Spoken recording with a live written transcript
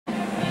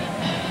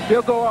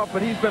He'll go off,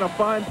 but he's been a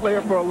fine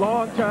player for a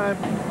long time.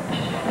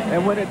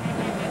 And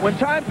when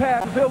time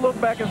passes, he'll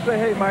look back and say,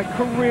 hey, my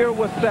career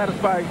was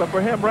satisfying. But for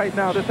him right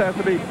now, this has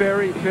to be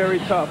very, very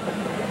tough.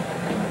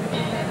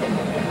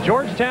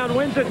 Georgetown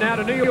wins it. Now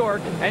to New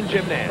York and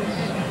Jim Nantz.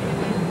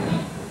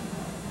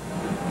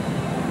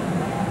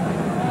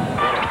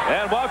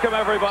 And welcome,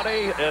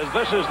 everybody, as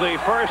this is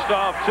the first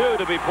of two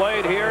to be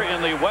played here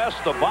in the West.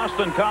 The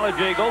Boston College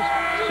Eagles,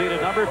 seeded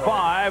number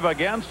 5,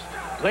 against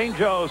St.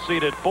 Joe's,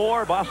 seeded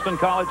 4. Boston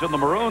College in the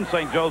maroon,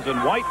 St. Joe's in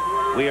white.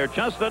 We are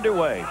just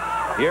underway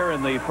here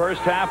in the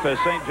first half as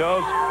St.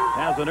 Joe's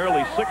has an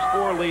early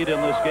 6-4 lead in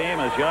this game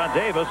as John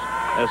Davis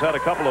has had a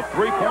couple of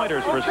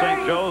three-pointers for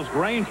St. Joe's,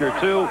 Granger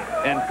 2,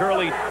 and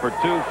Curley for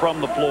 2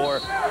 from the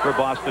floor for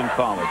Boston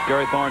College.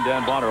 Gary Thorne,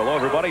 Dan Bonner. Hello,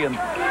 everybody. And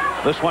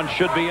this one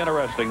should be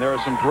interesting. There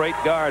are some great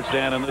guards,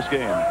 Dan, in this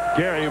game.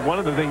 Gary, one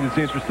of the things that's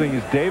interesting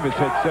is Davis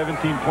had 17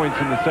 points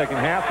in the second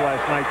half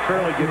last night.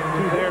 Curley gets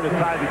 2 there to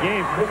tie the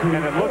game.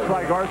 And it looks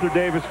like Arthur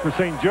Davis for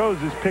St.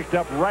 Joe's is picked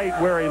up right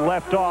where he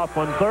left off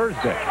on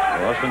Thursday.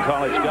 Boston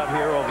College got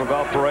here over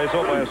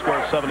Valparaiso by a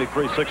score of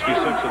 73-66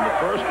 in the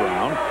first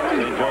round.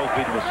 St. Joe's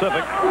beat the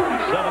Pacific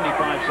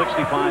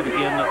 75-65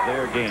 in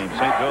their game.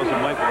 St. Joe's in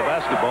white for the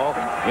basketball.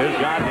 Here's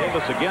John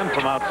Davis again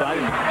from outside.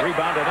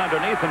 Rebounded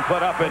underneath and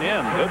put up and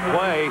in. Good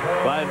play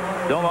by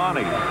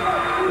Domani.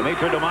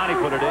 Dimitri Domani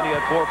put it in. He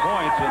had 4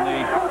 points in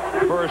the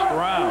first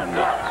round.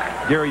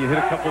 Gary, you hit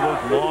a couple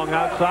of those long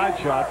outside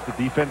shots. The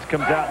defense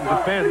comes out and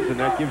defends, and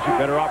that gives you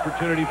better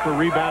opportunity for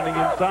rebounding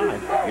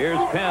inside. Here's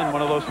Penn,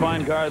 one of those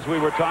fine guards we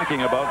were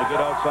talking about. The good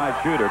outside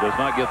shooter does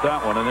not get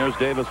that one, and there's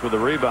Davis with the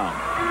rebound.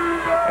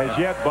 As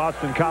yet,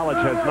 Boston College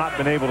has not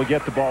been able to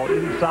get the ball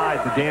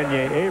inside to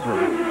Danye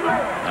Abrams.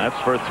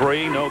 That's for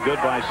 3, no good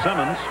by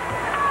Simmons.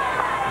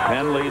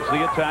 Penn leads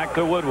the attack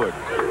to Woodward.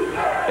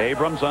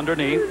 Abrams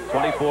underneath,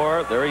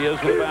 24. There he is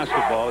with the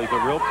basketball. He's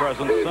a real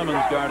presence.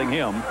 Simmons guarding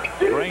him.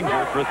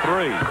 Granger for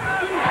 3.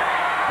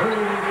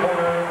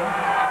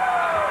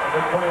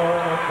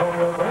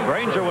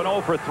 Granger went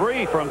 0 for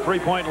 3 from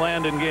three-point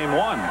land in game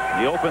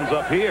 1. He opens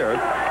up here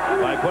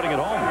by putting it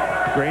home.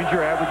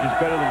 Granger averages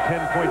better than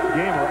 10 points a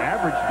game, or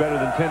averaged better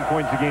than 10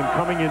 points a game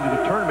coming into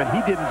the tournament. He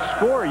didn't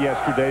score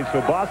yesterday,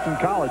 so Boston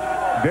College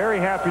very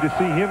happy to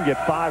see him get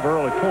 5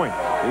 early points.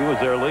 He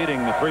was their leading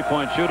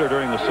three-point shooter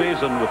during the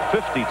season with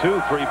 52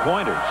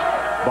 three-pointers.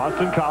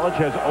 Boston College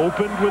has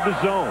opened with the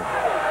zone.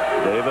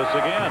 Davis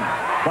again.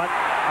 But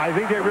I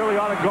think they really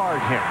ought to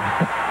guard him.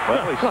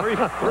 Well, he's 3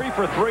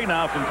 for 3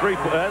 now from 3.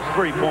 Has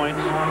 3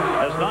 points,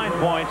 has 9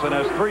 points, and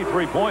has 3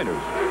 three-pointers.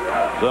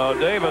 So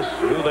Davis,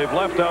 who they've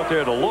left out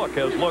there to look,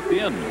 has looked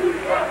in.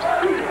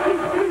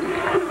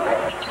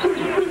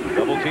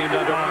 Double teamed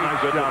under.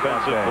 Good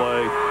defensive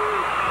play.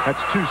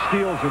 That's 2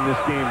 steals in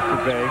this game for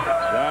Bay.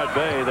 Jared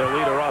Bay, their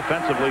leader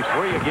offensively,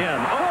 3 again.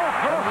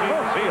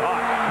 Oh, he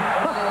hot.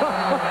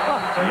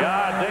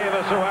 Yeah,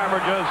 Davis, who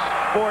averages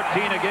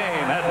 14 a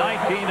game, had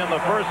 19 in the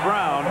first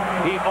round.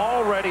 He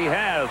already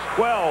has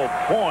 12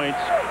 points.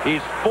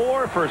 He's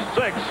 4 for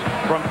 6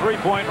 from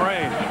three-point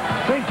range.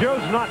 St.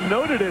 Joe's not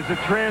noted as a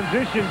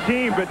transition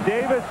team, but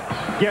Davis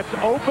gets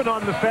open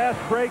on the fast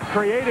break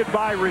created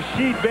by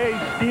Rashid Bay's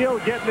steal,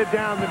 getting it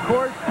down the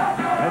court.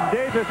 And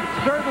Davis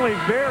certainly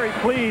very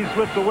pleased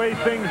with the way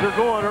things are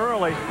going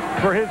early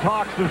for his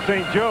Hawks of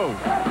St. Joe's.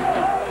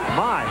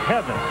 My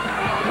heavens.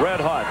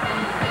 Red hot.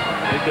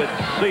 He could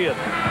see it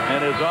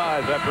in his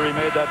eyes after he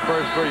made that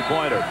first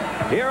three-pointer.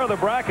 Here are the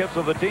brackets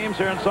of the teams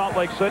here in Salt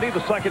Lake City.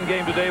 The second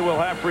game today we'll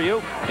have for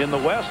you. In the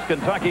West,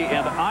 Kentucky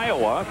and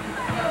Iowa.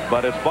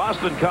 But it's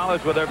Boston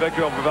College with their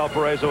victory over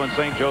Valparaiso and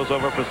St. Joe's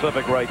over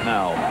Pacific right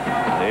now.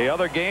 The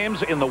other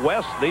games in the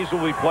West, these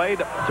will be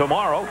played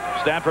tomorrow.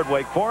 Stanford,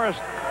 Wake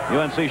Forest,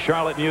 UNC,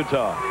 Charlotte, and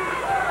Utah.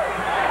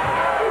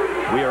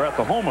 We are at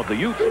the home of the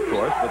Utes, of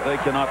course, but they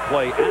cannot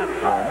play at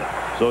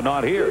home, so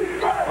not here.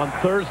 On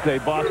Thursday,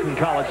 Boston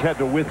College had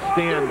to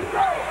withstand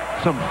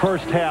some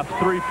first-half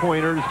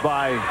three-pointers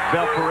by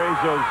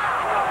Valparaiso's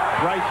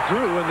Bryce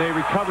Drew, and they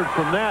recovered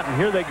from that, and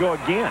here they go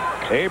again.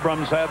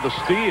 Abrams had the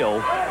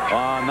steal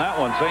on that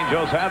one. St.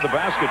 Joe's had the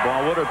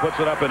basketball. Woodward puts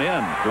it up and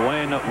in.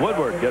 Dwayne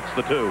Woodward gets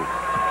the 2.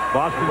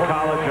 Boston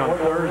College on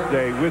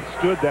Thursday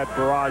withstood that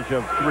barrage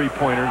of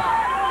three-pointers.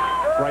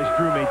 Bryce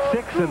Drew made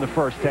 6 in the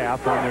first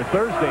half on their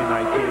Thursday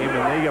night game,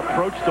 and they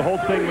approached the whole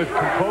thing with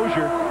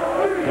composure.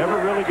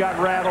 Never really got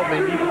rattled. They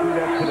need to do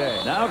that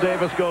today. Now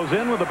Davis goes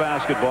in with the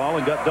basketball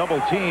and got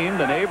double-teamed,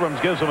 and Abrams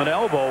gives him an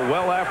elbow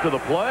well after the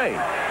play.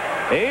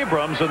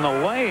 Abrams in the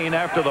lane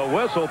after the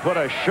whistle put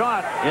a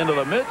shot into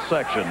the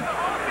midsection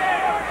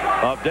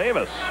of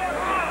Davis.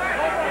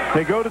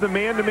 They go to the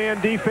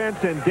man-to-man defense,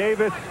 and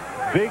Davis,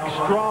 big,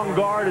 strong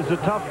guard, is a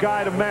tough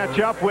guy to match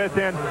up with,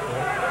 and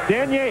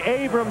Danye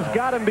Abrams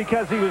got him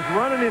because he was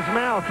running his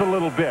mouth a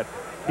little bit.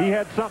 He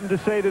had something to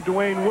say to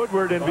Dwayne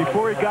Woodward, and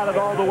before he got it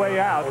all the way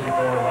out,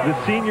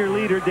 the senior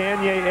leader,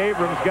 Danye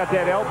Abrams, got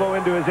that elbow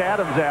into his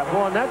Adam's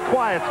apple, and that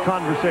quiets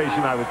conversation,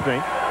 I would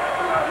think.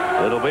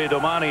 It'll be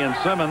Domani and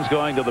Simmons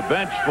going to the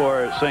bench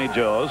for St.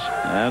 Joe's,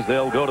 as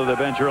they'll go to the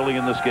bench early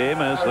in this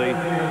game, as they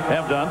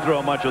have done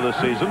throughout much of the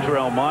season.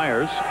 Terrell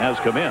Myers has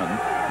come in.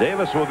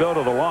 Davis will go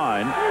to the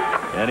line,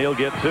 and he'll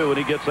get 2, and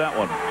he gets that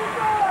one.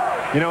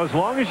 You know, as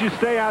long as you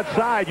stay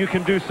outside, you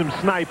can do some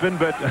sniping,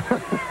 but you're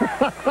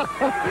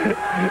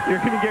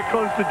going to get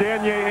close to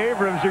Danier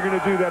Abrams. You're going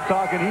to do that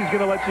talking. He's going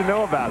to let you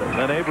know about it.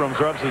 And Abrams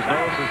rubs his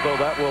nose as though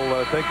that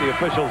will take the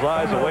official's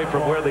eyes away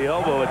from where the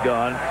elbow had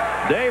gone.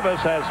 Davis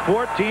has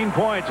 14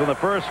 points in the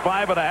first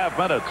 5.5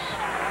 minutes.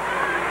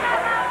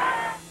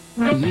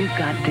 You've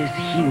got this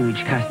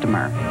huge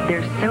customer.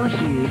 They're so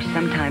huge,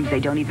 sometimes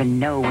they don't even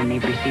know when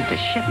they've received a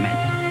shipment.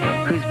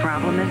 Whose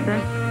problem is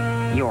this?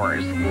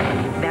 Yours.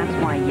 That's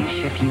why you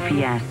ship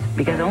UPS,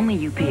 because only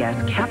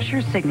UPS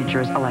captures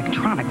signatures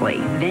electronically.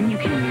 Then you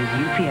can use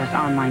UPS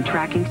online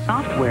tracking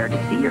software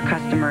to see your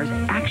customer's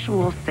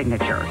actual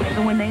signature.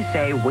 So when they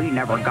say, "We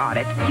never got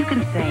it," you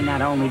can say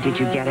not only did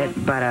you get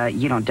it, but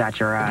you don't dot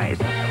your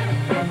I's.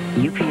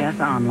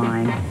 UPS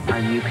Online. Are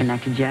you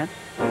connected yet?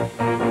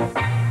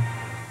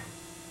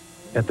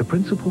 At the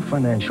Principal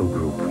Financial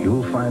Group,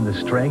 you'll find the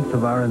strength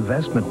of our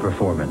investment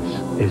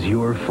performance is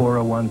your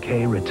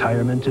 401k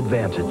retirement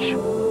advantage.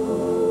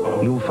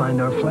 You'll find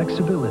our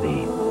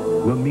flexibility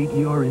will meet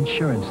your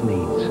insurance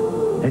needs,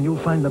 and you'll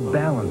find the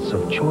balance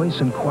of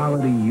choice and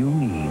quality you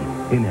need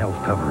in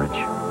health coverage.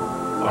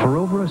 For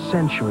over a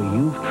century,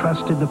 you've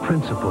trusted the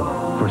Principal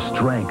for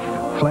strength,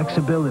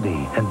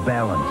 flexibility, and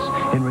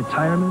balance in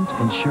retirement,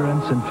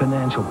 insurance, and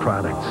financial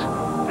products.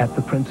 At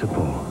the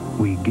Principal,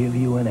 we give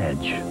you an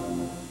edge.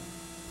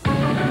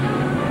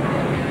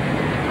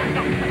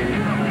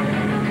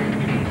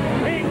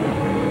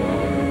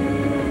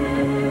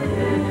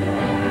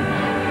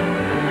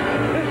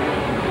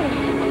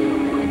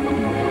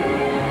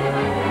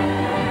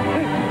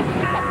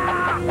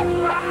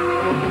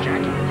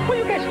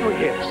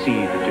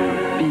 See the do,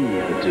 be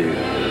the do.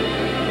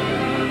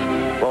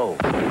 Whoa.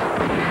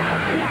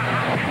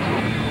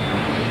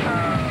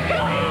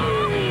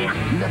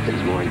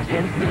 Nothing's more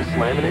intense than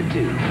slamming a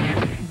do.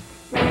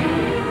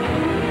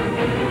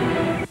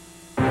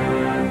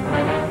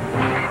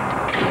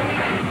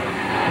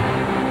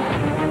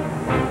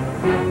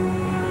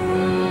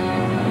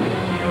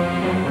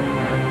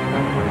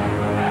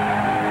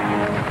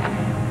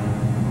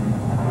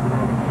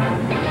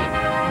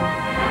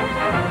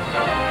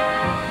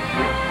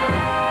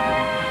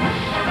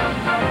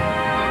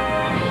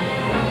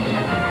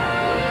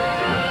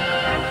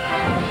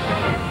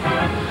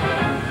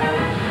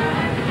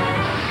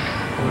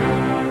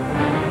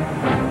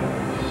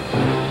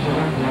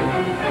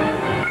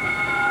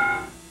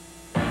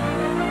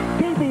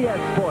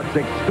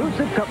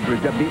 Exclusive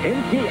coverage of the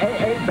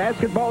NCAA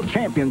Basketball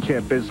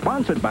Championship is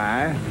sponsored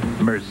by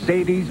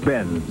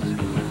Mercedes-Benz,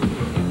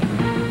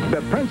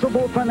 the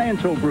Principal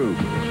Financial Group,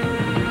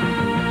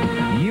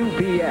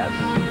 UPS,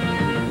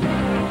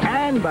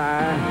 and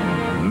by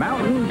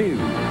Mountain Dew.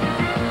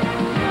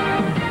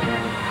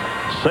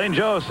 St.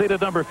 Joe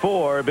seated number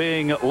 4,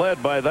 being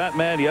led by that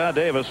man,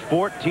 Davis.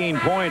 14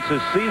 points.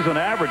 His season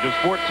average is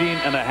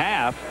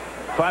 14.5.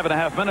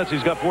 5.5 minutes,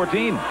 he's got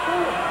 14.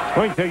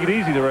 Well, you can take it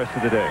easy the rest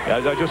of the day.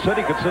 As I just said,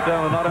 he could sit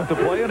down and not have to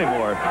play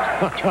anymore.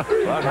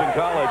 Boston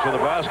College with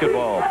the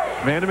basketball.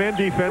 Man-to-man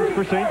defense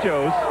for St.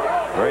 Joe's.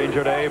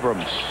 Ranger to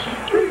Abrams.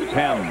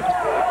 10.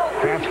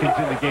 Haskins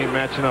in the game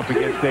matching up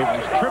against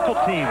Abrams. Triple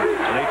team.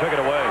 And he took it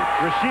away.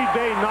 Rashid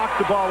Bey knocked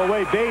the ball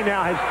away. Bey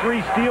now has 3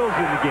 steals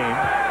in the game.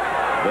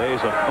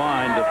 Bey's a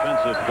fine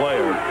defensive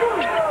player,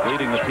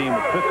 leading the team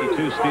with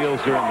 52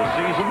 steals during the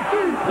season.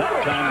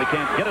 That time they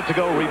can't get it to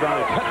go.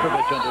 Rebounded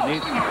Petrovic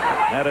underneath.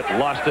 Had it,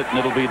 lost it, and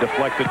it'll be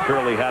deflected.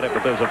 Curley had it,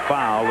 but there's a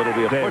foul. It'll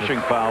be a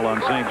pushing foul on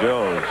St.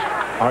 Joe's.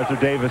 Arthur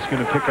Davis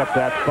going to pick up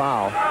that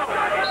foul.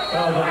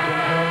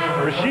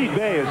 Rashid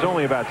Bey is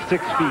only about 6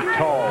 feet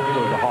tall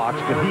for the Hawks,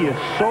 but he is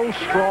so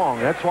strong.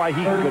 That's why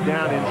he can go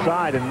down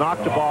inside and knock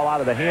the ball out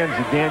of the hands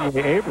of Daniel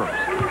Abrams.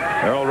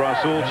 Harold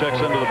Rasul checks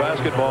into the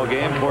basketball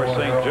game for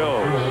St.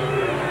 Joe's.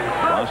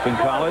 Boston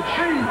College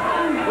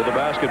with the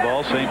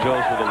basketball. St.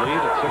 Joe's with the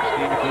lead at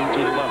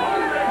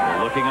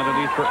 16-11. Looking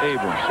underneath for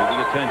Abrams. See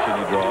the attention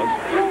he draws.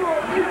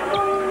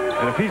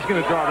 And if he's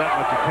going to draw that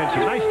much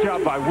attention, nice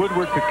job by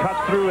Woodward to cut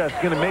through. That's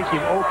going to make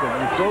him open.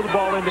 You throw the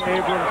ball into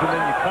Abrams, and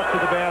then you cut to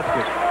the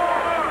basket.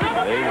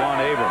 They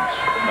want Abrams.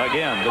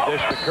 Again, the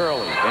dish to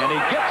Curley. And he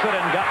gets it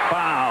and got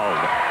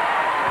fouled.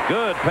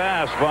 Good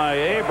pass by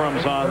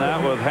Abrams on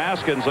that, with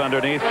Haskins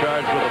underneath,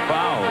 charged with a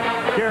foul.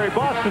 Gary,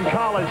 Boston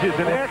College is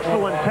an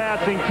excellent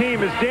passing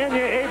team as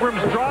Daniel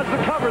Abrams draws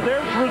the cover.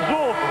 There's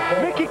Rasul.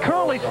 Mickey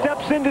Curley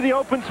steps into the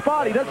open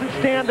spot. He doesn't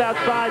stand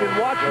outside and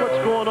watch what's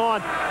going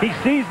on. He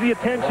sees the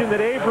attention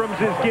that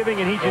Abrams is giving,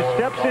 and he just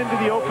steps into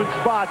the open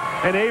spot,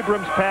 and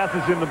Abrams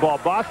passes him the ball.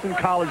 Boston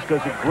College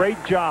does a great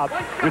job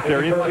with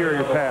their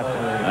interior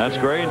passing. That's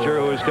Granger,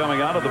 who is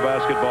coming out of the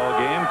basketball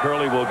game.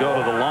 Curley will go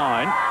to the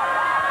line.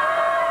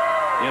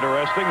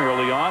 Interesting,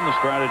 early on, the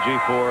strategy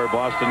for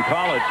Boston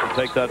College to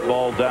take that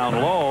ball down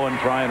low and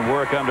try and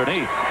work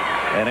underneath.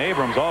 And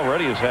Abrams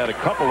already has had a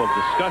couple of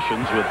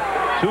discussions with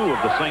two of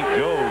the St.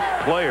 Joe's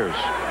players.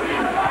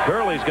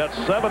 Curley's got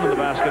 7 in the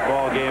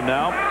basketball game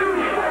now.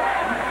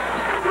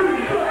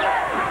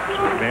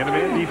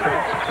 Man-to-man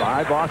defense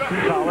by Boston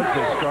College.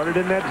 They started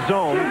in that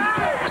zone.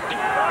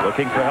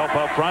 Looking for help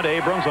up front.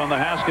 Abrams on the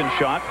Haskins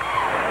shot.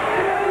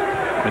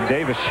 And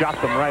Davis shot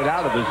them right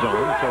out of the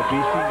zone. So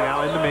BC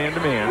now in the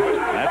man-to-man.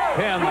 That's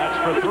Penn. That's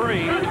for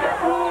 3.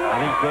 I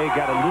think they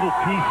got a little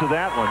piece of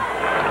that one.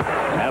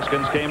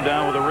 Haskins came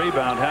down with a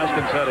rebound.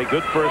 Haskins had a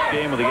good first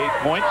game with the 8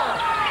 points.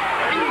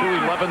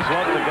 2-11s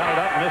left to gun it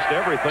up. Missed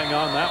everything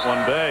on that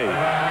one. Bay.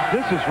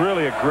 This is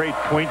really a great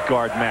point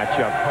guard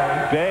matchup.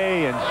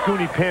 Bay and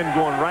Scooney Penn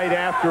going right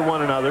after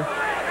one another.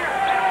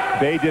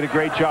 Bay did a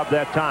great job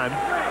that time.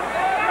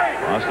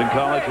 Boston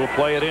College will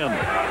play it in.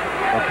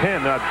 Well,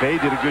 Penn, Bay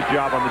did a good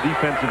job on the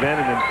defensive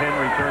end, and then Penn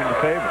returned the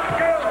favor.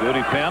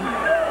 Scooney Penn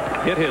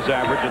hit his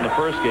average in the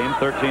first game,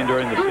 13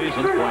 during the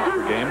season, points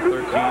per game,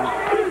 13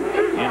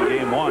 in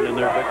game 1 in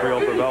their victory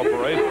over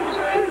Valparaiso.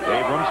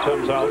 Abrams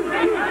comes out,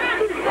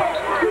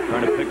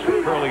 trying to pitch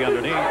for Curley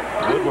underneath.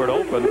 Woodward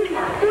open.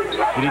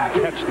 He didn't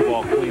catch the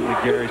ball cleanly,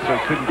 Gary, so he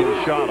couldn't get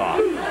a shot off.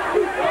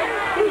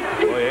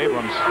 Boy,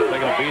 Abrams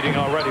taking a beating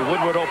already.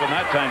 Woodward open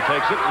that time,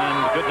 takes it, and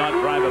could not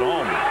drive it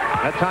home.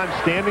 That time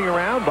standing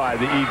around by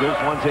the Eagles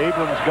once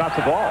Abrams got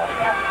the ball.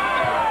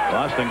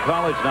 Boston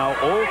College now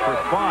 0 for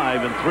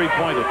 5 in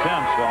 3-point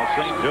attempts, while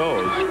St.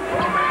 Joe's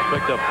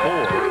picked up 4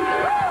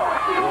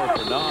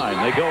 for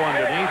 9. They go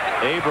underneath.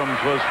 Abrams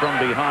was from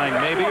behind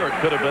maybe, or it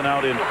could have been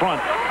out in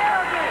front.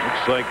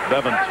 Looks like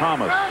Bevan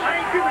Thomas.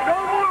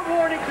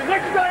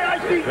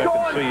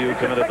 FNCU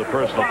committed the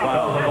personal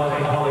foul.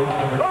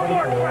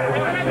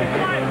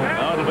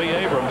 Now it'll be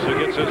Abrams who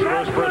gets his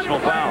first personal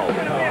foul.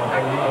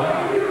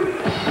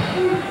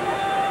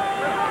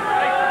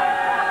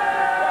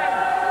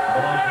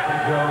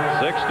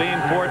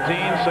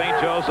 16-14,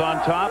 St. Joe's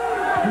on top.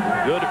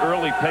 Good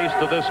early pace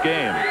to this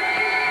game.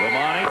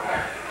 Bomani.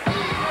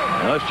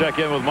 Let's check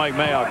in with Mike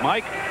Mayock.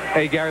 Mike?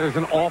 Hey, Gary, there's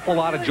an awful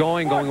lot of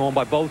jawing going on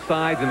by both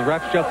sides, and the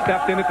refs just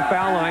stepped in at the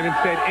foul line and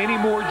said, any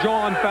more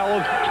jawing,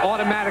 fellows,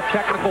 automatic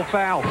technical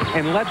foul.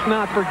 And let's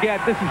not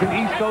forget, this is an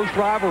East Coast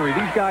rivalry.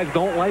 These guys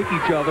don't like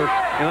each other,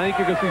 and I think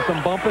you're going to see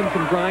some bumping,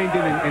 some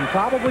grinding, and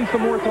probably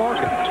some more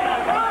talking.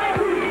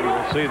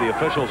 We'll see. The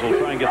officials will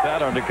try and get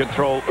that under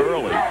control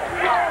early.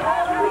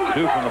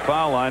 2 from the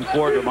foul line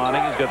for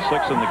Bomani. He's got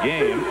 6 in the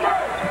game.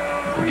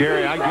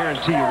 Gary, I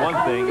guarantee you one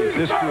thing. If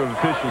this crew of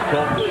officials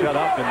told them to shut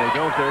up and they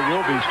don't, there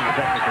will be some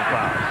technical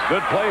fouls.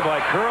 Good play by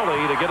Curley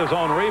to get his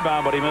own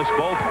rebound, but he missed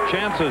both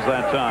chances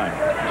that time.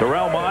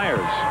 Terrell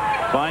Myers,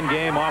 fine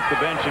game off the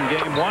bench in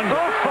game 1.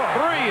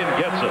 3 and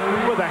gets it.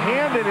 With a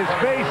hand in his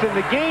face, and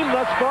the game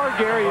thus far,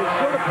 Gary, is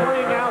sort of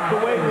playing out the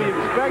way we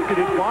expected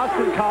it.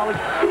 Boston College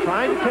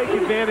trying to take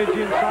advantage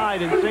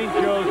inside, and St.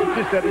 Joe's with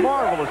just that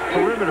marvelous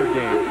perimeter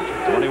game.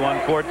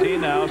 21-14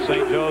 now.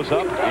 St. Joe's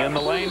up in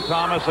the lane.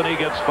 Thomas, and he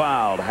gets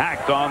fouled.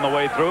 Hacked on the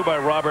way through by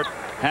Robert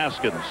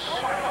Haskins.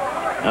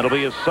 That'll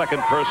be his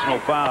second personal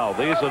foul.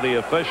 These are the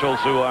officials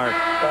who are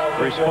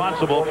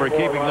responsible for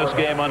keeping this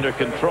game under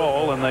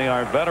control, and they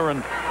are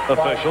veteran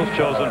officials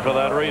chosen for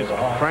that reason.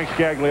 Frank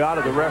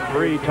Scagliotta, the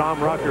referee, Tom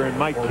Rucker, and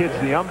Mike Kitts,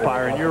 the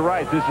umpire. And you're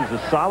right, this is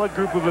a solid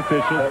group of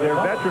officials. They're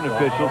veteran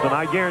officials, and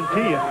I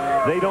guarantee you,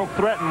 they don't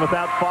threaten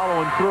without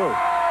following through.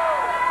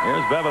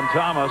 Here's Bevan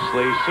Thomas,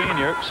 the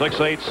senior,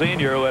 6'8"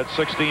 senior, who had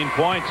 16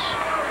 points,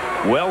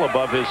 well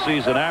above his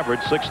season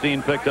average.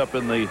 16 picked up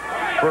in the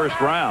first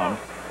round.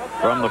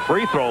 From the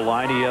free throw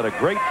line, he had a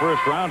great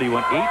first round. He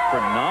went 8 for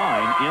 9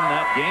 in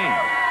that game.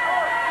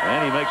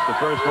 And he makes the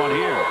first one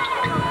here.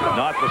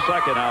 Not the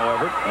second,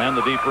 however, and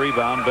the deep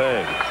rebound,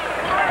 Bay.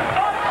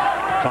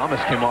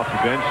 Thomas came off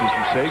the bench, as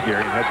you say,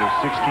 Gary, and had those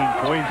 16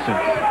 points, and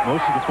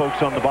most of the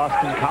folks on the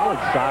Boston College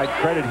side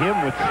credit him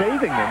with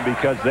saving them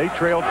because they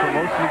trailed for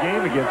most of the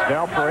game against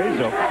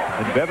Valparaiso,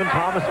 and Bevan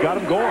Thomas got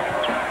them going.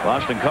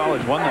 Boston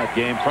College won that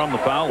game from the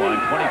foul line,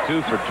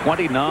 22 for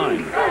 29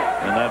 in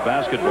that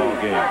basketball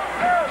game.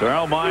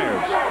 Terrell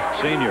Myers,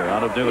 senior,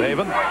 out of New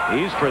Haven.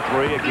 He's for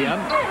 3 again.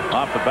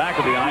 Off the back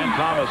of the iron.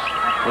 Thomas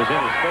was in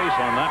his face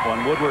on that one.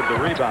 Woodward the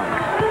rebound.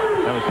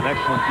 That was an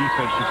excellent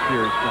defensive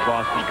series for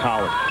Boston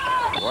College.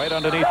 Right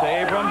underneath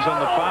Abrams,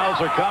 and the fouls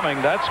are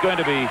coming. That's going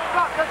to be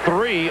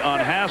 3 on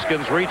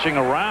Haskins reaching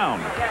around.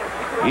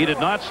 He did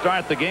not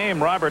start the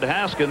game. Robert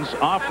Haskins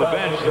off the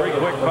bench. 3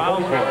 quick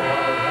fouls for him.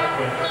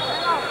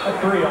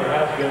 3 on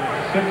Haskins,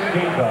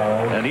 16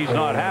 fouls. And he's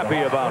not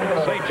happy about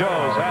it. St.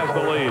 Joe's has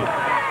the lead.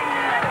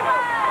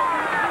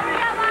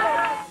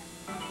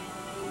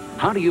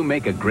 How do you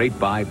make a great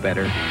buy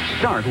better?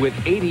 Start with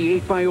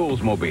 88 by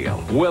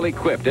Oldsmobile. Well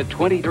equipped at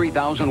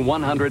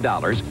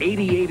 $23,100,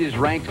 88 is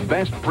ranked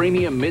best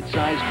premium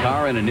midsize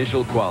car and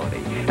initial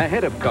quality,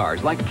 ahead of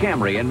cars like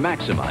Camry and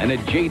Maxima in a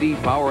J.D.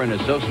 Power and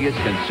Associates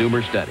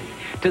consumer study.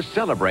 To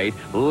celebrate,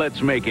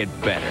 let's make it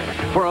better.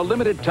 For a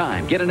limited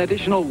time, get an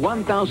additional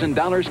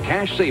 $1,000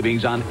 cash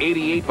savings on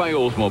 88 by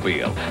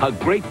Oldsmobile. A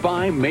great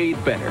buy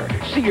made better.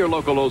 See your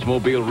local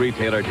Oldsmobile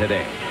retailer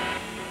today.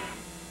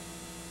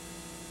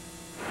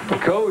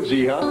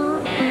 Cozy, huh?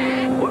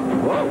 What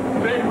Whoa,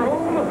 big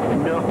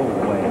room? No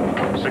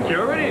way.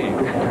 Security?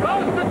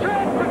 How's the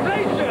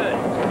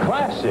transportation?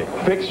 Classic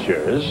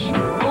fixtures.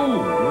 Ooh,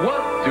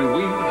 what do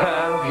we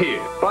have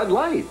here? Bud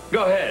Light.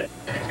 Go ahead.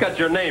 It's got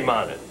your name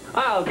on it.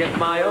 I'll get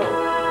my own.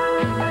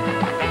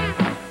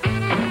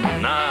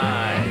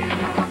 Nice.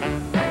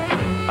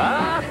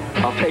 Huh?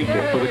 I'll take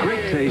it. For the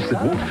great taste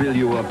that won't fill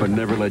you up and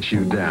never let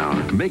you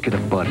down, make it a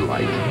Bud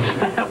Light.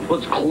 That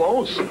was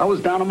close. I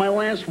was down on my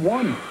last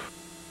one.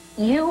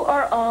 You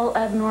are all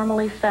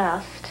abnormally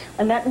fast,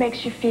 and that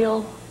makes you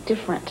feel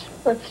different.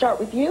 Let's start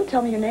with you.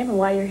 Tell me your name and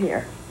why you're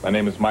here. My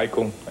name is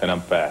Michael, and I'm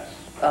fast.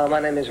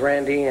 My name is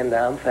Randy, and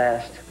I'm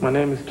fast. My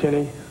name is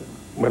Kenny,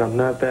 but I'm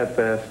not that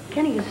fast.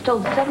 Kenny, you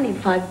stole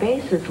 75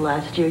 bases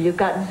last year. You've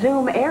got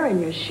Zoom air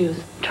in your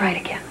shoes. Try it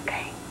again,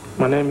 okay?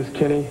 My name is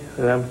Kenny,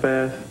 and I'm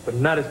fast, but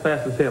not as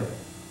fast as him.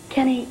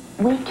 Kenny,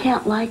 we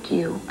can't like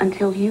you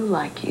until you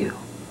like you.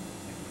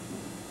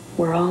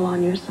 We're all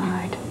on your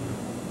side.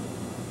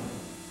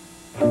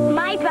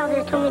 My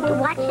brother told me to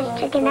watch his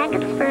chicken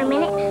nuggets for a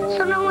minute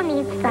so no one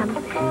eats them.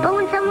 But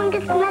when someone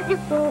gets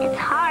nuggets, it's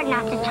hard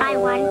not to try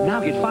one.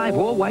 Now get 5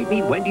 all-white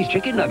meat Wendy's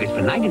chicken nuggets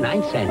for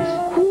 99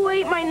 cents. Who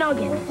ate my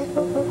nuggets?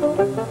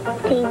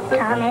 Steve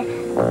Thomas.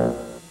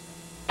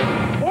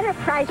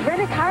 Enterprise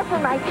rent-a-car for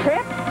my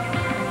trip?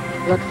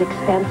 Looks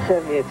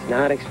expensive. It's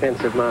not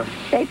expensive, Mom.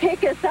 They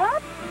pick us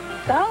up?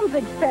 Sounds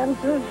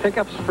expensive.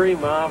 Pickup's free,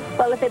 Mom.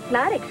 Well, if it's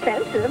not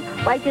expensive,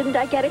 why didn't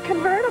I get a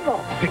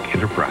convertible? Pick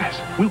Enterprise.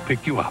 We'll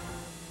pick you up.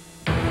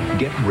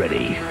 Get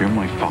ready. You're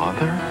my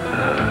father?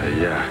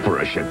 Yeah. For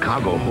a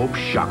Chicago Hope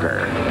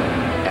shocker.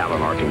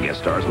 Alan Arkin guest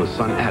stars with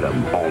son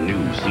Adam. All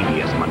new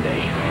CBS Monday.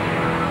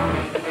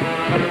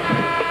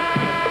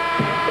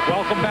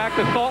 Welcome back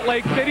to Salt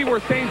Lake City, where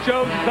St.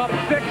 Joe's is up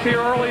 6 here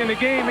early in the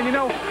game. And, you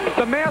know,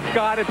 the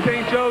mascot at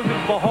St. Joe's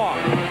is the Hawk.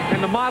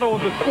 And the motto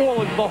of the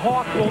school is the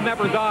Hawk will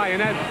never die.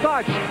 And as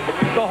such,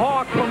 the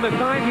Hawk, from the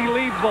time he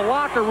leaves the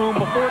locker room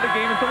before the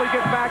game until he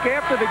gets back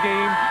after the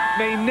game,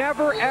 may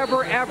never,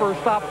 ever, ever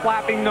stop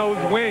flapping those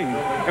wings.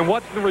 And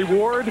what's the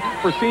reward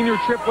for senior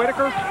Trip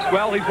Whitaker?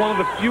 Well, he's one of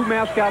the few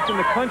mascots in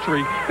the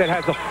country that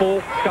has a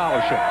full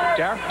scholarship.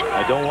 Jared?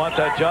 I don't want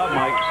that job,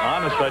 Mike.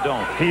 Honest, I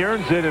don't. He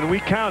earns it, and we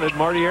counted.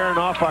 Marty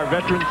Aronoff, our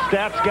veteran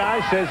stats guy,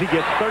 says he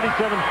gets 37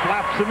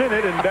 flaps a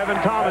minute, and Bevan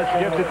Thomas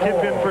gets a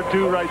tip in for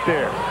 2 right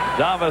there.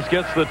 Thomas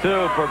gets the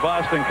 2 for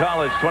Boston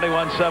College,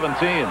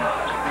 21-17.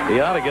 He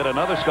ought to get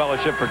another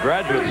scholarship for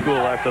graduate school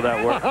after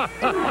that work.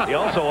 He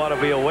also ought to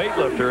be a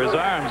weightlifter. His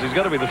arms, he's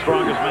got to be the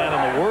strongest man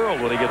in the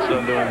world when he gets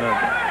done doing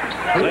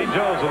that. St.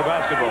 Joe's with the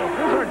basketball.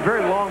 Those aren't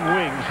very long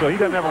wings, so he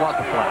doesn't have a lot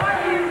to flap.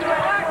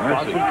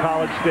 Boston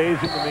College stays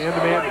in the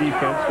man-to-man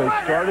defense. They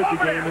started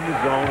the game in the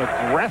zone.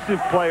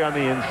 Aggressive play on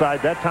the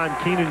inside. That time,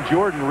 Keenan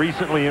Jordan,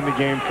 recently in the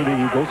game for the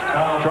Eagles,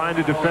 trying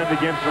to defend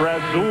against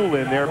Razul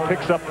in there,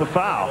 picks up the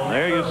foul.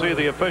 There you see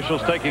the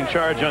officials taking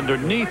charge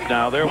underneath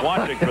now. They're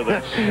watching for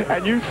this.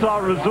 And you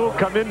saw Razul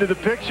come into the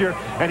picture,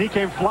 and he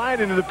came flying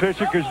into the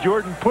picture because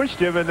Jordan pushed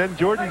him, and then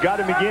Jordan got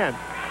him again.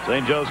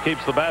 St. Joe's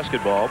keeps the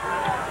basketball.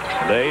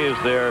 Day is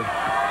their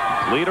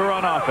leader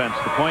on offense,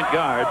 the point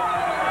guard.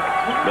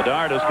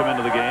 Bedard has come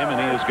into the game, and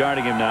he is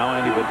guarding him now.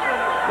 Andy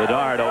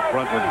Bedard out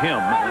front with him.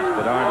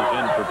 Bedard is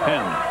in for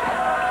Penn.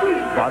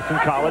 Boston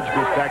College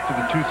goes back to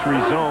the 2-3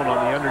 zone on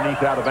the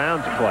underneath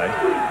out-of-bounds play.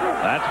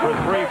 That's for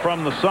 3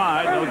 from the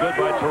side. No good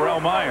by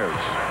Terrell Myers.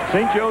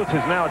 St. Joe's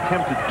has now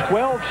attempted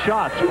 12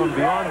 shots from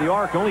beyond the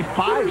arc, only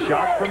 5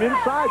 shots from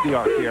inside the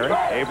arc here.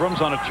 Abrams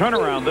on a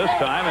turnaround this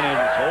time, and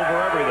it's over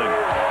everything.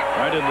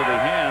 Right into the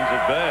hands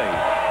of Bay.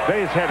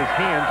 Bay has had his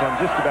hands on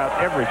just about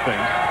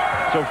everything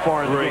so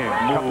far in the game.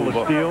 A couple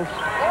of steals.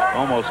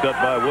 Almost got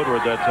by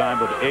Woodward that time,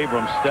 but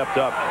Abrams stepped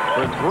up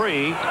for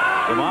 3.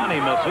 Imani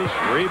misses.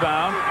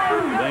 Rebound.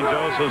 St.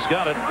 Joe's has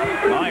got it.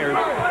 Myers.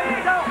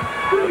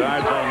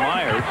 Bedard's on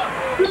Myers.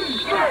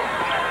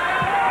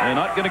 They're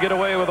not going to get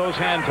away with those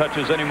hand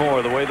touches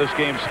anymore the way this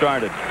game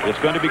started. It's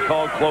going to be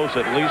called close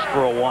at least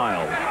for a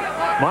while.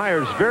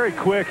 Myers very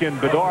quick, and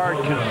Bedard,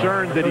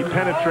 concerned that he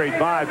penetrate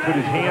by, put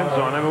his hands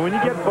on him. And when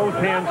you get both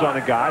hands on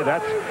a guy,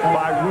 that's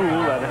by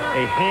rule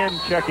a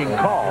hand-checking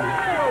call.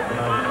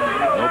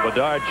 No,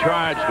 Bedard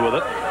charged with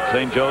it.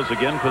 St. Joe's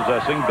again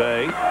possessing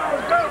Bay.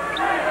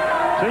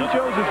 St.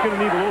 Joe's is going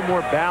to need a little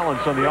more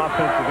balance on the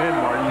offensive end,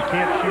 Martin. You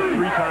can't shoot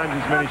 3 times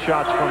as many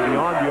shots from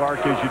beyond the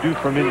arc as you do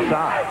from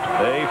inside.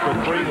 Bay for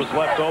 3 was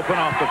left open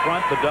off the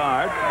front.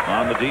 Bedard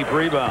on the deep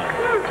rebound.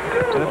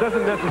 And it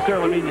doesn't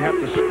necessarily mean you have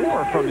to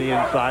score from the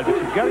inside, but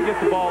you've got to get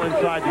the ball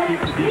inside to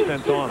keep the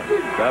defense on it.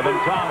 Bevan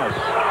Thomas.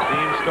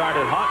 Team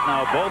started hot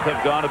now. Both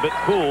have gone a bit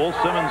cool.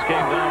 Simmons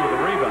came down with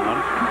a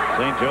rebound.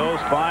 St.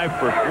 Joe's 5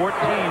 for 14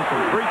 from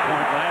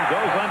three-point land.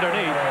 Goes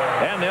underneath,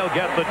 and they'll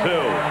get the 2.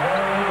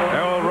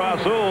 Harold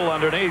Rasul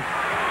underneath.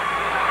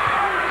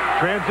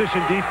 Transition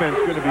defense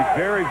is going to be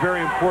very,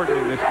 very important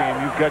in this game.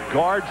 You've got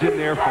guards in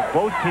there for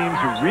both teams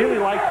who really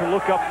like to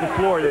look up the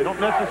floor. They don't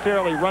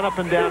necessarily run up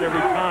and down every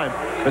time,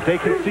 but they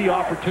can see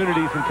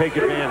opportunities and take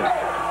advantage.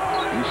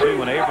 You see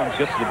when Abrams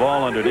gets the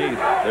ball underneath,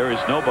 there is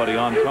nobody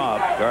on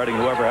top guarding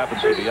whoever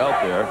happens to be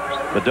out there.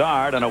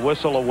 Bedard and a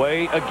whistle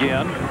away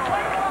again.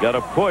 Got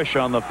a push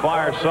on the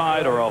far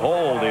side or a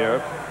hold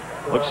here.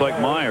 Looks like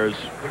Myers.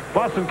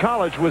 Boston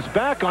College was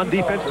back on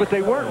defense, but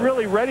they weren't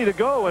really ready to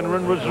go. And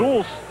when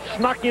Razul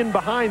snuck in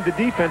behind the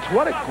defense,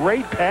 what a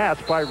great pass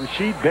by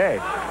Rashid Bey.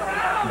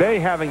 Bey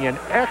having an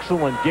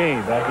excellent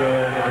game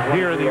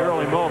here in the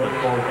early moments.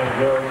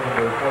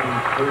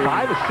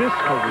 5 assists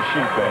for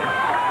Rashid Bey.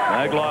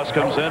 Magloss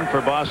comes in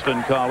for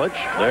Boston College.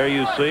 There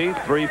you see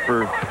 3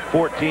 for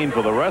 14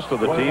 for the rest of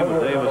the team,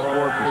 with Davis 4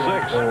 for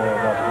 6.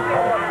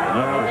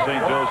 Enough for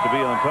St. Joe's to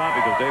be on top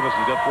because Davis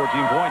has got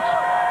 14 points.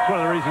 It's one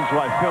of the reasons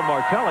why Phil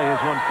Martelli has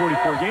won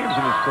 44 games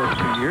in his first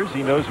 2 years.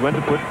 He knows when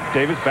to put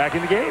Davis back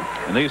in the game.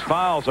 And these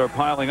fouls are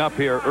piling up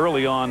here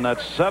early on.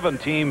 That's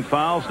 17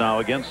 fouls now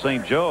against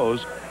St.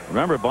 Joe's.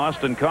 Remember,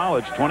 Boston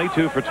College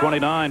 22 for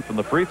 29 from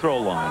the free throw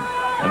line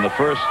in the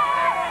first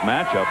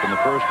matchup in the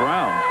first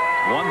round.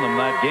 Won them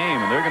that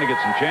game, and they're going to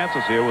get some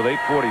chances here with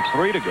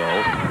 8:43 to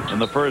go in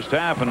the first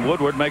half, and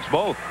Woodward makes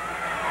both.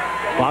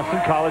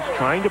 Boston College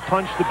trying to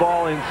punch the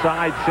ball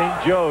inside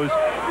St. Joe's.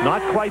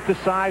 Not quite the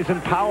size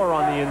and power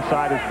on the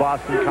inside as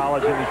Boston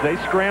College, and as they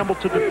scramble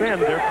to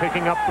defend, they're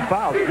picking up the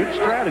fouls. Good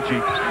strategy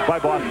by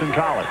Boston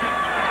College.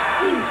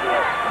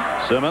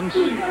 Simmons,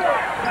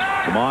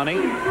 Kamani.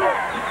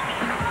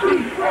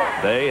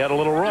 They had a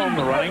little room.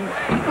 The running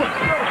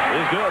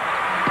is good.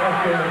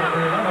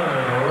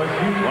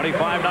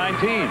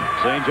 25-19.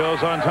 St.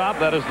 Joe's on top.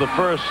 That is the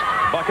first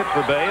bucket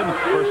for Bey and the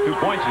first 2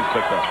 points he's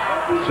picked up.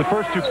 It's the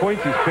first 2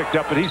 points he's picked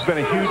up, but he's been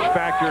a huge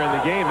factor in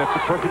the game. That's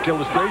the perfect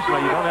illustration why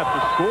you don't have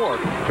to score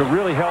to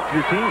really help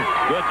your team.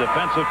 Good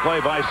defensive play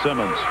by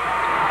Simmons.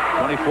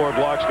 24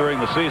 blocks during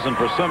the season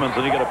for Simmons,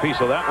 and you get a piece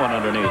of that one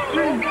underneath.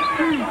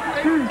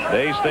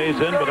 Day stays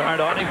in, but Bedard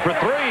on him for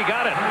 3.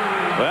 Got it.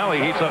 Well,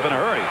 he heats up in a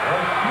hurry.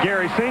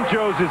 Gary, St.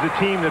 Joe's is a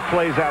team that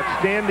plays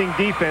outstanding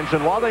defense,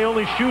 and while they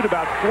only shoot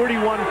about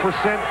 41%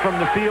 from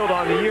the field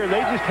on the year,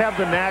 they just have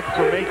the knack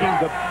for making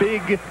the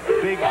big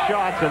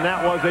shots, and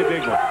that was a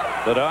big one.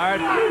 Bedard,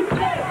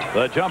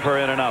 the jumper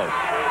in and out.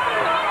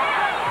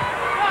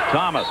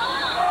 Thomas,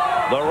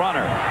 the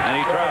runner, and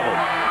he travels.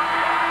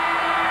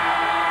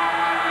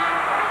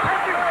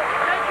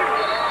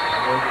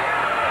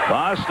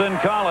 Boston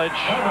College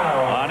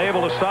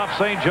unable to stop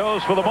St.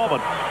 Joe's for the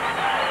moment.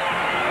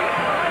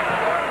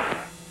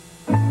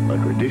 A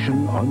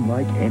tradition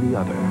unlike any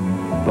other.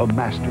 The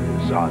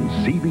Masters on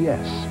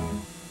CBS.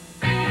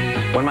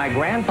 When my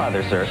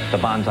grandfather surfed the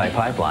Banzai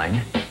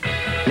Pipeline,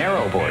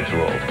 narrow boards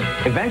ruled.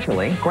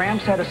 Eventually,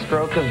 Gramps had a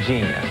stroke of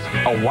genius.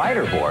 A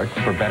wider board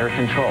for better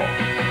control.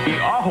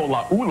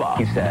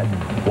 He said,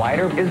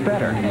 wider is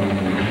better.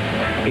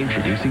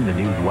 Introducing the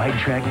new Wide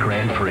Track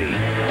Grand Prix.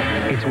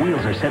 Its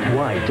wheels are set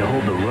wide to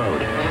hold the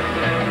road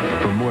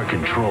for more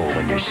control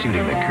when you're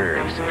shooting the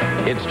curves.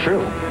 It's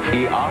true.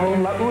 The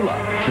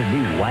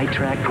new Wide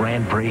Track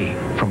Grand Prix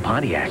from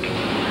Pontiac.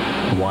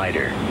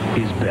 Wider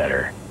is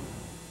better.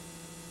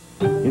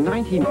 In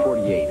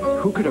 1948,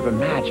 who could have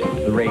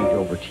imagined the range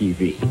over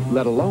TV,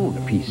 let alone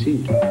a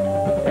PC?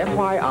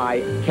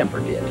 FYI,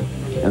 Kemper did.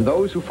 And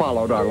those who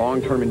followed our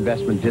long-term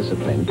investment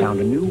discipline found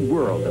a new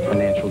world of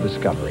financial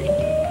discovery.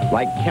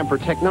 Like Kemper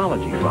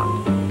Technology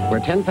Fund, where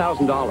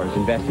 $10,000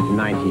 invested in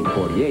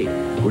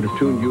 1948 would have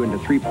tuned you into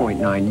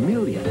 $3.9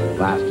 million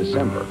last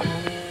December.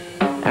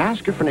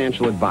 Ask your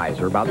financial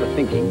advisor about the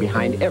thinking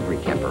behind every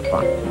Kemper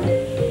fund.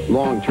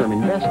 Long-term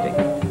investing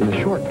in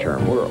the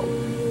short-term world.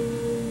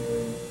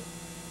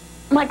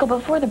 Michael,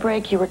 before the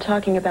break, you were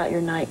talking about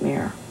your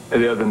nightmare.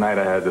 The other night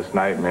I had this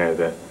nightmare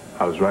that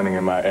I was running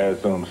in my Air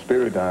Zoom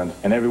Spiridons,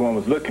 and everyone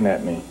was looking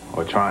at me,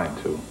 or trying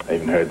to. I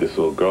even heard this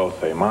little girl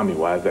say, "Mommy,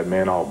 why is that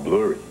man all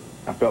blurry?"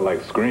 I felt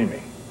like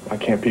screaming. Why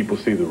can't people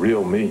see the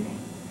real me?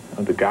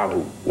 The guy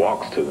who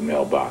walks to the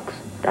mailbox.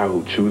 The guy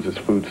who chews his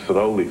food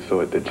slowly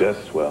so it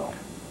digests well.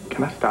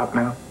 Can I stop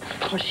now? Of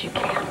course you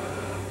can.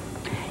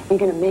 You're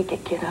going to make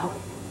it, kiddo.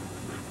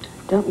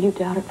 Don't you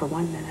doubt it for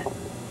 1 minute.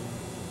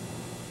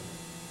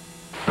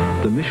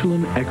 The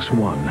Michelin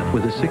X1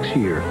 with a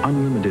 6-year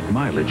unlimited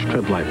mileage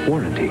tread life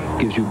warranty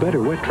gives you better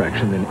wet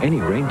traction than any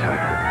rain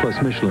tire, plus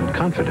Michelin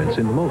confidence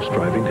in most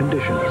driving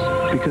conditions.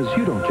 Because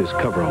you don't just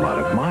cover a lot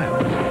of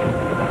miles,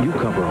 you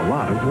cover a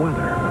lot of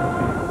weather.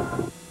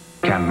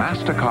 Can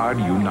MasterCard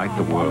unite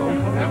the world?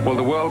 Well,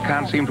 the world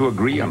can't seem to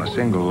agree on a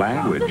single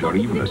language or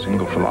even a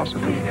single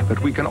philosophy, but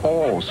we can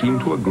all seem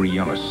to agree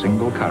on a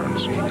single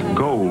currency.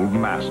 Gold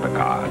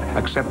MasterCard,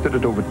 accepted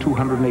at over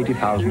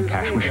 280,000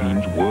 cash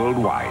machines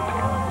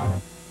worldwide.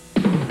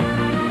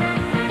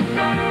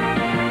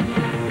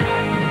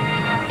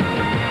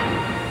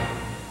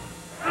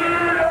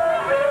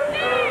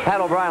 Pat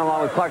O'Brien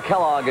along with Clark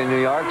Kellogg in New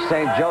York.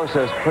 St.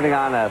 Joseph's putting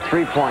on a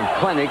three-point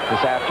clinic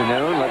this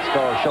afternoon. Let's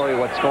go show you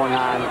what's going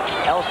on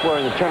elsewhere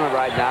in the tournament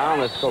right now.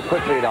 Let's go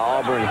quickly to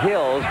Auburn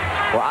Hills,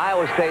 where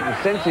Iowa State and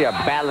Cincy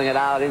are battling it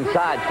out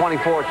inside,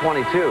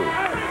 24-22.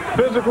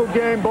 Physical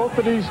game. Both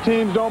of these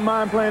teams don't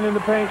mind playing in the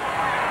paint.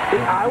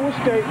 Iowa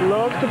State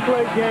loves to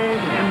play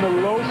games in the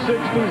low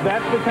 60s.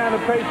 That's the kind of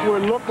pace we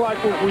look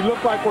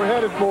like we're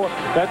headed for.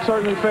 That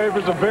certainly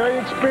favors a very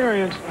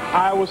experienced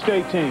Iowa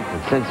State team.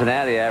 And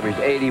Cincinnati averaged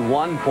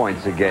 81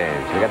 points a game.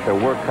 So they got their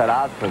work cut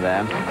out for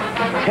them.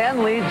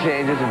 10 lead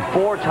changes and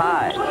 4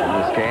 ties in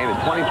this game.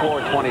 It's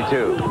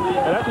 24-22.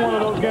 And that's one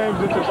of those games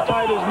that's as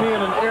tight as me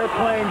in an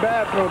airplane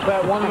bathroom,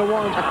 Pat. One of the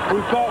ones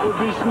we thought would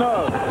be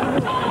snug.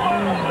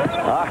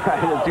 All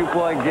right, a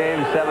 2-point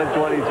game,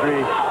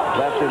 7:23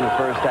 left in the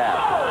first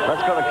half.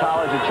 Let's go to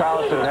college in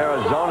Charleston,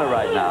 Arizona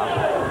right now.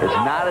 It's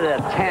knotted at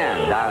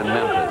 10 down in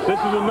Memphis. This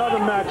is another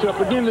matchup.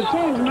 Again, the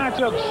teams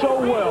match up so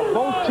well.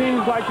 Both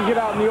teams like to get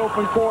out in the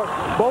open court.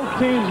 Both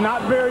teams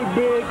not very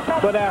big,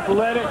 but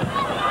athletic.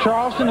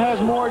 Charleston has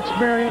more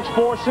experience.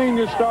 4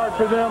 seniors start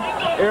for them.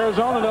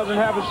 Arizona doesn't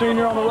have a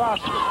senior on the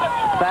roster.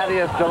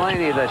 Thaddeus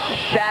Delaney, the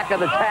shack of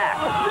the tack,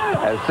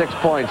 has 6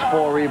 points,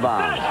 4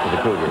 rebounds for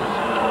the Cougars.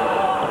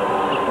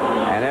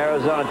 And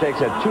Arizona takes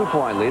a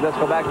 2-point lead. Let's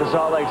go back to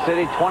Salt Lake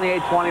City,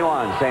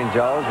 28-21. St.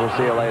 Joe's, we'll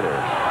see you later.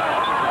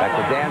 Back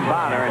to Dan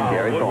Bonner and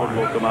Gary Thorne.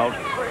 Will come out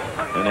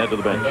and head to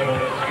the bench.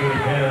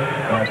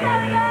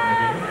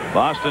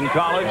 Boston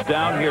College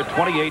down here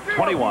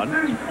 28-21,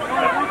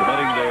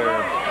 committing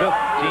their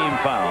 5th team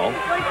foul.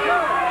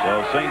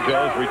 So St.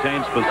 Joe's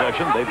retains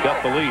possession. They've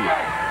got the lead.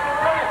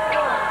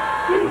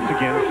 Once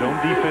again, zone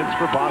defense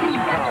for Boston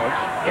College.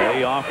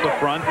 Day off the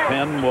front.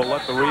 Penn will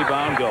let the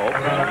rebound go.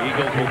 The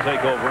Eagles will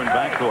take over and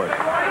backcourt.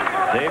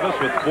 Davis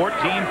with 14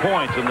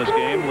 points in this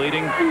game,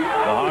 leading the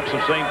Hawks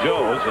of St.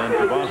 Joe's. And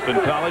for Boston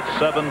College,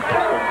 7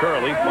 for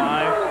Curley,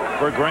 5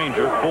 for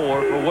Granger,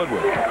 4 for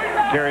Woodward.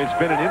 Terry, it's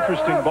been an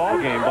interesting ball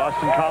game.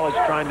 Boston College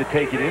trying to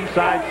take it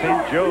inside.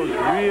 St. Joe's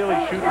really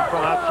shooting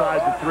from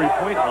outside the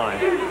 3-point line.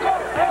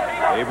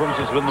 Abrams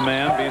has been the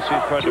man.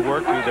 BC's tried to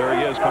work. There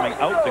he is coming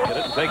out to get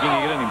it and taking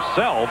it in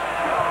himself.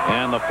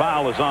 And the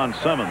foul is on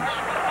Simmons.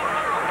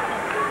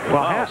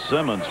 Well,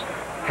 Simmons.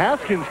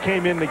 Haskins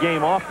came in the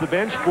game off the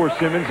bench for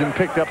Simmons and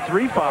picked up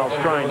 3 fouls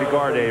trying to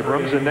guard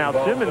Abrams. And now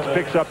Simmons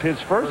picks up his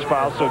first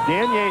foul. So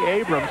Danye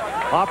Abrams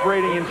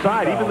operating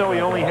inside. Even though he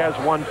only has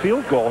 1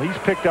 field goal, he's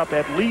picked up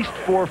at least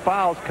 4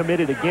 fouls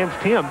committed against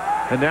him.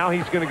 And now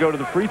he's going to go to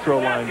the free throw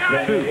line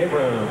for 2.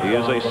 He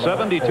is a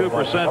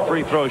 72%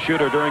 free throw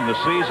shooter during the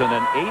season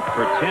and 8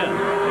 for 10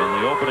 in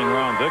the opening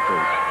round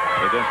victory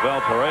against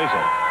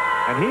Valparaiso.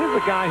 And he is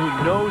a guy who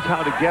knows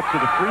how to get to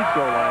the free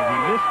throw line.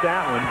 He missed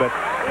that one, but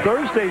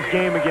Thursday's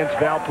game against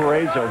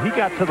Valparaiso, he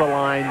got to the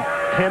line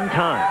 10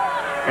 times.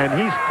 And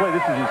he's played,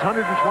 this is his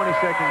 122nd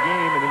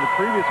game, and in the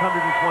previous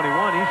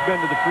 121, he's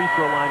been to the free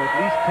throw line at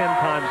least 10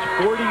 times,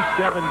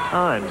 47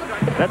 times.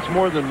 That's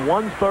more than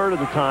 1/3 of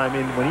the time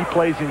when he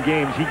plays in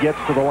games, he gets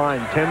to the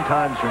line 10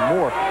 times or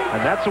more. And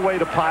that's a way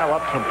to pile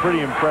up some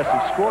pretty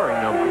impressive scoring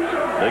numbers.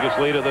 Biggest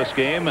lead of this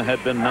game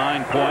had been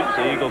 9 points.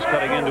 The Eagles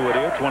cutting into it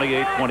here,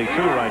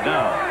 28-22 right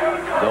now.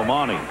 Del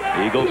Monte,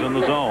 Eagles in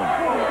the zone.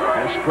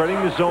 They're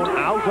spreading the zone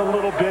out a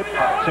little bit.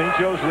 St.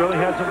 Joe's really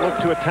hasn't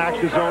looked to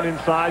attack the zone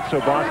inside, so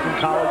Boston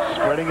College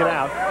spreading it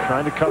out,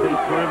 trying to cover the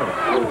perimeter.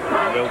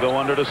 They'll go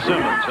under to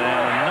Simmons, and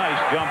a nice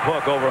jump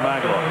hook over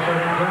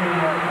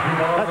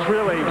Magloss. That's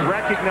really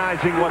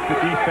recognizing what the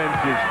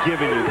defense is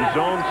giving you. The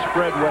zone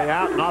spread way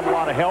out, not a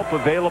lot of help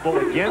available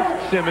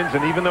against Simmons,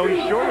 and even though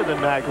he's shorter than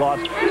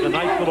Magloss, a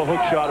nice little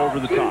hook shot over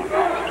the top.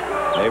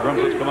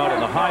 Abrams has come out on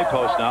the high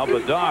post now.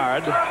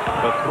 Bedard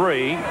for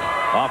 3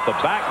 off the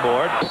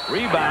backboard.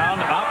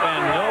 Rebound up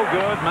and no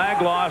good.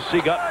 Magloss,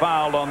 he got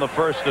fouled on the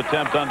first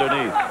attempt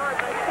underneath.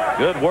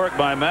 Good work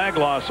by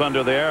Magloss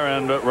under there,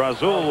 and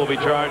Razul will be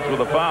charged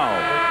with a foul.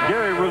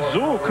 Gary,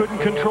 Razul couldn't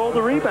control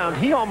the rebound.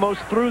 He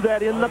almost threw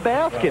that in the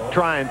basket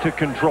trying to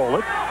control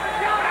it.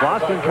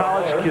 Boston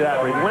College,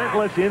 that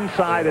relentless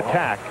inside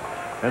attack,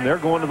 and they're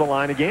going to the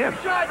line again.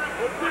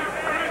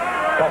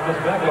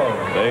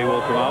 They will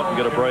come out and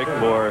get a break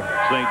for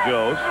St.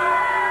 Joe's.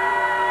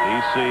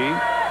 DC.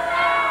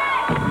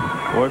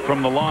 Boy,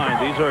 from the line,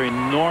 these are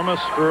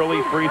enormous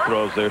early free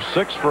throws. They're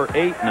 6 for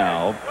 8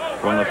 now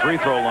from the free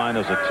throw line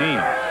as a team.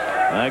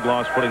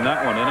 Magloss putting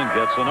that one in and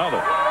gets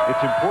another.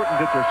 It's important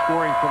that they're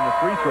scoring from the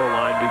free throw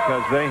line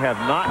because they have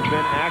not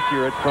been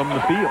accurate from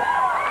the field.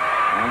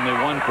 Only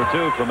 1 for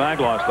 2 for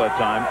Magloss that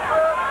time.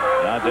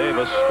 Now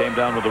Davis came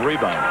down with the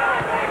rebound.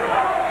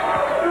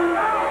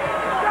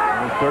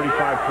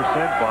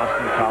 35%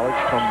 Boston College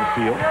from the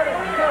field.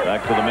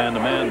 Back to the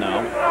man-to-man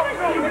now.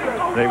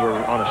 They were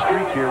on a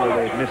streak here where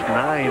they've missed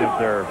 9 of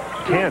their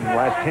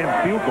last 10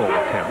 field goal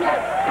attempts.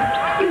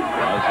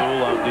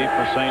 Azul out deep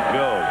for St.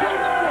 Joe's.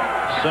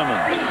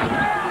 Simmons.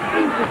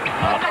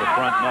 Off the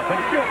front,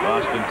 nothing.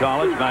 Boston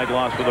College,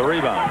 Magloss with a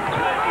rebound.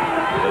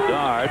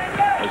 Bedard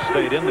has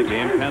stayed in the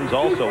game. Penn's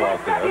also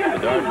out there.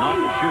 Bedard not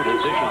to shoot it.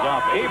 Dishes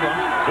off Abrams.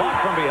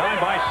 Blocked from behind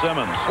by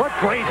Simmons. What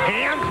great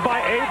hands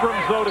by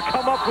Abrams, though, to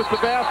come up with the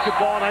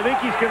basketball, and I think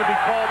he's going to be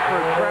called for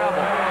a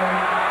travel.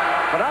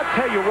 But I'll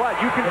tell you what,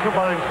 you can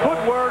combine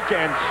footwork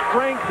and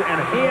strength and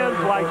hands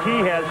like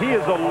he has. He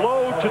is a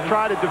load to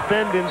try to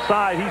defend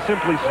inside. He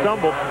simply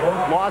stumbled,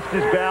 lost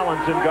his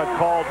balance, and got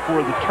called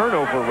for the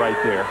turnover right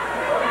there.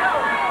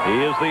 He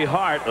is the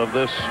heart of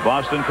this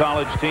Boston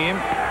College team.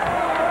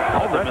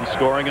 They've been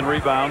scoring and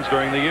rebounds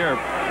during the year.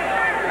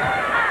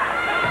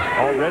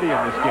 Already in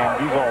this game,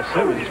 Duval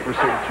Simmons for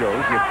St.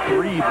 Joe's with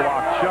 3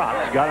 blocked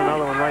shots. Got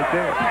another one right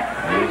there.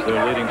 He's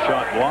their leading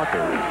shot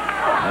blocker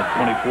at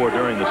 24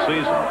 during the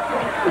season.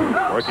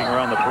 Working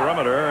around the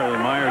perimeter,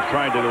 and Myers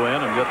tried to go in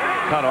and get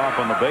cut off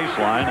on the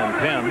baseline, and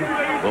Penn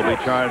will be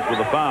charged with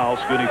a foul.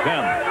 Scooty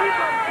Penn.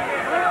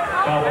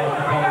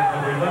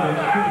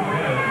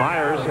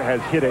 Myers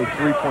has hit a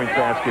 3-point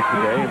basket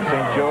today, and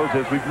St. Joe's,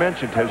 as we've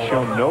mentioned, has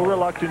shown no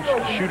reluctance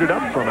to shoot it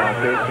up from out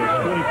there. So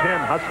Scooty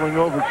Penn hustling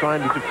over,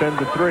 trying to defend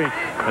the 3,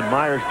 and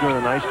Myers doing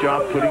a nice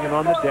job putting it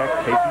on the deck,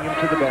 taking him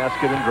to the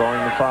basket, and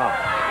drawing the foul.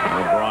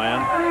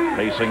 O'Brien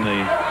pacing the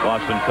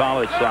Boston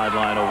College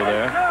sideline over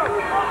there.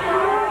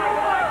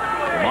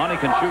 Monty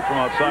can shoot from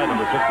outside,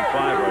 number 55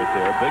 right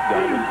there. Big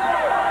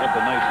guy. That's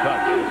a nice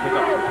touch. He'll pick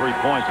up some 3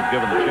 points if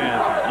given the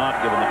chance. He's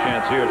not given the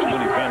chance here.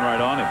 Scooty Penn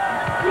right on him.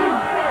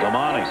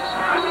 Lamani.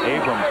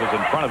 Abrams was in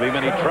front of him,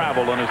 and he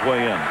traveled on his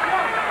way in.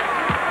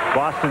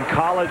 Boston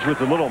College with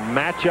a little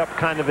matchup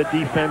kind of a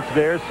defense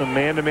there. Some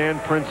man-to-man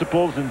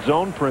principles and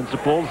zone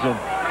principles. And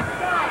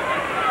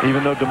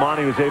even though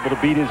Damani was able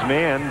to beat his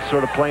man,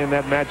 sort of playing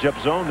that matchup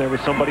zone, there was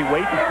somebody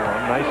waiting for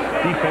him. Nice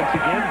defense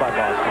again by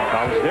Boston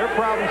College. Their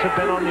problems have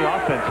been on the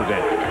offensive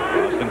end.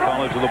 Boston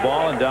College with the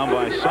ball and down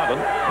by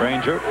 7.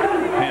 Granger,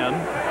 Penn,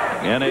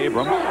 and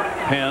Abrams.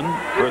 Penn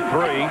for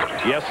 3.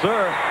 Yes,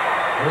 sir.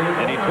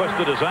 And he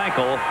twisted his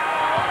ankle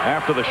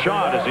after the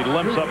shot as he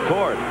limps up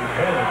court.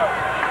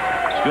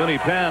 Scooty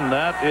Penn,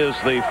 that is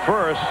the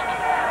first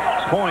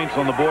points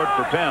on the board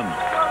for Penn.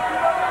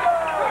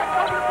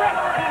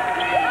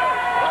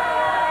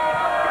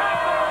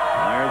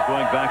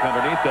 Going back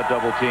underneath that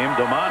double team.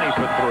 Damani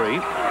for 3.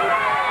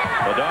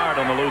 Bedard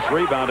on the loose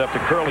rebound after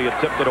Curley had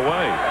tipped it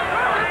away.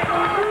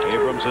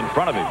 Abrams in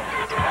front of him.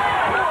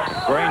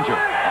 Granger,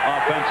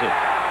 offensive.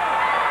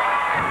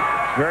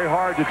 Very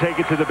hard to take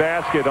it to the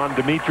basket on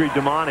Dimitri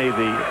Damani,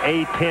 the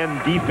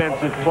A10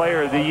 defensive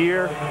player of the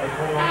year.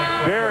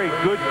 Very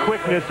good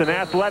quickness and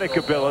athletic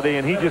ability,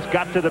 and he just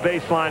got to the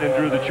baseline and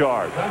drew the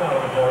charge.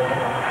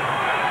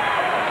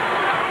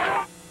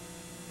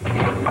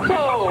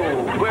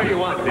 Where do you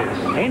want this?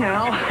 Hey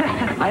now,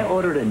 I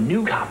ordered a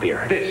new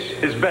copier. This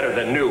is better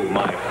than new,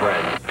 my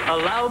friend.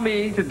 Allow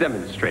me to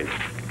demonstrate.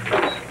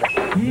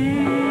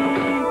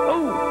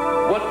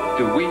 Oh, what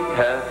do we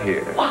have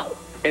here? Wow.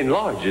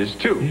 Enlarges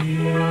too.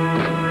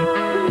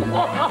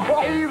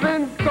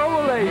 Even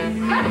Coley.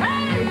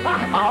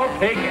 I'll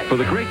take it. For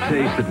the great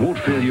taste that won't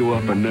fill you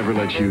up and never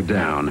let you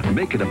down,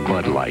 make it a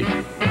Bud Light.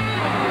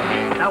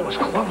 That was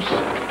close.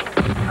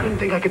 I didn't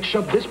think I could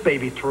shove this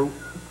baby through.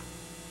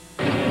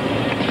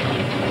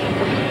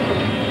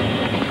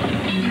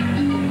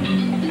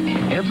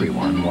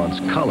 Everyone wants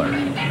color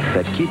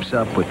that keeps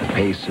up with the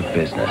pace of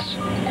business.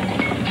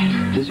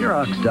 The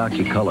Xerox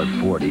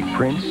DocuColor 40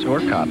 prints or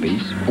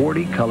copies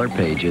 40 color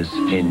pages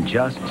in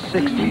just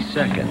 60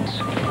 seconds.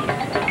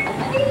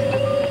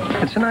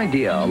 It's an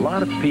idea a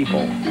lot of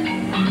people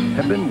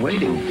have been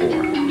waiting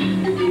for.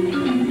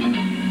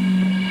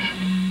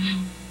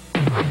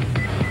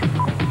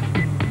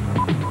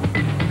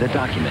 The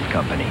Document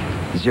Company,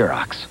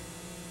 Xerox.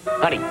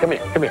 Honey, come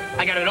here, come here.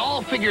 I got it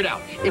all figured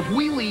out. If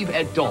we leave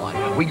at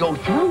dawn, we go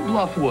through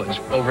Bluff Woods,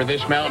 over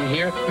this mountain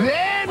here,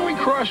 then we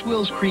cross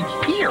Wills Creek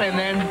here, and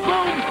then,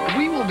 boom,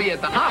 we will be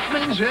at the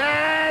Hoffmans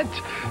at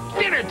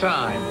dinner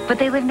time. But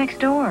they live next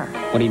door.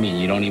 What do you mean,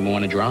 you don't even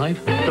want to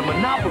drive? The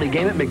Monopoly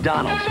game at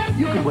McDonald's.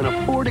 You could win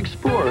a Ford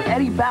Explorer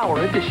Eddie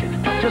Bauer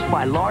edition. Just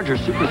buy larger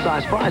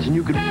supersized fries and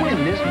you could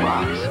win this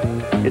box.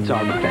 It's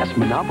our best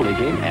Monopoly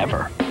game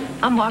ever.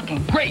 I'm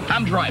walking. Great,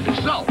 I'm driving,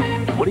 so.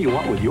 What do you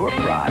want with your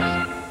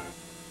fries?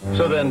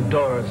 So then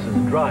Doris is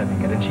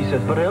driving it, and she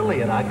says, but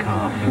Elliot, I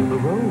can't feel the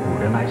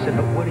road. And I said,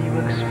 but what do you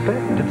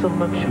expect? It's a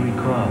luxury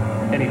car.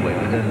 Anyway,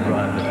 we then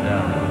drive it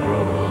down the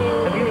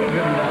road. Have you ever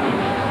driven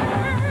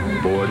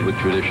down? Bored with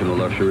traditional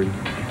luxury?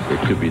 It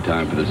could be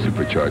time for the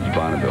supercharged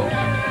Bonneville,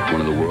 one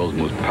of the world's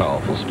most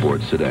powerful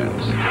sports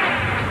sedans.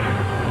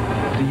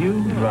 Do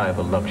you drive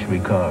a luxury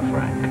car,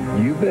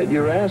 Frank? You bet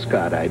your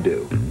ascot I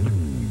do.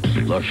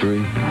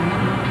 Luxury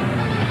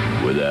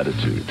with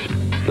attitude.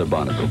 The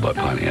Bonneville by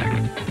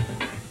Pontiac.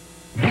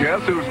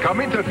 Guess who's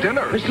coming to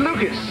dinner? Mr.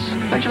 Lucas,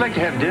 how'd you like to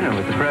have dinner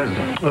with the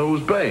president?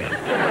 Who's paying?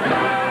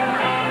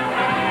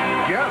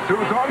 Guess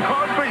who's on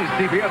Cosby,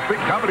 CBS Big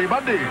Comedy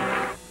Monday?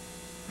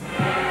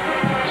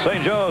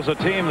 St. Joe's, a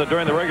team that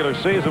during the regular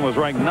season was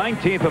ranked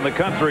 19th in the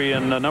country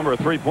in the number of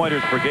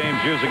three-pointers per game,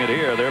 using it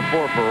here. They're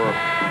 4 for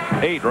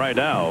 8 right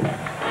now.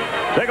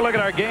 Take a look at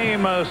our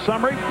game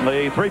summary.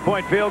 The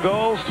three-point field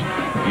goals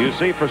you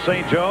see for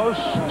St. Joe's.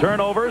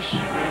 Turnovers.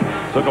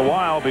 Took a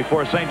while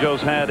before St.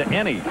 Joe's had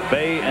any.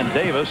 Bay and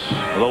Davis,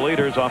 the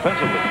leaders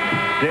offensively.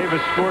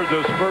 Davis scored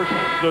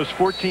those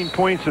 14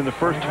 points in the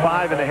first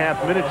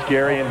 5.5 minutes,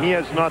 Gary, and he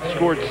has not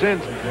scored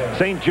since.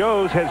 St.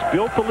 Joe's has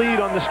built the lead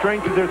on the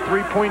strength of their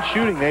three-point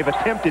shooting. They've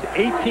attempted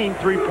 18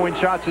 three-point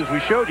shots, as we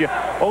showed you,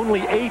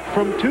 only 8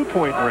 from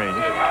two-point range.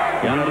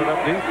 Got it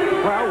up deep.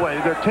 Well,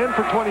 they're 10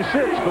 for 26,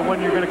 but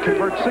when you're going to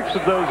convert 6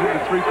 of those into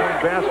 3-point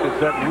baskets,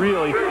 that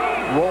really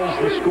rolls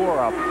the score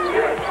up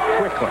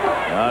quickly.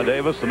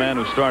 Davis, the man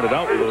who started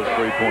out with those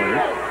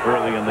 3-pointers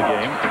early in the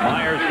game.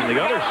 Myers from the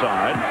other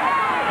side,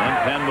 and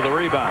Penn with a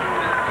rebound.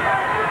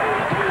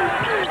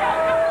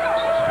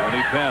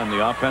 Skinny Penn,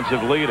 the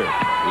offensive leader.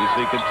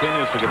 BC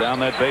continues to go down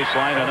that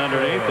baseline and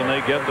underneath, and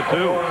they get the 2.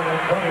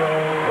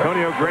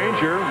 Antonio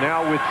Granger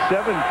now with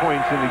 7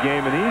 points in the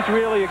game, and he's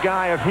really a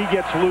guy, if he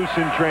gets loose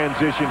in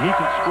transition, he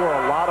can score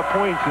a lot of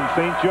points, and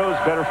St. Joe's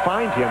better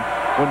find him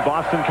when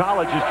Boston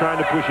College is trying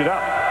to push it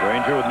up.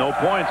 Granger with no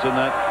points in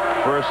that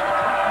first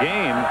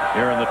game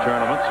here in the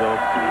tournament, so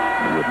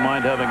he wouldn't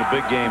mind having a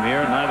big game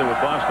here, neither would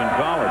Boston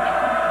College.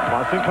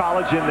 Boston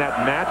College in that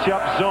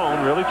matchup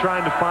zone, really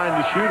trying to find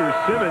the shooters.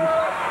 Simmons,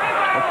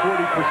 a 40%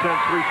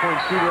 three-point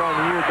shooter on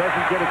the year,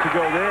 doesn't get it to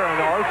go there, and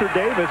Arthur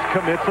Davis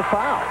commits a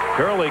foul.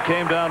 Curley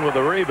came down with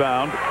a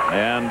rebound,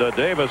 and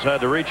Davis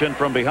had to reach in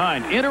from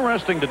behind.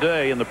 Interesting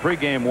today in the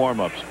pregame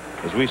warm-ups,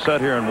 as we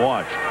sat here and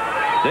watched,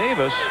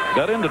 Davis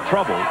got into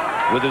trouble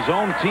with his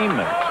own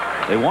teammates.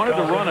 They wanted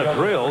to run a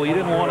drill. He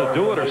didn't want to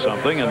do it or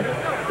something, and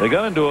they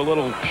got into a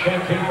little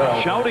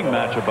shouting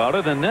match about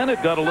it, and then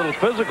it got a little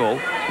physical,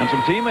 and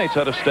some teammates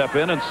had to step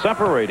in and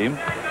separate him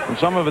from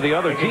some of the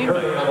other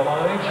teammates.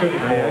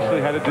 They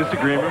actually had a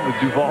disagreement with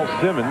Duval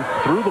Simmons,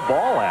 threw the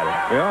ball at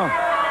him. Yeah.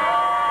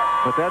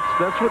 But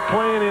that's what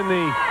playing in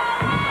the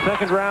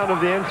second round of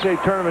the NCAA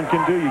tournament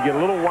can do. You get a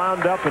little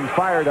wound up and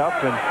fired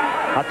up, and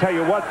I'll tell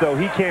you what, though,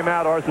 he came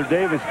out, Arthur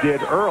Davis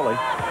did, early,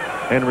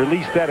 and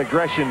released that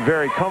aggression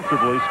very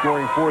comfortably,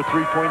 scoring 4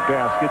 3-point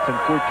baskets and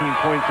 14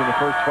 points in the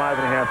first 5.5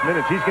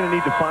 minutes. He's going to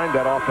need to find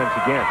that offense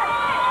again.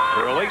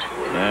 Curley,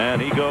 and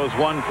he goes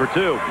 1 for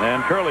 2. And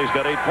Curley's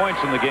got 8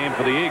 points in the game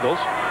for the Eagles,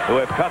 who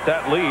have cut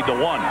that lead to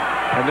 1.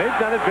 And they've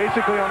done it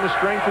basically on the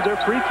strength of their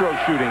free throw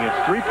shooting. It's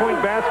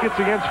 3-point baskets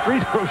against free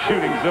throw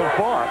shooting so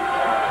far.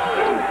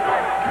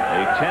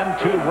 A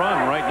 10-2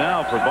 run right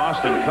now for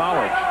Boston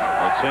College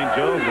that St.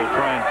 Joe's will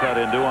try and cut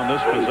into on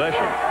this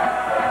possession.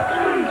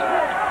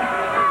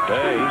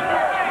 Bay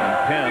and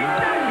Penn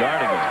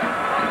guarding him.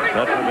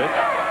 Petrovic.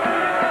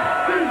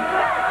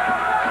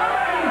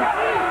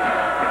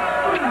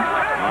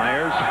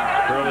 Myers.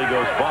 Curley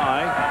goes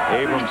by.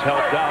 Abrams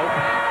helped out.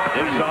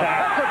 It's on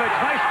Petrovic.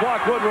 Nice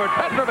block, Woodward.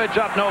 Petrovic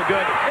up, no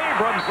good.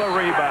 Abrams the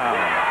rebound.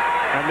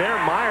 And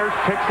there Myers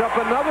picks up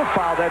another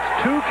foul. That's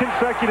 2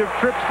 consecutive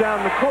trips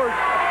down the court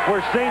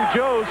where St.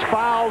 Joe's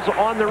fouls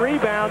on the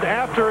rebound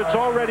after it's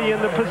already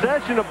in the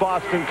possession of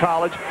Boston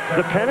College.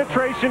 The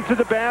penetration to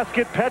the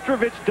basket.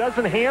 Petrovic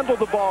doesn't handle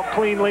the ball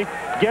cleanly,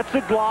 gets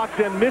it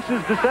blocked, and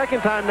misses the second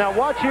time. Now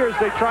watch here as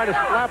they try to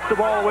slap the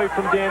ball away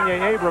from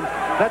Danier Abrams.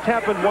 That's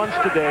happened once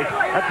today.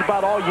 That's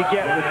about all you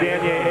get with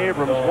Danier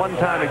Abrams, 1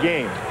 time a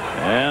game.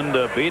 And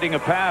beating a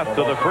path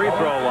to the free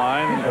throw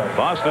line,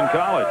 Boston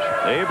College.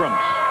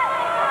 Abrams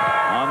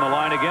on the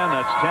line again.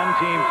 That's 10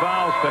 team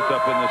fouls picked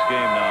up in this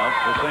game now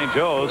for St.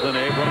 Joe's, and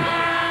Abrams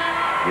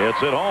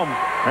gets it home.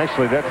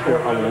 Actually, that's their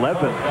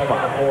 11th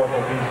foul,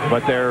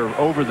 but they're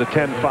over the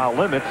 10 foul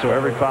limit, so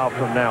every foul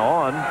from now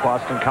on,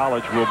 Boston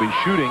College will be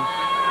shooting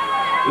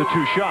the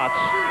 2 shots,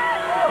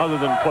 other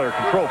than player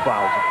control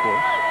fouls, of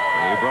course.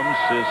 Abrams,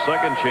 his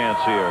second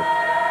chance here.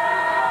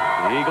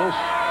 The Eagles,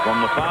 from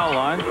the foul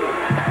line,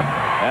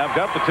 have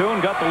got the 2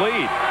 and got the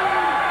lead.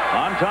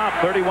 On top,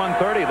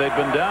 31-30. They've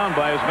been down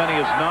by as many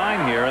as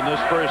 9 here in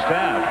this first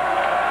half.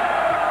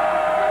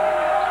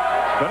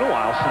 It's been a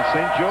while since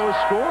St. Joe has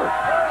scored.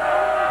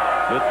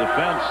 Good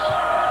defense.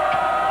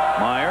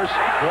 Myers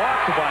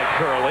blocked by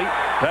Curley.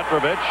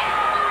 Petrovic.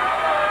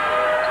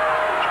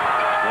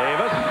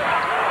 Davis.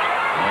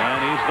 And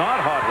he's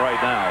not hot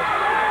right now.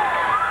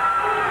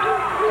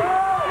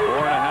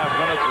 4.5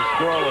 minutes of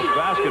scoreless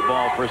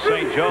basketball for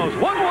St. Joe's.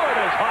 Woodward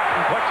is hot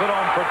and puts it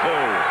on for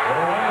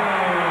 2.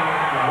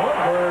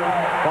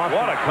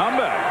 What a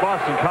comeback.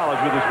 Boston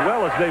College, with as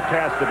well as they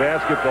pass the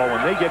basketball,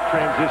 when they get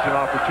transition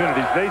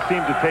opportunities, they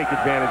seem to take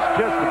advantage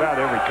just about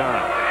every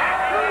time.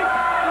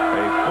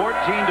 A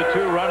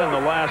 14-2 run in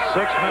the last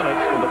 6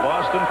 minutes for the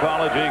Boston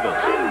College Eagles.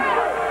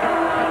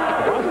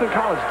 The Boston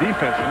College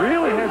defense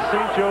really has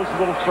St. Joe's a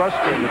little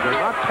frustrated. They're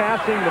not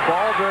passing the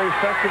ball very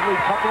effectively.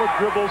 A couple of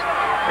dribbles,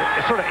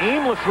 sort of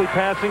aimlessly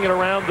passing it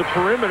around the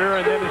perimeter,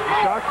 and then as the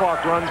shot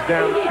clock runs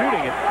down,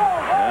 shooting it.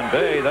 And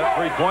Bay, that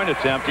 3-point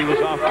attempt, he was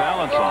off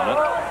balance on it.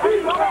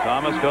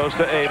 Thomas goes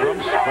to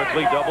Abrams,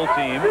 quickly double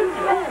team.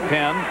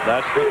 Penn,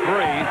 that's the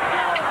 3.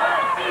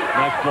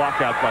 Nice block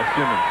out by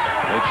Simmons.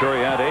 Made sure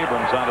he had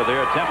Abrams out of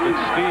there. Attempted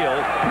steal,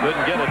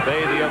 couldn't get it.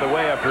 Bay the other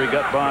way after he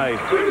got by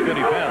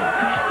Skinny Penn.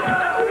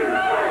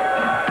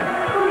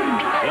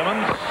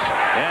 Simmons,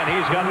 and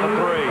he's got the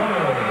 3.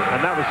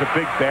 And that was a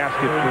big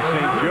basket for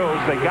St.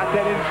 Joe's. They got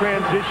that in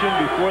transition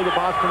before the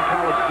Boston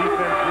College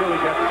defense really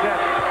got set.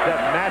 That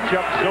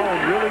matchup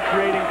zone really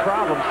creating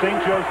problems. St.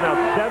 Joe's now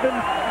 7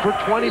 for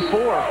 24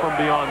 from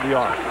beyond the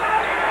arc.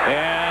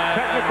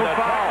 And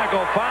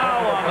technical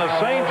foul on the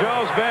St.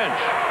 Joe's bench.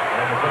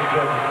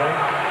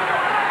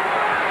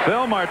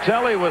 Phil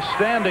Martelli was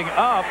standing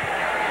up,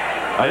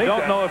 I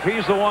don't know if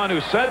he's the one who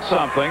said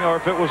something or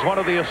if it was one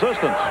of the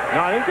assistants.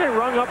 No, I think they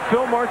rung up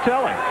Phil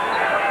Martelli.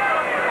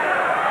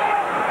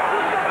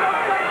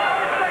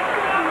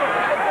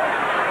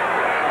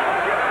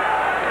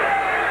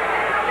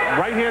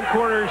 Right-hand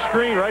corner of your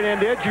screen,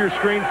 right-hand edge of your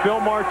screen, Phil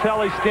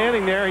Martelli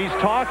standing there. He's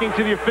talking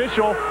to the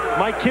official,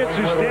 Mike Kitts,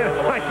 who's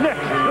standing right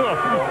next to him.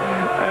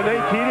 And they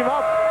teed him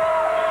up.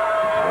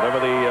 Whatever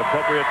the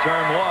appropriate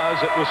term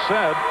was, it was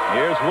said.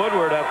 Here's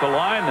Woodward at the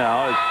line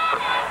now as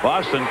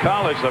Boston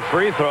College, the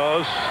free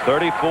throws,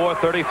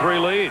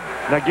 34-33 lead.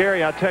 Now,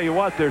 Gary, I'll tell you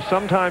what, there's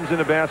sometimes in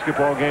a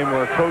basketball game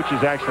where a coach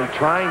is actually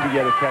trying to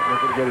get a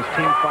technical to get his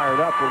team fired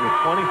up, but with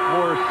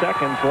 24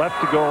 seconds left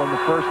to go in the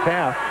first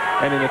half,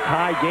 and in a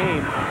tie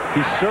game,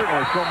 he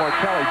certainly, Phil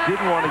Martelli,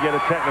 didn't want to get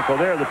a technical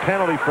there. The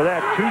penalty for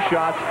that, 2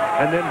 shots,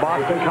 and then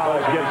Boston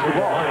College gets the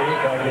ball.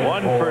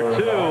 1 for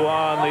 2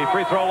 on the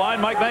free throw line.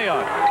 Mike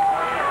Mayock.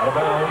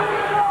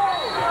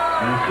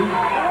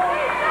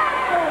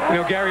 You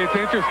know, Gary, it's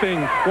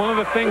interesting. One of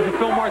the things that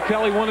Phil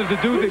Martelli wanted to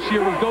do this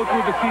year was go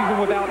through the season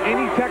without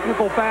any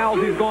technical fouls.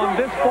 He's gone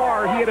this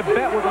far. He had a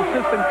bet with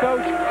assistant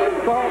coach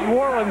Carl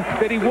Moreland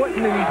that he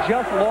wouldn't, and he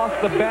just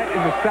lost the bet in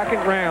the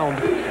second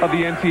round of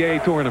the NCAA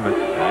tournament.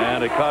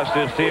 And it cost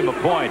his team a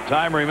point.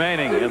 Time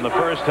remaining in the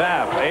first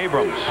half.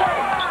 Abrams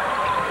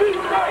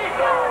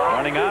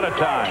running out of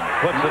time.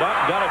 Puts it up,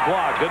 got it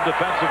blocked. Good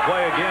defensive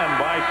play again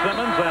by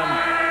Simmons, and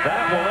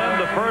that will end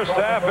the first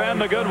half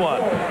and a good one.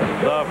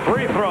 The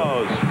free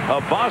throws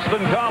of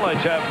Boston College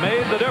have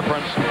made the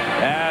difference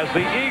as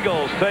the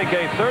Eagles take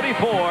a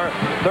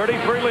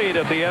 34-33 lead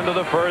at the end of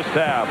the first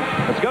half.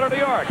 Let's go to New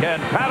York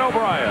and Pat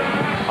O'Brien.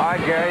 All right,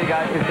 Gary, you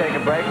guys can take a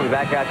break. We'll be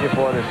back at you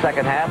for the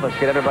second half. Let's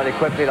get everybody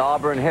quickly to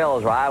Auburn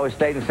Hills, where Iowa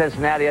State and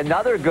Cincinnati.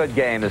 Another good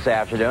game this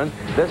afternoon.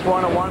 This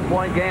one a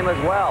 1-point game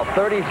as well,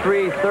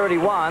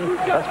 33-31.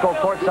 Let's go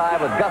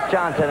courtside with Gus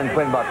Johnson and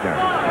Quinn Buckner.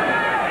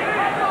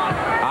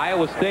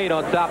 Iowa State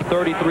on top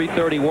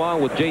 33-31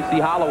 with J.C.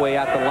 Holloway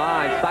at the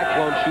line.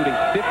 Cyclones shooting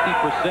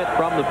 50%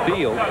 from the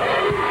field.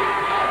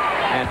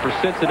 And for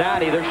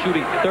Cincinnati, they're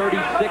shooting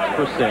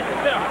 36%.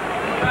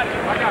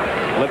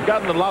 Well, they've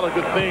gotten a lot of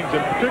good things,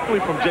 and particularly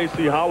from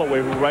J.C.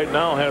 Holloway, who right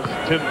now has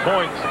 10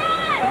 points.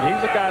 And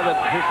he's a guy that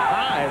his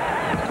high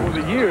for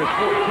the year is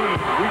 14.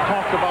 We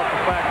talked about the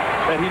fact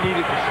that he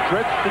needed to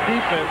stretch the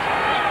defense.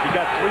 He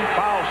got 3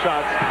 foul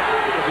shots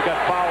because he got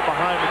fouled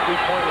behind the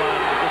 3-point line.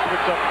 He just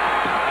picked up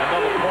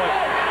another point.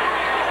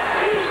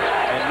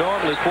 And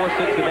normally for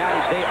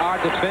Cincinnati, they are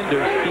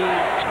defenders. Teams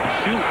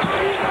shoot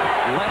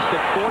less than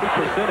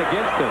 40%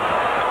 against them.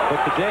 But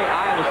today,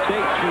 Iowa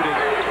State shooting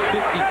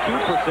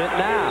 52%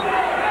 now.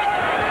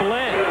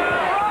 Flynn.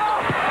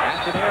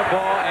 That's an air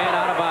ball and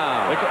out of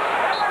bounds.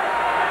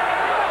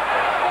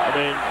 I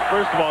mean,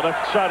 first of all, that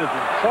shot is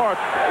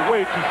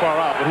way too far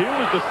out. But here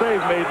was the save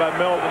made by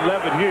Melvin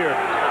Levitt here.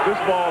 This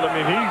ball, I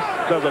mean, he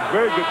does a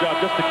very good job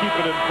just to keep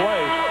it in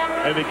play.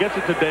 And he gets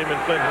it to Damon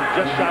Flynn,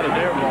 who just shot an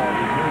air ball.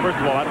 First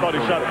of all, I thought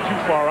he shot it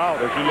too far out.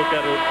 As you look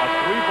at it, a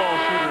 3-ball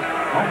shooter,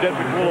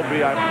 Dedrick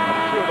Willoughby, I'm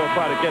sure they'll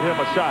try to get him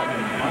a shot.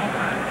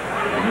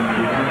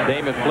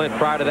 Damon Flynn,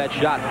 prior to that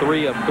shot,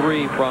 3 of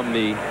 3 from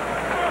the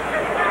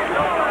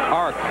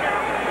arc.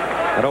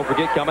 And don't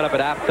forget, coming up at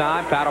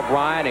halftime, Pat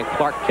O'Brien and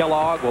Clark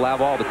Kellogg will have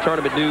all the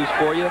tournament news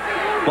for you,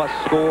 plus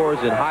scores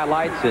and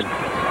highlights and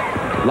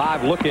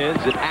live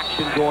look-ins and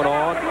action going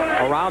on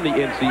around the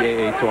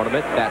NCAA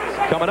tournament. That's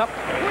coming up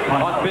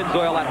on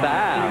Pennzoil at the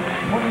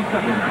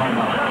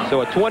half.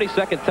 So a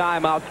 20-second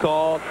timeout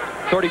called,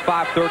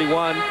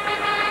 35-31.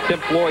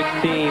 Tim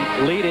Floyd's team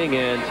leading,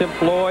 and Tim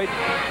Floyd,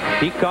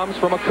 he comes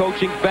from a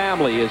coaching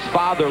family. His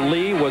father,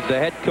 Lee, was the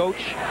head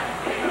coach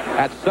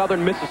at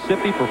Southern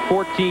Mississippi for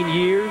 14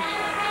 years,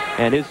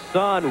 and his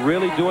son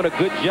really doing a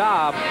good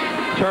job.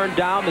 Turned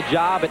down the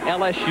job at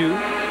LSU.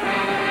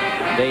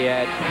 They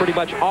had pretty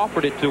much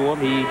offered it to him.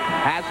 He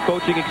has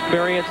coaching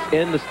experience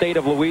in the state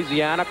of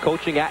Louisiana,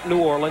 coaching at New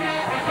Orleans.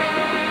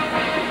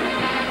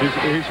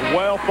 He's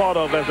well thought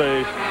of as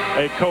a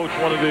coach,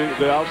 one of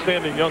the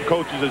outstanding young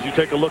coaches. As you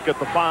take a look at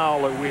the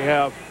foul that we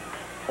have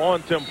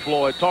on Tim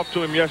Floyd. Talked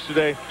to him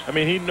yesterday. I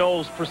mean, he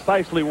knows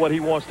precisely what he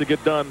wants to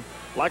get done.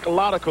 Like a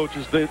lot of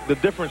coaches, the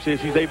difference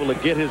is he's able to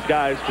get his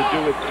guys to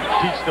do it,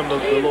 teach them the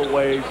little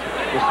ways,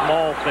 the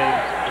small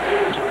things.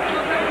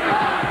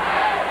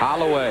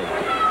 Holloway.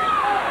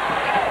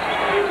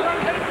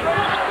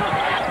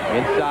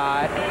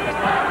 Inside.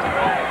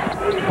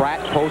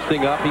 Pratt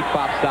posting up. He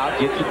pops out,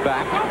 gets it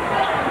back.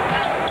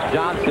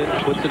 Johnson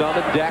puts it on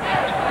the deck.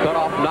 Cut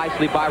off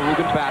nicely by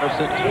Ruben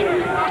Patterson.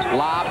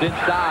 Lobbed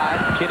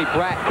inside. Kenny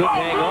Pratt couldn't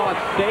hang on.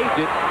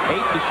 Saved it. 8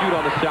 to shoot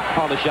on the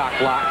shot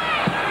clock.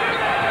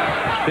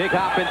 Big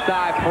hop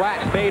inside. Pratt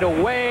fade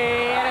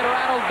away, and it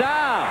rattled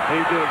down.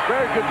 He did a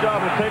very good job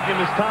of taking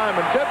his time,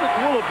 and Dedrick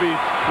Willoughby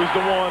was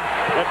the one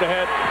that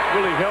had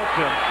really helped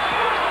him,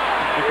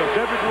 because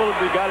Dedrick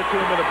Willoughby got it to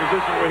him in a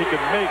position where he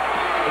could make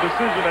a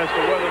decision as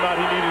to whether or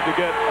not he needed to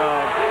get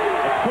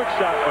a quick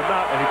shot or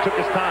not, and he took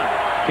his time.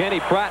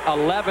 Kenny Pratt,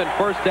 11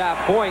 first-half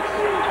points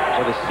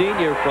for the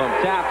senior from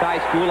Taft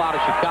High School out of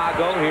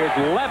Chicago. Here's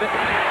Levitt.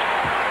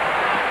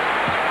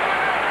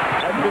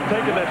 have been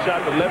taking that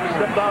shot, but Levitt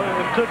stepped out and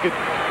took it.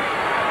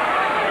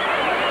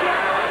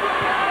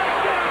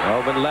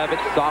 Elvin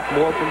Levitt,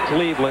 sophomore from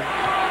Cleveland.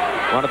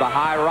 One of the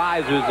high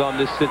risers on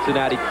this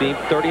Cincinnati team.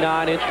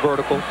 39-inch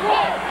vertical.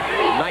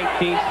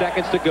 19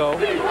 seconds to go.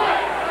 This is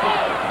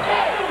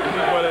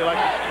where they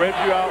like to spread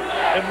you out.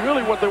 And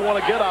really what they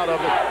want to get out of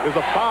it is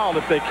a foul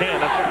if they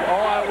can. That's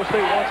all Iowa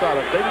State wants out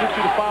of it. They can get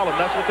you to foul them.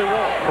 That's what they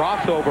want.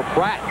 Crossover.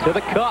 Pratt to the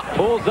cup.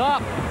 Pulls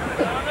up.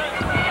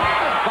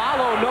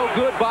 Follow no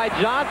good by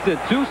Johnson.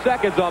 2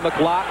 seconds on the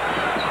clock.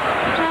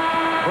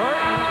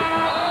 Burton.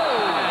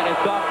 And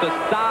it's off the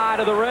side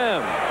of the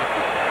rim.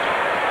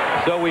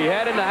 So we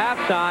head into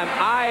halftime.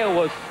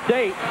 Iowa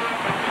State,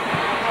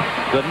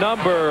 the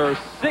number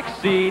 6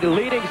 seed,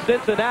 leading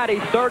Cincinnati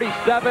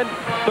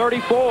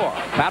 37-34.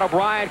 Pat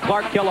O'Brien,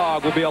 Clark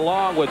Kellogg will be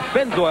along with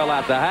Pennzoil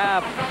at the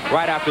half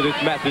right after this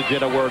message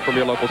and a word from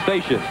your local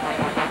station.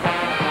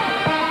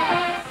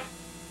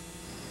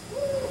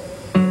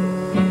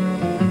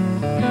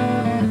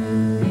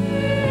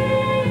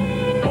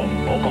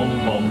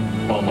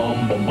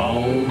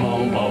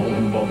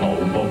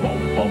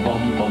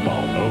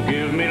 Oh,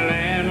 give me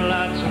land,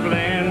 lots of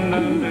land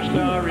under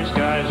starry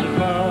skies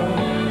above.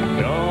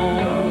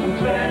 Don't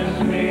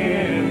fence me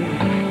in.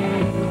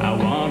 I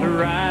want to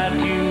ride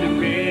to the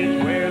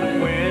bridge where the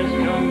west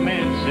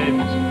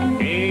commences.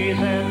 Gaze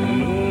at the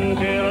moon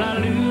till I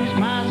lose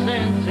my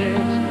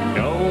senses.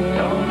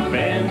 Don't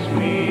fence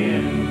me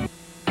in.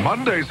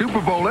 Monday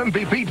Super Bowl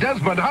MVP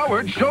Desmond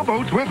Howard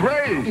showboats with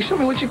Ray. Hey, show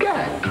me what you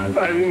got.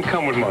 I didn't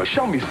come with much.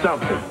 Show me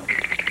something.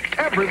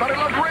 Everybody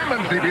loves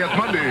Raymond, CBS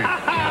Monday.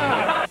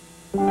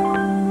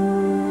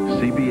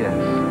 CBS.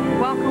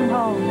 Welcome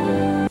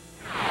home.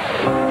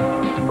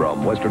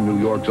 From Western New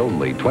York's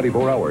only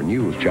 24-hour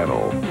news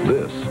channel,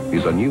 this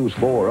is a News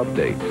 4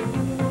 update.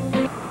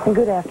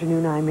 Good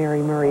afternoon, I'm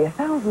Mary Murray.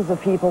 Thousands of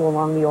people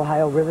along the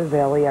Ohio River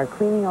Valley are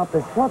cleaning up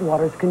as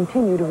floodwaters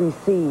continue to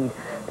recede.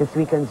 This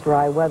weekend's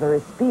dry weather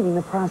is speeding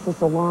the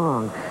process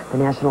along. The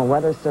National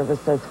Weather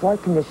Service says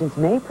flood conditions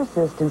may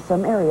persist in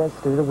some areas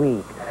through the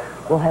week.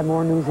 We'll have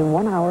more news in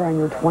 1 hour on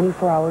your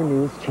 24-hour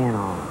news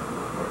channel.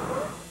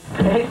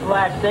 Hey,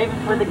 Flash, save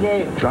it for the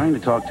game. Trying to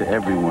talk to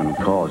everyone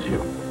who calls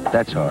you,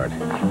 that's hard.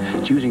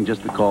 Choosing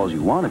just the calls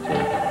you want to take,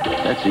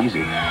 that's easy.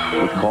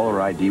 With caller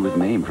ID with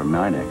name from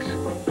 9X.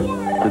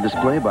 The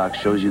display box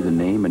shows you the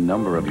name and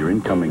number of your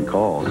incoming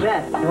calls.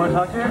 Beth, you want to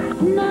talk to her?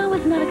 No,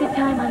 it's not a good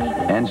time, honey.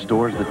 And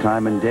stores the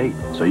time and date,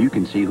 so you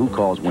can see who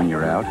calls when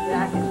you're out,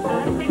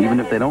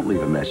 even if they don't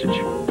leave a message.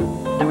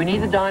 Do we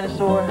need the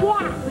dinosaur?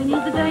 Yeah, we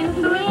need the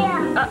dinosaur.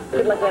 Yeah.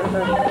 Good luck,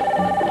 dinosaur.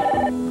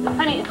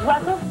 Honey, it's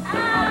Russell.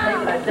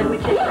 I said we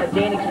take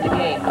Danny to the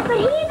game. But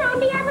he's on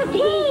the other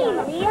team.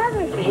 The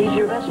other team. He's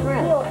your best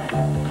friend.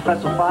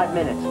 Russell, 5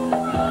 minutes.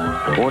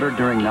 Order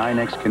during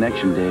 9X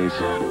Connection Days,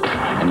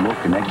 and we'll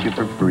connect you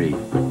for free.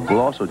 We'll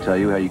also tell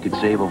you how you could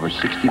save over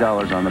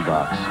 $60 on the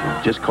box.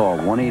 Just call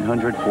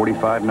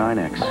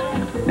 1-800-45-9X.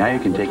 Now you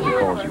can take the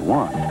calls you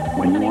want,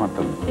 when you want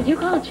them. Did you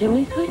call a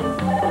chimney sweep?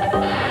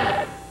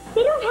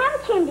 We don't have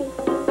a chimney.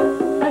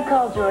 Good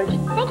call, George.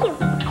 Thank you.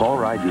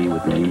 Caller ID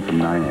with name from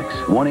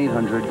 9X.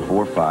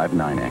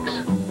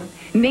 1-800-45-9X.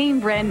 Name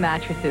brand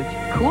mattresses,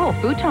 cool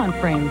futon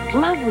frames,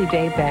 lovely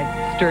day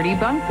beds, sturdy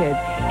bunk beds,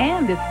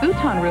 and this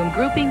futon room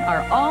grouping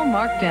are all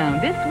marked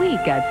down this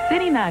week at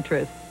City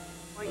Mattress.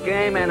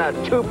 Game and a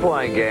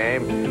 2-point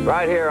game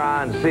right here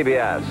on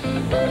CBS.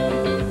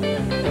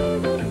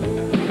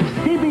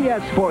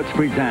 CBS Sports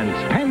presents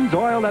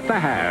Pennzoil at the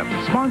Half,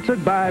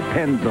 sponsored by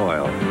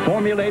Pennzoil.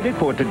 Formulated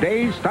for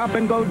today's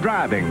stop-and-go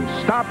driving.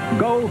 Stop,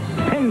 go,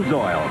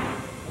 Pennzoil.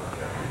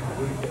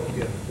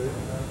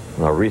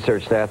 Our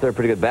research staff there,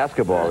 pretty good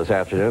basketball this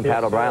afternoon.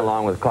 Pat O'Brien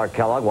along with Clark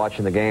Kellogg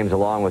watching the games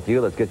along with you.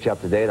 Let's get you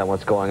up to date on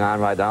what's going on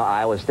right now.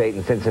 Iowa State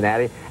and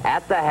Cincinnati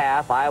at the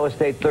half. Iowa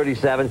State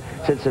 37,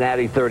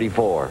 Cincinnati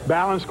 34.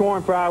 Balanced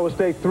scoring for Iowa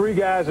State. 3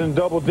 guys in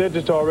double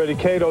digits already.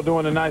 Cato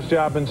doing a nice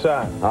job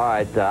inside. All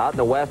right, out in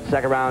the West,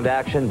 second round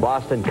action.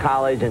 Boston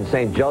College and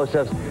St.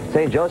 Joseph's.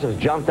 St. Joseph's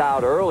jumped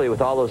out early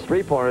with all those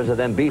three-pointers, and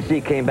then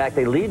BC came back.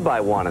 They lead by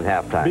 1 at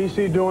halftime.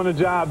 BC doing a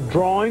job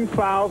drawing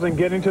fouls and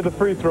getting to the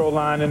free throw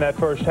line in that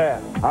first half.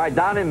 All right,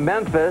 down in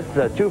Memphis,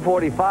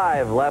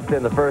 2:45 left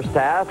in the first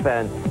half,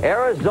 and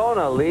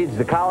Arizona leads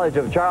the College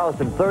of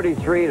Charleston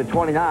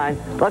 33-29.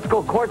 Let's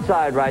go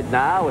courtside right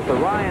now with the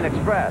Ryan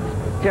Express.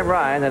 Tim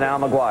Ryan and Al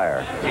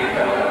McGuire.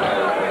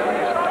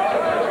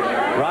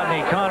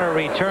 Rodney Connor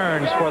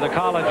returns for the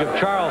College of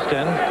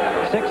Charleston.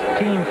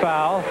 16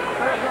 foul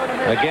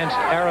against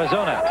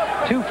Arizona.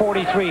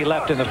 2:43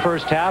 left in the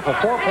first half. A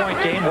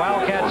 4-point game.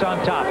 Wildcats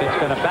on top. It's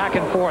been a back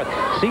and forth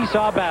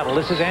seesaw battle.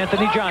 This is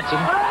Anthony Johnson.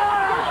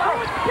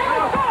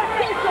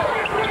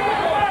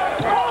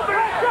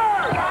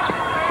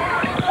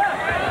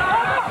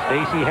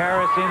 Stacey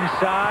Harris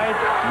inside.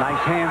 Nice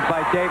hands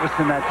by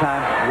Davison that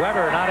time.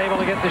 Weber not able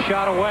to get the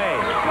shot away.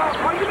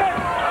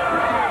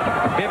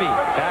 Bibby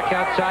back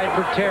outside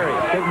for Terry.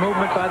 Big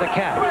movement by the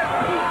Cats.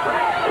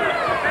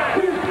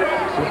 This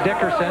is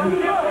Dickerson.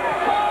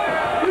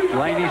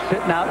 Laney's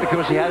sitting out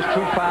because he has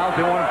 2 fouls.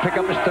 They want to pick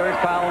up his 3rd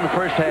foul in the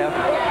first half.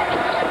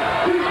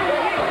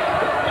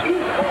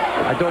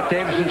 I thought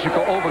Davison should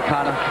go over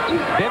Connor.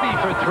 Bibby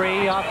for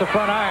 3 off the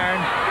front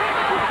iron.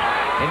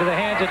 Into the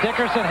hands of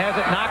Dickerson. Has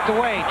it knocked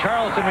away.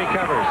 Charleston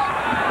recovers.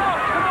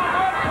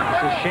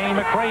 This is Shane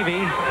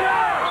McCravey.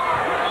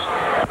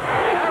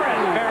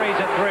 Harris buries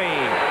a 3.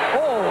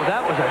 Oh,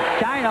 that was a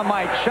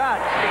dynamite shot.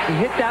 He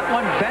hit that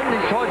one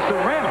bending towards the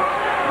rim.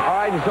 All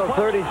right, and so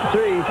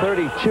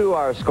 33-32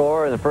 our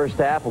score in the first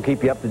half. We'll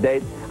keep you up to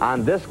date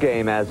on this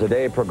game as the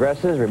day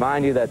progresses.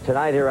 Remind you that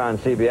tonight here on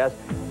CBS,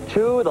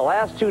 the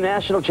last 2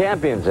 national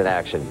champions in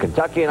action.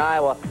 Kentucky and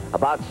Iowa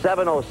about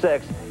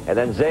 7:06, and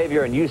then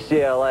Xavier and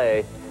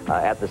UCLA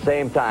at the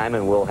same time,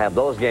 and we'll have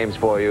those games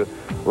for you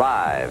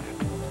live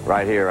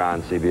right here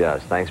on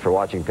CBS. Thanks for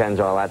watching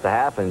Pennzoil at the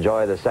half.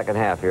 Enjoy the second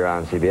half here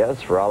on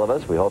CBS. For all of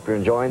us, we hope you're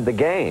enjoying the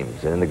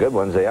games, and the good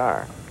ones they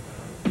are.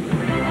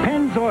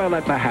 Pennzoil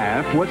at the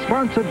half was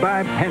sponsored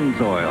by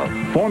Pennzoil,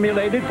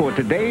 formulated for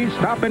today's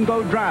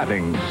stop-and-go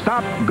driving.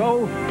 Stop,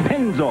 go,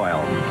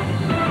 Pennzoil.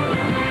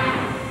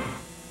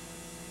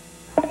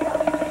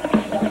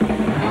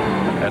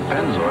 At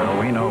Pennzoil,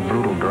 we know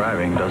brutal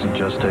driving doesn't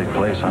just take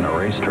place on a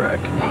racetrack.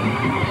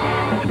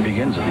 It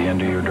begins at the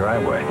end of your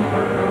driveway.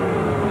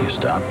 You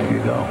stop, you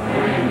go.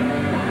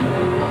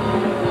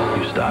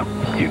 You stop,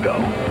 you go.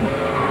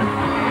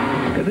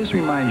 If this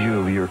reminds you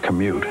of your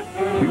commute,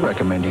 we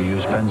recommend you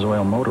use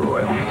Pennzoil motor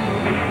oil.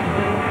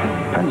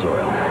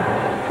 Pennzoil,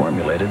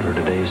 formulated for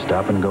today's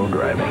stop-and-go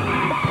driving.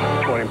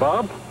 Morning,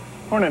 Bob.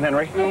 Morning,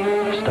 Henry.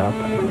 Stop,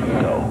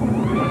 go,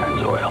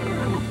 Pennzoil.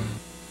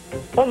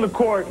 On the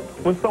court,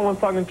 when someone's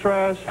talking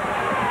trash,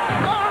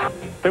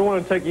 they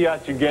want to take you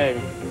out your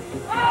game.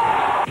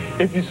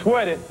 If you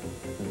sweat it,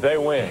 they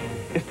win.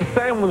 It's the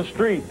same on the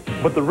street,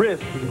 but the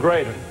risk is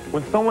greater.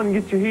 When someone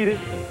gets you heated,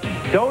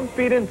 don't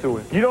feed into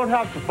it. You don't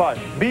have to fight.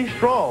 Be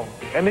strong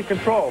and in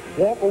control.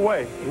 Walk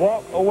away.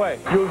 Walk away.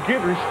 You'll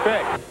get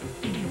respect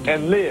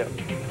and live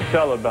to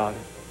tell about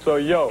it. So,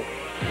 yo,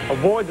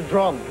 avoid the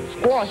drama.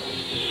 Squash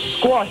it.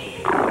 Squash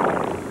it.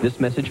 This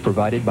message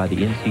provided by the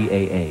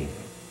NCAA.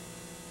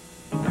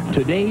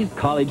 Today's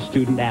college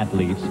student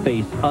athletes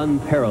face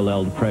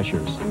unparalleled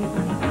pressures.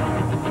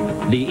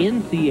 The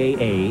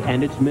NCAA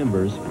and its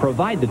members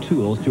provide the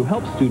tools to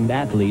help student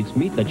athletes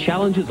meet the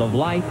challenges of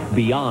life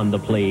beyond the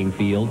playing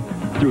field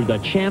through the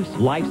Champs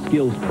Life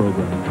Skills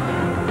Program.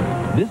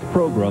 This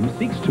program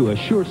seeks to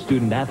assure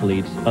student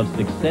athletes of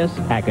success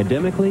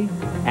academically,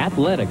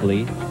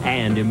 athletically,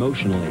 and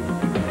emotionally.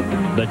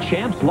 The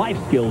Champs Life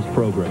Skills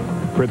Program,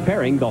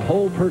 preparing the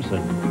whole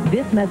person.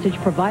 This message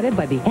provided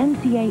by the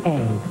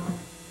NCAA.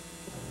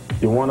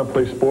 You want to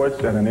play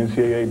sports at an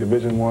NCAA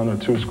Division I or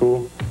II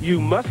school?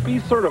 You must be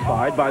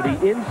certified by the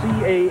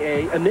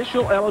NCAA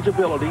Initial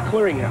Eligibility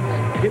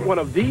Clearinghouse. Get one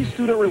of these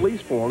student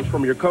release forms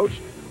from your coach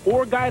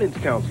or guidance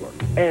counselor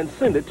and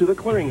send it to the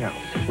clearinghouse.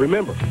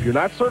 Remember, if you're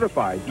not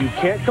certified, you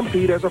can't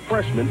compete as a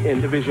freshman in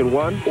Division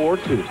I or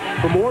II.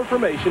 For more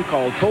information,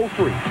 call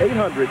toll-free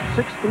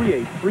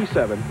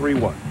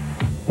 800-638-3731.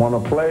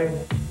 Want to play?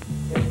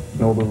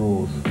 Know the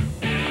rules.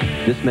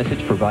 This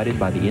message provided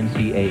by the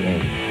NCAA.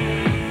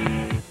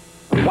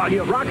 While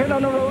you're rocking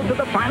on the road to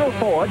the Final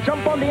Four,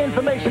 jump on the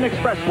Information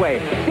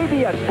Expressway.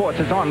 CBS Sports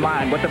is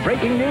online with the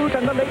breaking news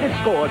and the latest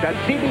scores at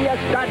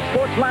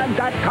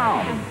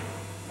cbs.sportsline.com.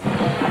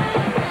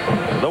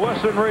 The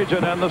Western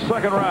Region and the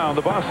second round.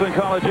 The Boston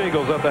College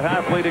Eagles at the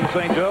half leading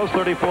St. Joe's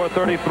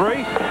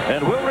 34-33.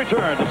 And we'll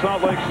return to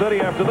Salt Lake City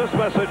after this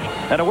message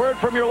and a word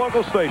from your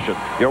local station.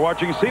 You're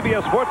watching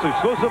CBS Sports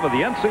exclusive of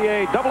the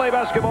NCAA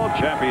Basketball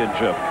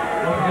Championship.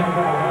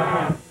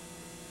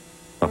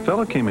 A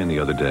fella came in the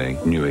other day,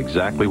 knew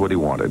exactly what he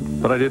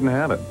wanted, but I didn't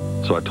have it.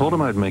 So I told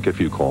him I'd make a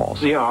few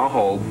calls. Yeah, I'll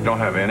hold. Don't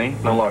have any?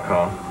 No luck,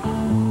 huh?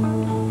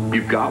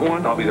 You've got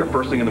one? I'll be there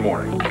first thing in the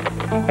morning.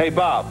 Hey,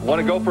 Bob, want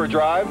to go for a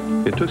drive?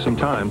 It took some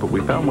time, but we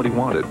found what he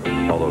wanted.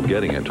 Although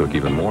getting it took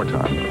even more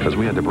time, because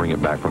we had to bring it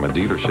back from a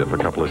dealership a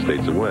couple of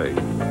states away.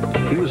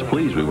 He was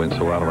pleased we went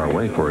so out of our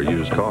way for a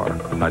used car.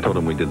 I told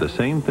him we did the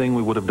same thing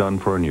we would have done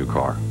for a new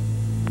car.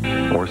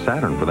 Or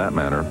Saturn, for that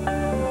matter.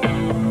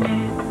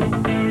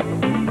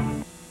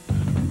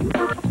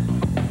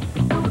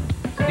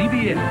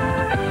 CBS,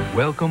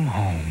 welcome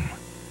home.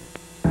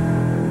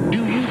 Do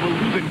you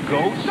believe in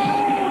ghosts?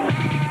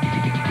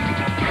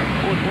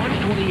 On March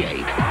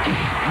 28th,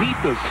 meet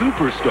the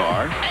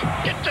superstar.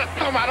 It just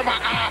come out of my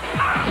eye.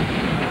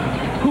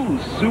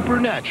 Who's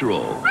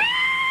supernatural.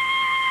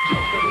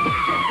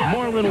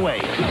 Marlon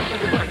Wayne.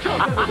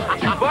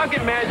 You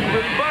bugging, man. You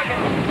really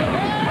bugging.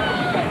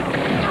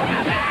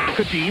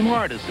 Kadeem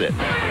Hardison.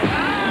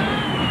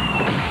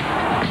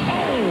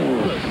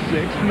 The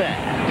Sixth Man.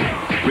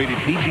 Rated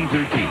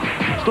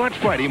PG-13. Starts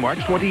Friday, March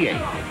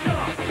 28th.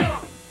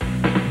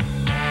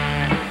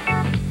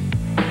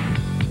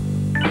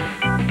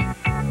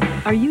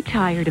 Are you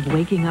tired of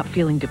waking up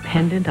feeling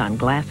dependent on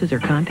glasses or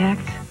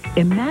contacts?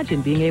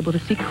 Imagine being able to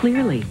see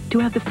clearly, to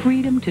have the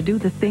freedom to do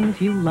the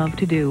things you love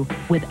to do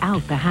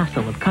without the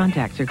hassle of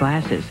contacts or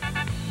glasses.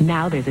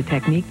 Now there's a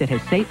technique that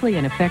has safely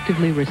and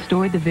effectively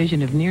restored the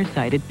vision of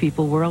nearsighted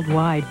people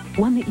worldwide,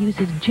 one that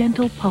uses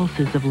gentle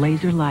pulses of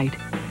laser light.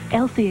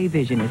 LCA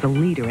Vision is a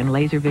leader in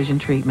laser vision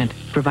treatment,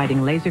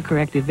 providing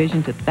laser-corrected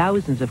vision to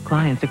thousands of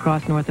clients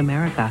across North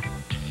America.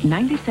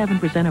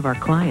 97% of our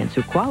clients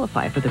who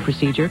qualify for the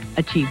procedure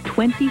achieve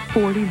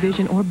 20/40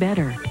 vision or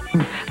better.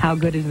 How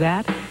good is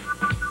that?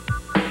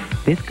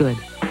 This good.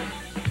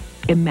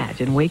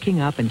 Imagine waking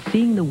up and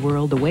seeing the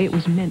world the way it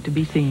was meant to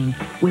be seen,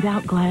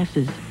 without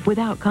glasses,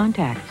 without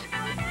contacts.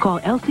 Call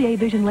LCA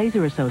Vision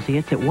Laser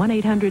Associates at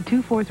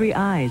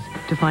 1-800-243-EYES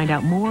to find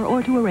out more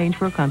or to arrange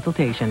for a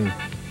consultation.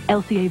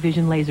 LCA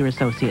Vision Laser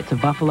Associates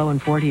of Buffalo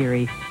and Fort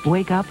Erie.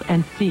 Wake up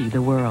and see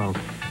the world.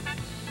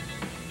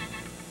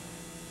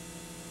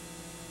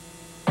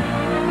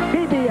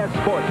 CBS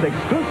Sports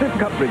exclusive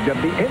coverage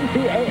of the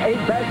NCAA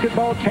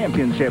Basketball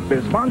Championship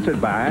is sponsored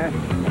by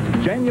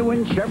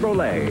Genuine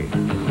Chevrolet,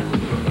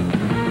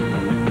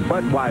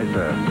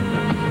 Budweiser,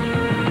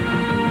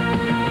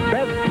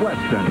 Best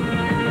Western,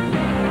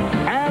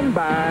 and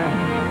by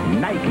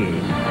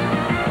Nike.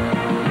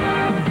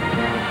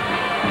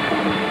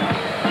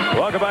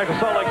 Welcome back to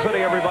Salt Lake City,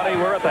 everybody.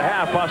 We're at the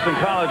half. Boston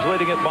College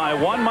leading it by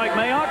 1. Mike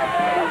Mayock.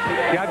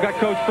 Yeah, I've got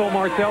Coach Phil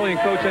Martelli. And,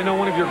 Coach, I know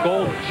one of your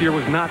goals this year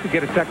was not to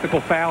get a technical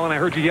foul, and I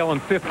heard you yelling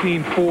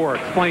 15-4.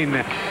 Explain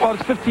that. Well,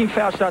 it's 15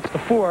 foul shots to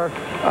 4,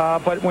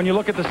 but when you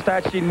look at the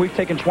stat sheet, and we've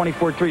taken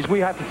 24 threes, we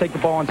have to take the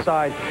ball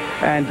inside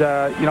and,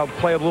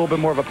 play a little bit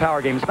more of a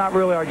power game. It's not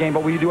really our game,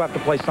 but we do have to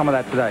play some of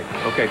that today.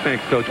 Okay,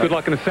 thanks, Coach. Good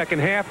luck in the second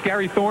half.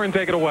 Gary Thorne,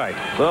 take it away.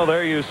 Well,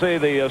 there you see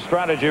the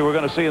strategy we're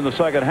going to see in the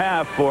second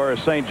half for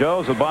St.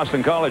 Joe's of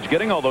Boston College.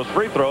 Getting all those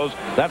free throws,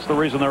 that's the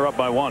reason they're up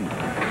by 1.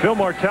 Phil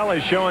Martelli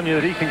is showing you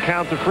that he can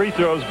count the free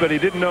throws, but he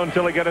didn't know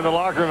until he got in the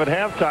locker room at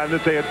halftime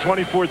that they had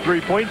 24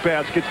 three-point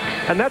baskets.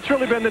 And that's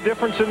really been the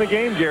difference in the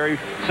game, Gary.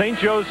 St.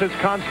 Joe's has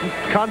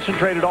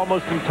concentrated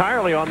almost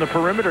entirely on the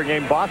perimeter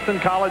game. Boston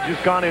College has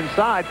gone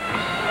inside.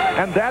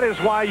 And that is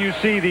why you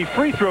see the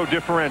free throw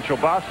differential.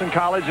 Boston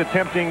College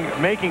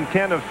making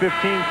 10 of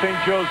 15. St.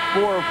 Joe's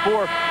 4 of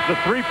 4. The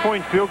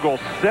three-point field goal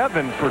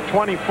 7 for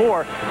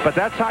 24. But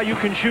that's how you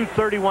can shoot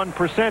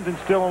 31% and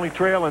still only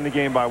trail in the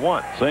game by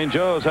 1. St.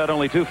 Joe's had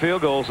only 2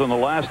 field goals in the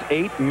last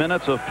 8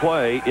 minutes of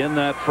play in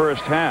that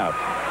first half.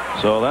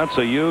 So that's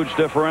a huge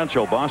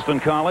differential. Boston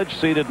College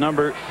seeded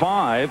number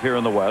 5 here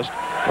in the West,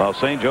 while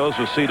St. Joe's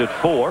was seeded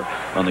 4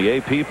 on the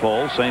AP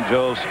poll. St.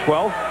 Joe's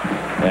 12th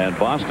and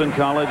Boston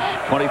College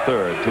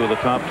 23rd, 2 of the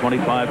top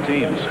 25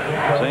 teams.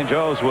 St.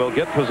 Joe's will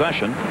get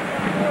possession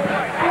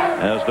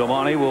as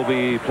Domani will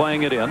be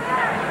playing it in.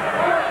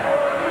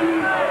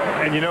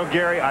 And you know,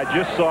 Gary, I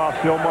just saw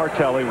Phil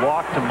Martelli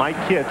walk to Mike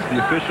Kitts,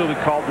 the official who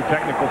called the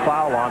technical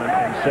foul on him,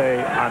 and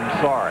say, "I'm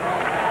sorry."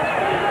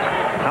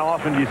 How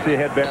often do you see a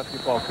head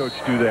basketball coach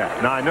do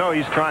that? Now, I know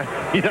he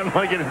doesn't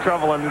want to get in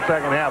trouble in the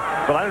second half,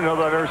 but I don't know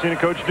that I've ever seen a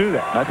coach do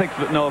that. I think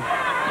that, no,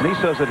 when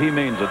he says that, he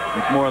means it.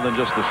 It's more than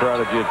just the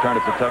strategy of trying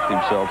to protect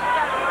himself.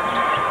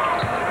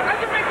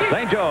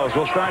 St. Joe's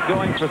will start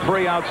going for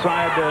 3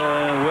 outside.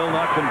 Will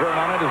not convert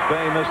on it as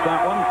Bay missed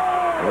that one.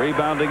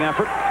 Rebounding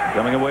effort.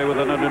 Coming away with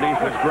it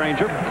underneath is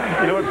Granger.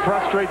 You know what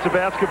frustrates a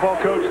basketball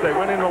coach? They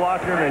went in the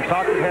locker room, they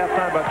talked at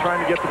halftime about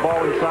trying to get the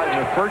ball inside,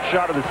 and the first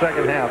shot of the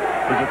second half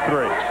is a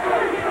 3.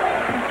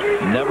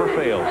 Never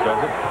fails,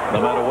 does it?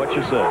 No matter what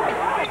you say.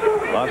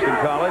 Boston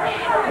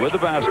College with the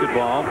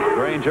basketball.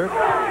 Granger,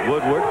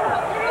 Woodward,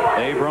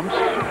 Abrams.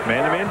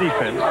 Man-to-man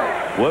defense.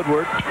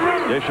 Woodward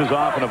dishes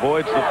off and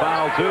avoids the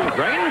foul, too.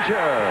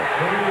 Granger!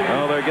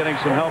 Oh, they're getting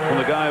some help from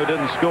the guy who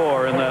didn't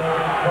score in that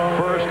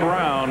first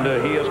round.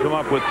 He has come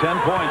up with 10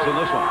 points in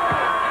this one.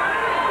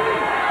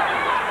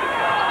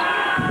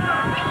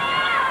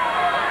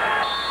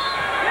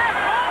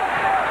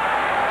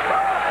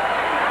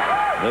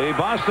 The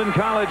Boston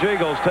College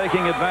Eagles,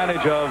 taking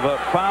advantage of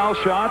foul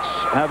shots,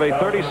 have a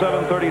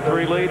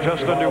 37-33 lead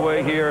just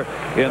underway here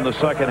in the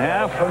second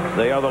half.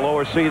 They are the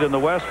lower seed in the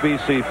West,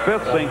 BC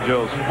 5th, St.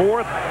 Joe's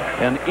 4th.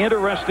 An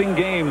interesting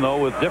game, though,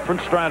 with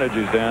different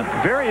strategies, Dan.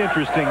 Very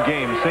interesting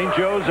game. St.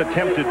 Joe's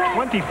attempted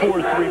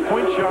 24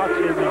 three-point shots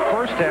in the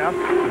first half.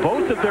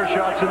 Both of their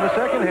shots in the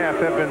second half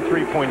have been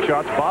three-point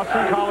shots.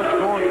 Boston College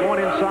going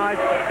inside,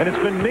 and it's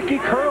been Mickey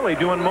Curley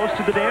doing most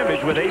of the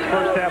damage with 8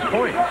 first-half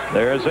points.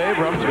 There's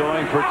Abrams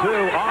going for 2.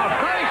 Off.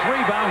 Nice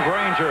rebound,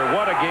 Granger.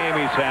 What a game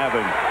he's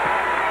having.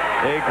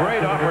 A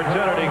great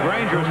opportunity.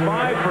 Granger's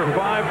 5 for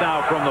 5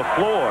 now from the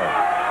floor.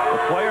 The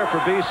player for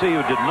BC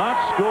who did not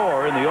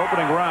score in the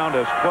opening round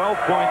has 12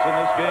 points in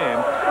this game,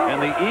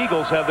 and the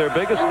Eagles have their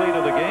biggest lead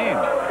of the game.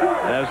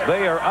 As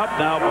they are up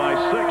now by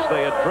 6,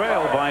 they had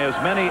trailed by as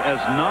many as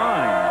 9.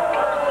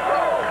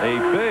 A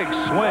big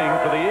swing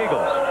for the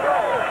Eagles.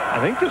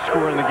 I think the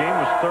score in the game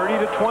was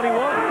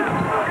 30-21.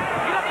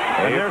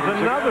 And there's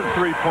another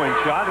three-point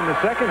shot in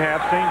the second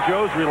half. St.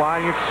 Joe's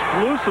relying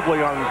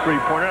exclusively on the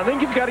three-pointer. I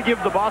think you've got to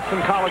give the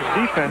Boston College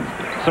defense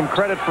some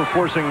credit for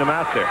forcing them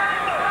out there.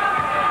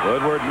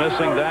 Woodward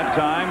missing that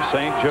time.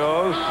 St.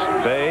 Joe's,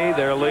 Bay,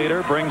 their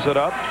leader, brings it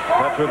up.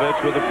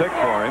 Petrovic with a pick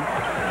for him.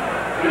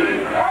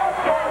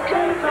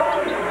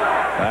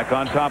 Back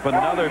on top,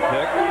 another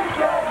pick.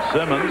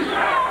 Simmons.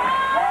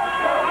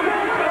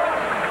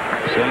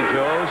 St.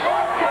 Joe's,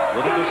 a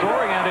little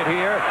disoriented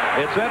here.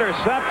 It's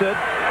intercepted.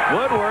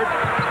 Woodward.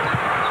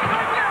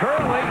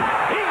 Curley.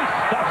 He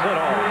stuffs it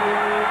all.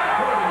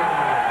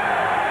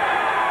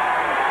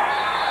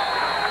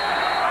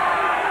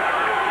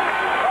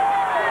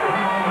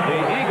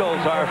 The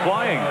Eagles are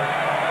flying.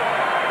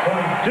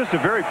 Just a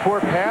very poor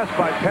pass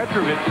by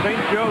Petrovic. St.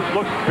 Joe's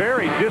looks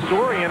very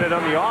disoriented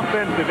on the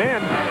offensive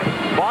end.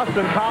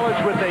 Boston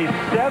College with a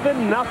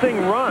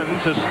 7-0 run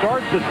to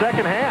start the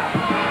second half.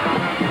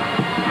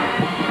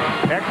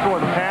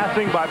 Excellent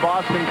passing by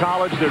Boston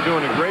College. They're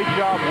doing a great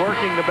job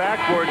working the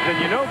backboards.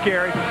 And you know,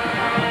 Gary,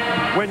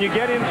 when you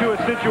get into a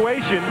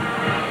situation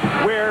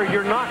where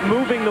you're not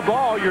moving the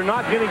ball, you're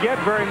not going to get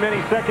very many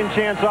second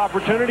chance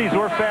opportunities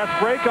or fast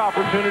break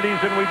opportunities.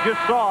 And we just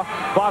saw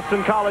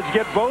Boston College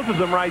get both of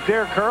them right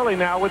there. Curley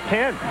now with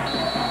 10.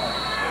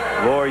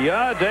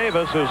 Loria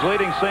Davis, who's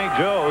leading St.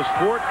 Joe's,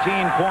 14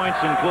 points,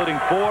 including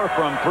 4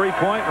 from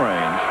three-point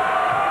range.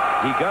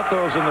 He got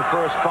those in the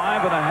first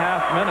 5.5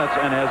 minutes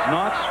and has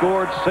not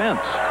scored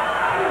since.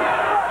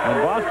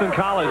 And Boston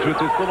College with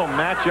this little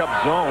matchup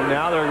zone,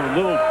 now they're a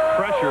little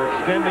pressure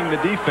extending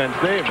the defense.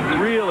 They have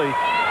really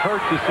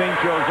hurt the St.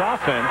 Joe's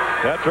offense.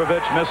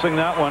 Petrovic missing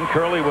that one.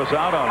 Curley was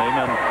out on him,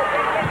 and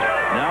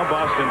now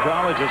Boston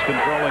College is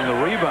controlling the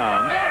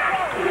rebounds,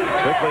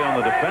 particularly on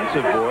the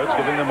defensive boards,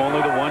 giving them only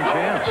the one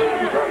chance.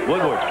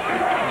 Woodward.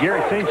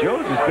 Gary, St.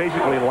 Joe's is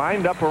basically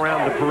lined up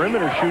around the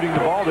perimeter shooting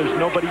the ball. There's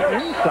nobody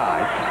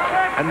inside.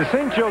 And the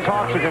St. Joe's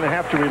Hawks are going to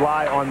have to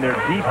rely on their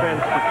defense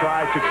to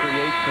try to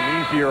create some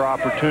easier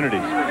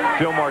opportunities.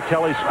 Phil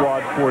Martelli's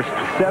squad forced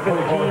 17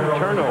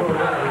 turnovers,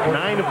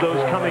 9 of those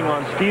coming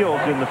on steals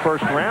in the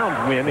first round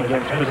win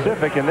against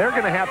Pacific, and they're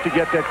going to have to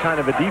get that kind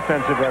of a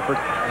defensive effort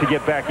to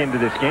get back into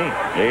this game.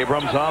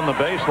 Abrams on the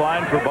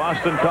baseline for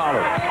Boston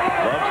College.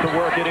 Loves to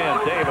work it in.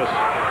 Davis.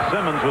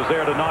 Simmons was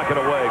there to knock it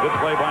away. Good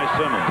play by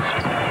Simmons.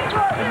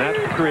 And that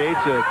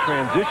creates a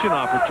transition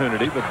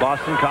opportunity, but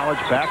Boston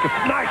College back.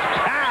 Nice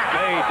pass!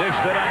 They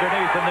dished it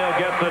underneath, and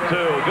they'll get the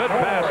 2. Good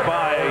pass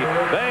by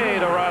Bay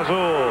to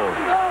Razul.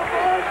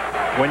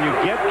 When you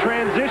get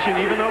transition,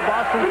 even though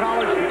Boston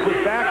College was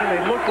back and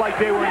they looked like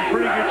they were in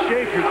pretty good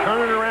shape, you're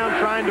turning around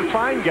trying to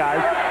find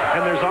guys,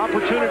 and there's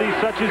opportunities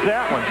such as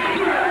that one.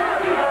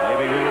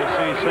 Maybe we will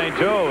see St.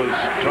 Joe's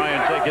try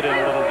and take it in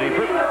a little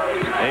deeper.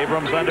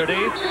 Abrams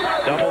underneath,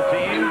 double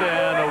teamed,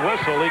 and a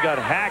whistle. He got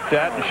hacked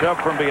at and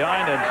shoved from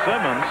behind, and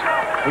Simmons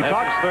has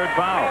his third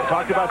foul.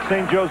 Talked about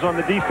St. Joe's on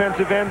the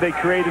defensive end. They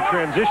create a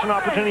transition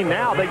opportunity.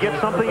 Now they get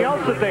something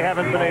else that they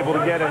haven't been able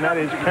to get, and that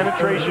is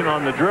penetration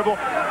on the dribble,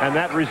 and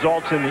that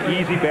results in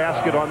the easy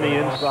basket on the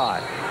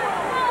inside.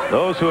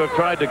 Those who have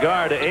tried to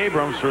guard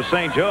Abrams for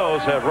St.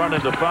 Joe's have run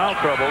into foul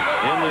trouble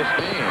in this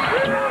game.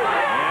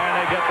 And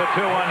they get the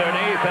 2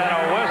 underneath and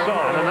a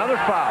whistle. And another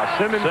foul.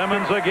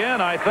 Simmons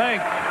again, I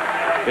think.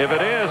 If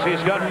it is,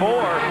 he's got 4.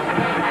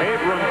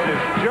 Abrams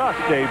is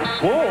just a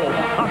bull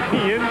on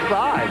the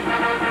inside.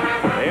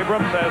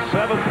 Abrams has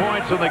 7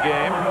 points in the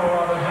game.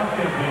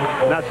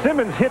 Now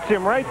Simmons hits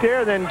him right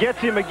there, then gets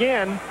him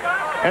again,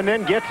 and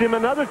then gets him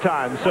another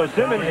time. So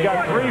Simmons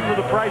got 3 for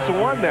the price of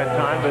 1 that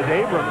time, but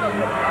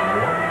Abrams.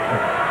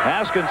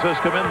 Haskins has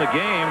come in the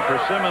game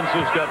for Simmons,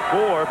 who's got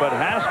 4, but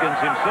Haskins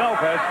himself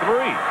has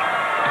 3.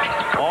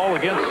 All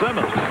against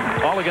Simmons.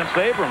 All against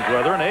Abrams,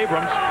 rather, and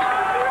Abrams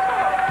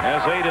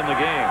has 8 in the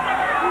game.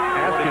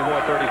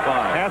 34-35.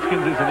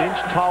 Haskins is an inch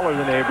taller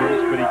than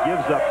Abrams, but he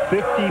gives up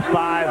 55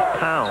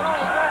 pounds.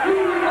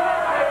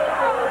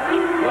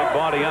 Big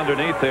body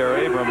underneath there.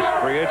 Abrams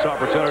creates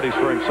opportunities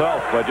for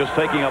himself by just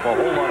taking up a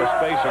whole lot of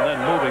space and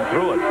then moving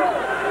through it.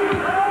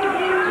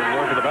 Good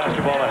work of the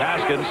basketball to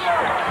Haskins.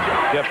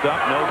 Kept up,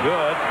 no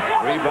good.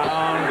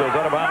 Rebound goes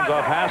out of bounds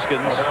off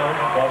Haskins,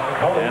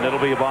 and it'll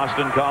be a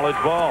Boston College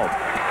ball.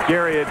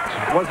 Gary, it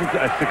wasn't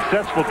a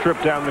successful trip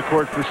down the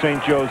court for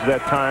St. Joe's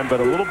that time, but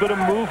a little bit of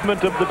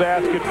movement of the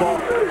basketball,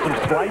 some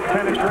slight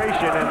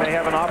penetration, and they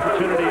have an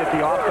opportunity at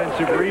the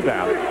offensive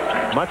rebound.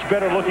 Much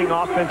better looking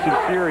offensive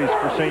series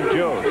for St.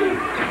 Joe's.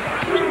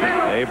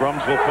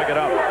 Abrams will pick it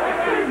up.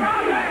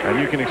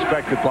 And you can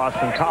expect that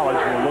Boston College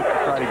will look to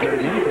try to get it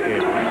into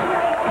Abrams.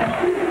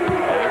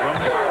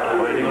 Abrams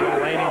finding a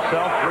little lane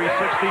himself,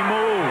 360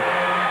 move.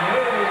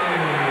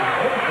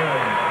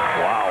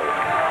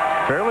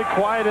 Fairly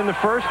quiet in the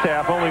first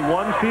half, only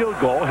 1 field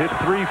goal, hit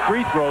 3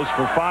 free throws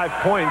for 5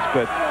 points,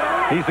 but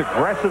he's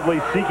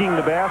aggressively seeking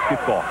the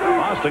basketball.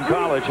 Boston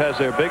College has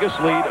their biggest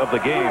lead of the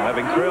game,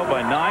 having trailed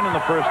by 9 in the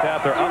first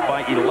half. They're up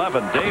by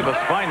 11. Davis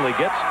finally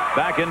gets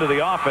back into the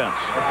offense.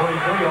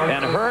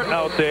 And hurt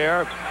out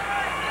there.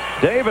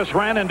 Davis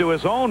ran into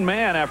his own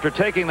man after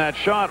taking that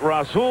shot.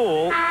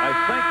 Razul, I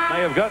think,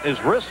 may have got his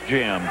wrist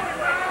jammed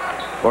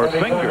or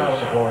fingers.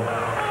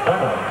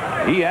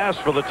 He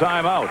asked for the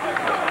timeout.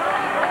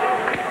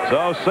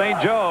 So St.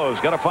 Joe's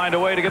got to find a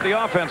way to get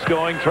the offense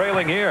going,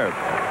 trailing here.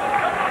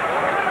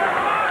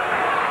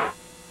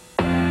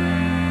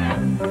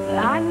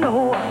 I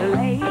know a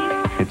place.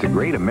 It's a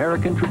great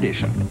American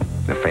tradition,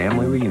 the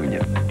family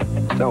reunion.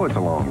 So it's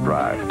a long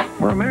drive.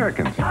 We're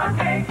Americans. We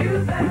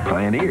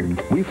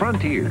pioneered. We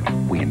frontiered.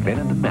 We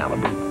invented the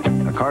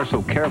Malibu. A car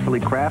so carefully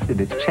crafted,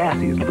 its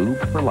chassis is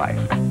lubed for life.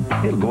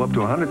 It'll go up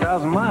to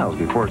 100,000 miles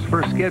before its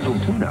first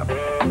scheduled tune-up.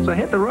 So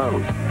hit the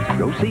road.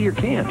 Go see your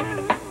kin.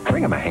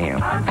 Bring them a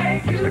ham.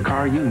 It's the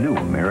car you knew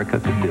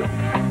America could build.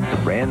 The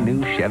brand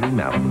new Chevy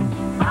Malibu.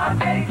 I'll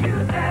take you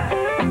there.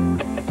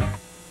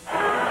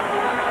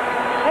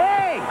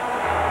 Hey!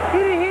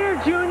 Get in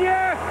here, Junior!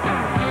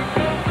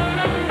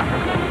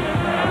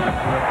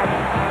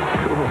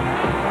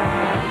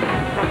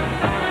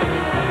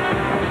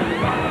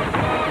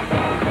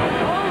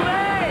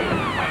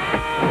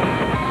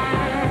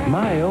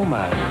 My, oh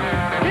my.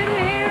 Get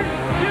in here,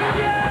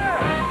 Junior!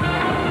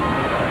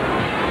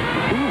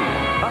 Ooh,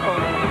 uh-oh.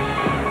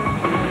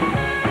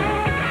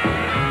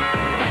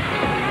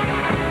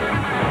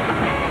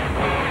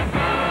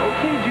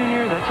 Okay,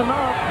 Junior, that's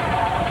enough.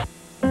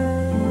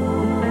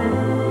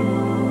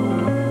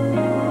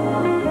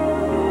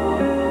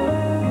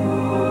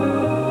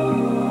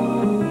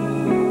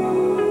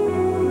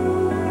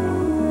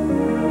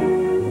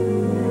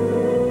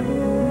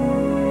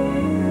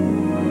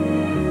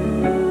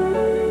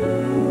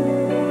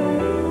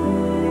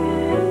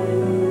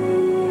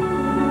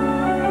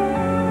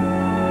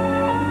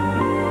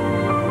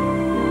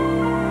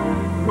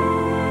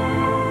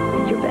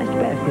 Your best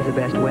bet is a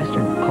Best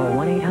Western. Call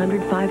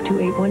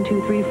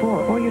 1-800-528-1234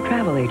 or your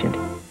travel agent.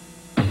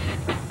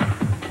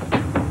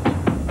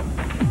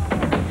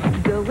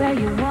 Go where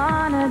you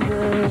wanna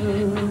go.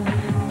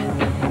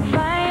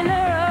 Find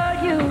the road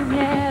you've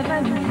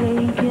never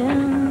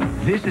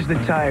taken. This is the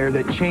tire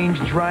that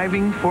changed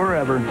driving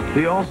forever.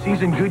 The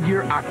all-season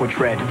Goodyear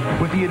AquaTread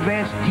with the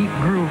advanced deep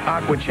groove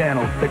aqua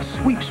channel that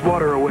sweeps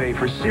water away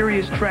for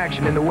serious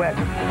traction in the wet,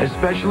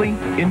 especially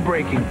in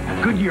braking.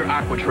 Goodyear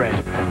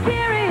AquaTread.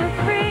 Serious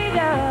freedom.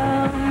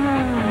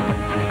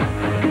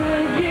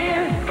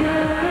 Goodyear,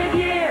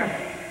 Goodyear.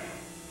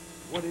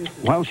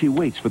 While she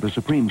waits for the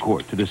Supreme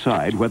Court to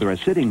decide whether a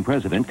sitting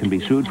president can be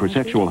sued for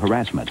sexual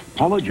harassment,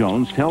 Paula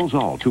Jones tells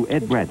all to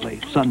Ed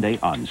Bradley, Sunday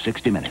on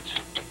 60 Minutes.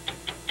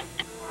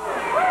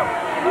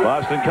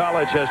 Boston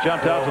College has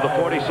jumped out to the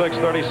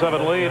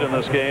 46-37 lead in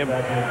this game.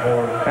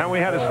 And we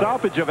had a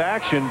stoppage of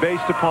action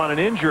based upon an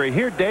injury.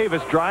 Here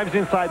Davis drives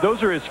inside.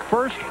 Those are his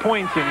first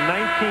points in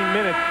 19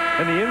 minutes.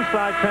 And the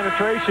inside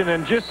penetration,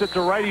 and just at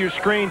the right of your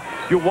screen,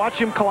 you'll watch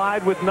him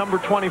collide with number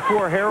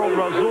 24, Harold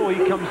Razul.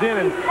 He comes in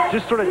and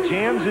just sort of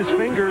jams his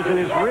fingers and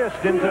his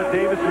wrist into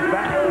Davis's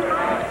back.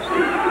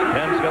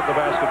 Penn's got the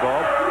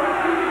basketball.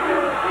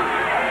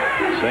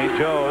 St.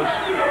 Joe's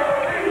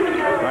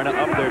trying to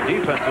up their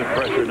defensive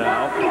pressure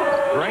now.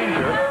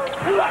 Granger.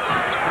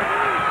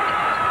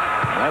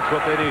 That's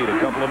what they need. A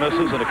couple of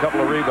misses and a couple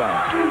of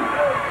rebounds.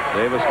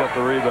 Davis got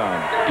the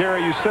rebound.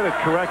 Gary, you said it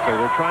correctly.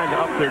 They're trying to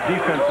up their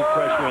defensive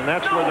pressure, and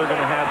that's where they're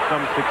going to have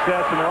some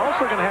success. And they're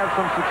also going to have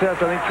some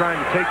success, I think, trying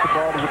to take the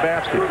ball to the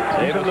basket,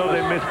 even though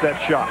they missed that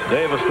shot.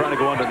 Davis trying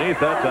to go underneath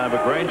that time,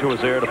 but Granger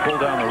was there to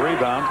pull down the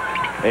rebound.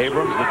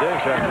 Abrams, the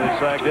dish, actually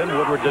sagged in.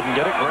 Woodward didn't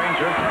get it.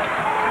 Granger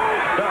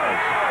does.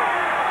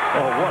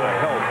 Oh, what a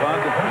hell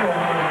bunt.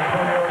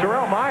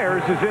 Terrell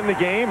Myers is in the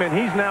game, and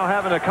he's now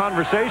having a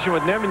conversation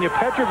with Nemanja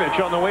Petrovic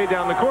on the way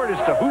down the court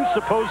as to who's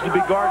supposed to be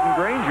guarding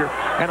Granger.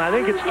 And I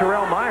think it's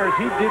Terrell Myers.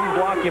 He didn't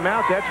block him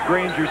out. That's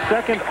Granger's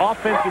second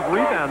offensive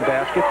rebound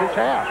basket this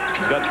half.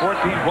 He's got 14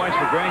 points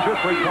for Granger.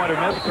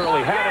 Three-pointer miss.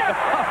 Curley had it.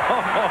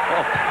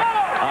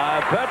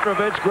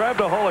 Petrovic grabbed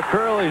a hold of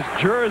Curley's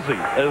jersey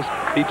as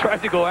he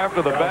tried to go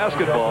after the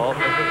basketball,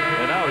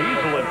 and now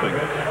he's limping.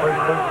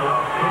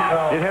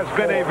 It has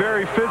been a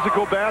very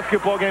physical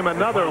basketball game.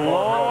 Another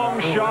long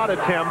shot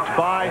attempt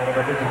by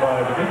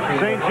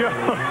St. Joe.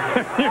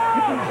 You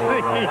can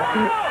see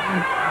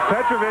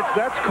Petrovic,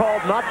 that's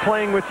called not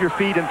playing with your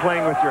feet and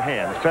playing with your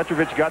hands.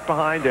 Petrovic got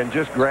behind and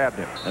just grabbed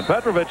him. And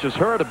Petrovic is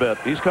hurt a bit.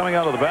 He's coming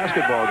out of the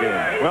basketball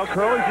game. Well,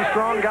 Curley's a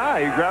strong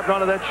guy. He grabbed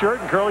onto that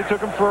shirt, and Curley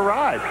took him for a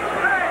ride.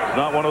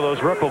 Not one of those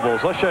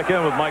rippables. Let's check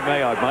in with Mike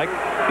Mayock. Mike?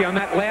 Yeah, on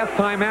that last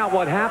timeout,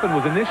 what happened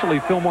was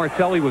initially Phil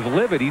Martelli was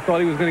livid. He thought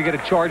he was going to get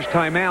a charged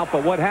timeout,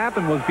 but what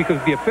happened was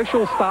because the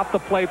officials stopped the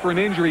play for an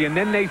injury and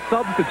then they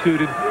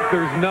substituted,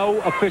 there's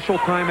no official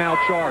timeout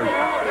charge.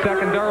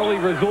 Secondarily,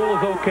 Razul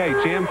is okay.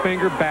 Jam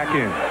finger back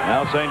in.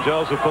 Now St.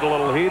 Joseph put a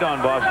little heat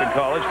on Boston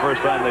College.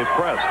 First time they've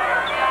pressed.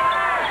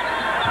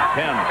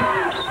 Penn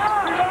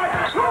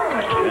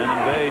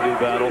and Bay do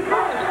battle.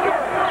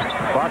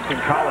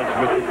 Boston College,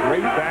 with the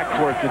great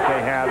backcourt that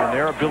they have and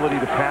their ability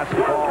to pass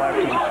the ball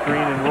after the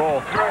screen and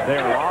roll,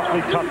 they're an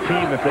awfully tough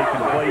team if they can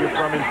play you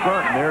from in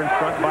front. And they're in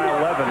front by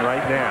 11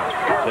 right now.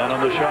 10 on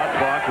the shot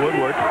clock.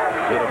 Woodward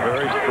did a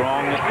very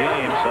strong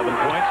game. 7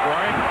 points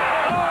scoring.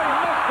 Oh, he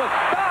missed the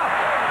stop.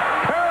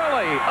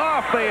 Curley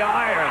off the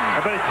iron.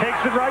 But it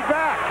takes it right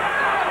back.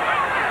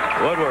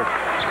 Woodward.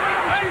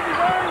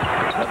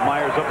 That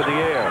Myers up in the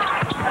air.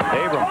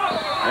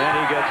 Abrams. And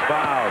he gets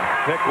fouled.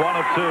 Pick one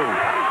of two.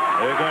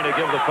 They're going to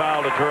give the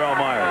foul to Terrell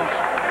Myers.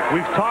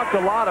 We've talked a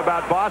lot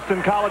about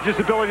Boston College's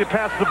ability to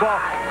pass the ball.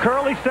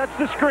 Curley sets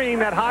the screen,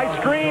 that high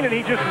screen, and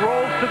he just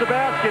rolls to the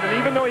basket. And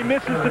even though he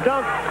misses the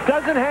dunk,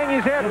 doesn't hang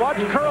his head.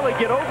 Watch Curley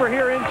get over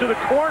here into the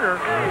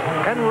corner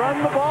and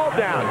run the ball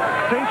down.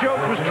 St. Joe's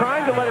was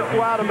trying to let it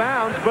go out of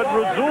bounds, but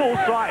Razul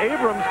saw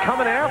Abrams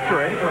coming after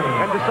it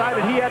and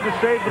decided he had to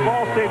save the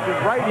ball, saved it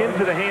right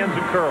into the hands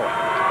of Curley.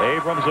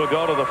 Abrams will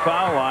go to the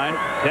foul line.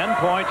 10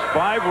 points,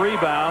 5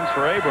 rebounds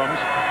for Abrams,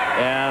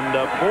 and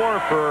 5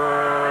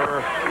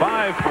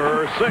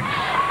 for 6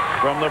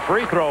 from the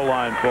free throw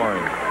line for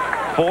him.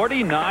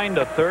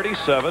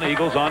 49-37,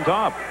 Eagles on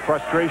top.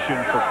 Frustration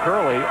for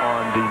Curley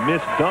on the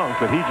missed dunk,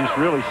 but he just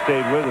really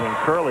stayed with it, and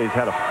Curley has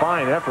had a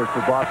fine effort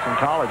for Boston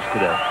College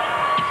today.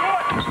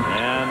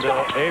 And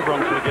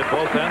Abrams will get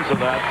both ends of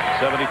that.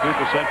 72%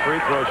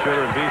 free throw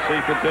shooter, and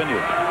BC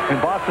continues.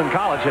 And Boston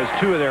College has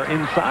 2 of their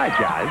inside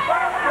guys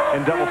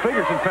in double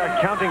figures. In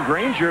fact, counting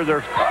Granger,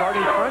 their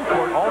starting front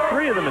court, all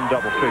 3 of them in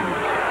double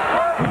figures.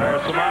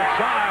 There's some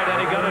outside,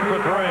 and he got it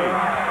for 3.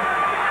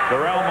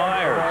 Darrell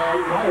Myers,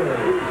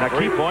 now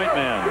three-point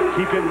man.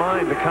 Keep in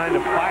mind the kind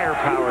of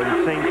firepower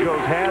that St.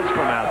 Joe's has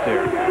from out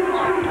there.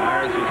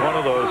 Myers is one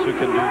of those who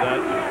can do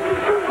that.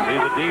 See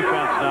the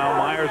defense now.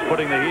 Myers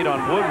putting the heat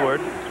on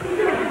Woodward.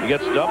 He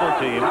gets double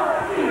teamed.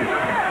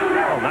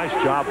 Oh, nice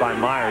job by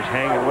Myers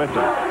hanging with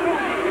him.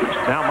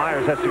 Now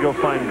Myers has to go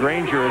find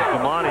Granger as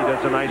Damani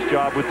does a nice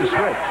job with the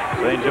switch.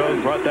 St.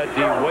 Joe's brought that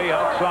D way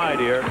outside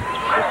here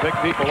to pick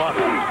people up.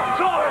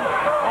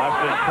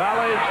 Boston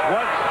College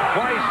once,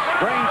 twice.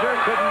 Granger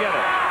couldn't get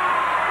it.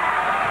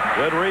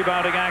 Good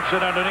rebounding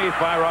action underneath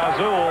by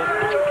Razul.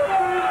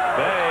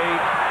 Bay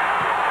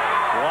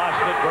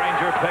lost it.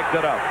 Granger picked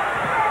it up.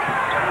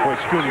 Boy,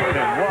 Scooter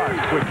was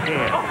quick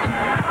hand.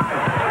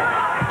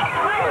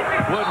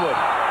 Woodward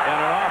and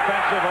an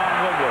offensive on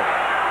Woodward.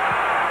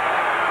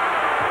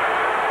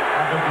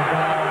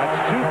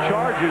 That's 2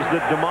 charges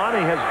that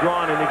Damani has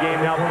drawn in the game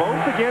now,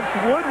 both against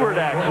Woodward,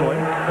 actually.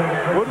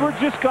 Woodward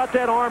just got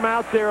that arm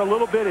out there a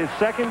little bit, his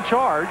second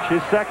charge,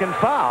 his second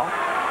foul.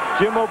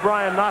 Jim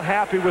O'Brien not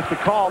happy with the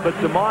call, but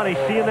Damani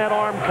seeing that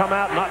arm come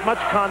out, not much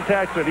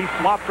contact, but he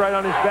flopped right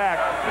on his back.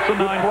 It's a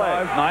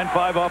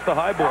 9-5 off the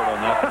high board on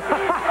that.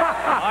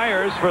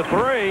 Myers for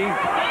 3.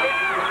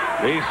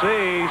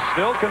 BC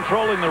still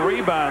controlling the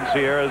rebounds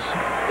here as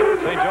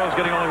St. Joe's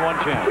getting only 1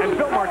 chance. And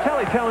Phil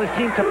Martelli telling his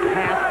team to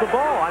pass the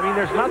ball. I mean,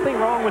 there's nothing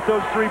wrong with those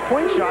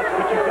 3-point shots,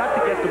 but you've got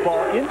to get the ball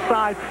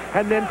inside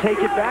and then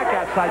take it back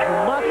outside. You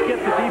must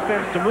get the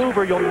defense to move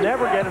or you'll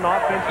never get an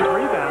offensive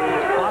rebound.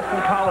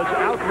 Boston College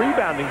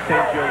out-rebounding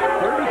St. Joe's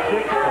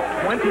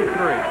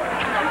 36-23.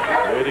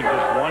 Waiting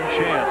just 1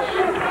 chance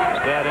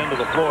at that end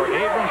of the floor.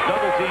 Abrams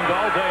double-teamed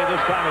all day.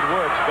 This time it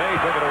works. Bay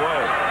took it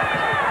away.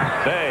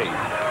 Bay.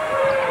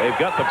 They've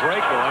got the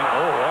break going.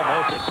 Oh,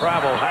 almost a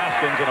travel.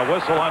 Haskins and a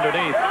whistle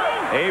underneath.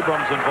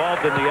 Abrams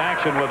involved in the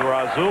action with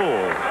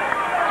Razul.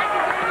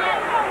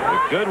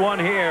 A good one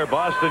here.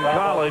 Boston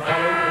College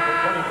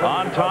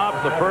on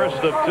top. The first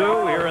of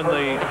 2 here in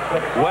the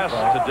West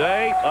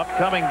today.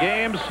 Upcoming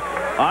games,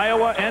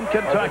 Iowa and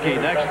Kentucky.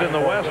 Next in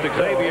the West,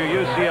 Xavier,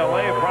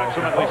 UCLA,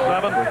 approximately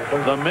 7.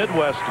 The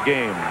Midwest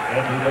game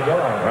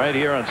right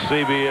here on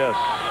CBS.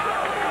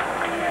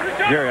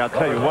 Jerry, I'll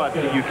tell you what,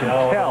 you can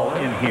tell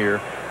in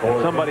here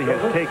somebody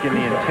has taken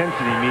the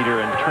intensity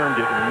meter and turned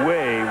it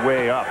way,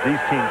 way up. These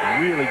teams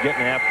really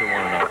getting after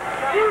one another.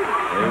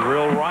 A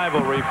real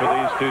rivalry for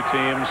these 2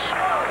 teams.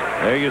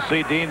 There you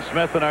see Dean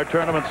Smith in our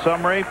tournament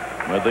summary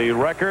with the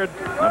record.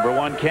 Number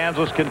 1,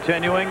 Kansas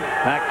continuing.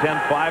 Pac-10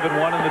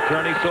 5-1 in the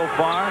tourney so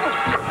far.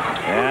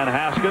 And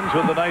Haskins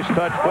with a nice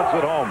touch puts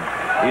it home.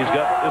 He's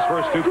got his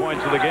first 2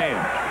 points of the game.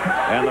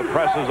 And the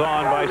press is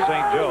on by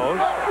St.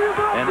 Joe's.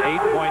 An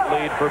 8-point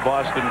lead for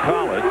Boston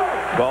College.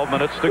 12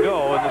 minutes to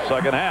go in the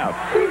second half.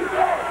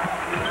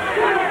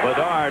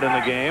 Bedard in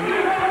the game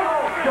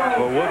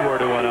for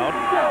Woodward, who went out.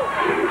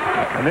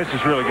 And this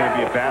is really going to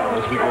be a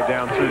battle as we go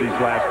down through these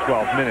last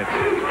 12 minutes.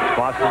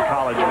 Boston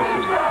College with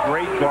some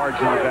great guards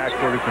in the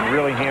backcourt who can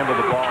really handle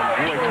the ball.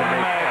 And boy, can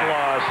they...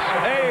 Magloss.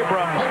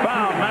 Abrams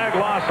found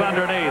Magloss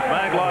underneath.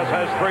 Magloss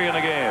has 3 in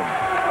the game.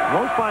 You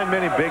won't find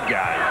many big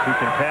guys who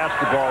can pass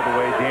the ball the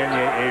way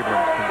Danye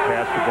Abrams can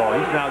pass the ball.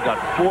 He's now got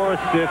 4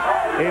 assists,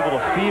 able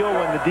to feel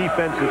when the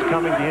defense is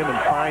coming to him and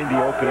find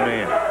the open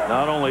man.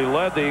 Not only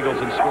led the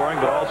Eagles in scoring,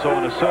 but also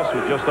an assist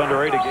with just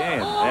under 8 a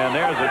game. And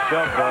there's a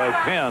shove by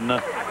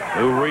Penn,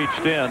 who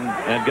reached in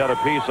and got a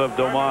piece of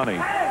Domani.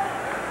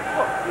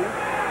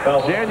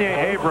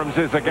 Danye Abrams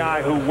is a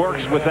guy who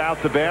works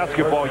without the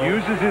basketball,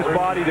 uses his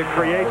body to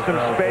create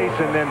some space,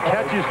 and then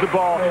catches the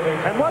ball.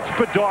 And watch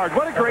Bedard.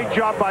 What a great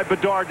job by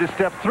Bedard to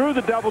step through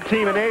the double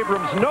team, and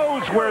Abrams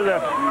knows where the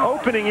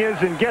opening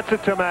is and gets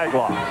it to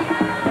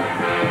Magloss.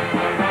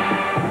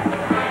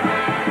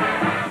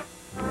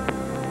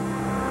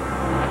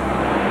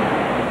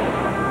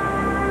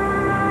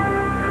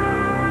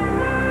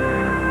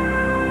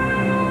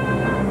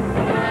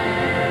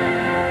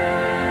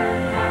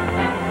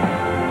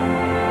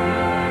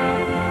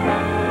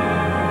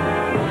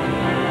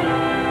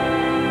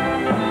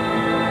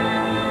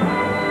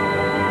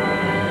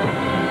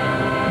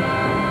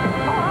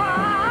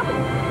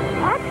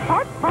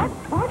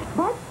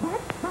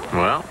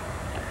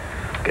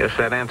 Guess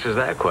that answers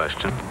that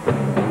question.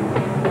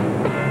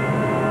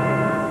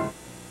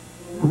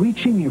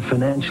 Reaching your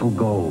financial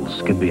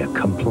goals can be a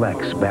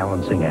complex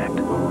balancing act.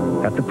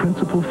 At the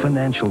Principal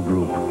Financial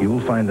Group, you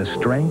will find the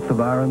strength of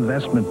our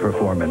investment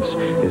performance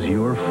is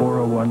your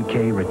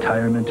 401k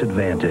retirement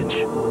advantage.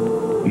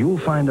 You will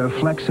find our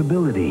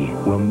flexibility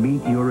will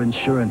meet your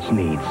insurance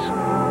needs.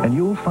 And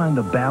you will find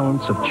the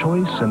balance of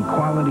choice and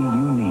quality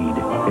you need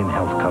in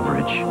health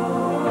coverage.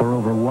 For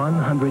over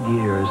 100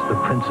 years, the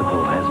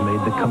Principal has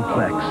made the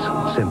complex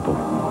simple.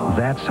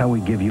 That's how we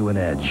give you an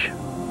edge.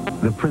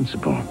 The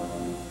Principal.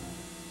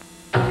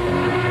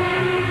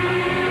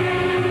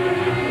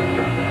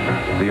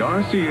 The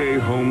RCA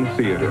Home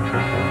Theater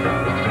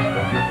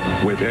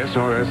with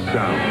SRS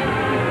Sound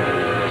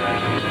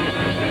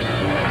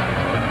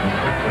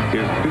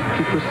is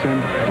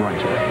 50%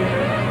 brighter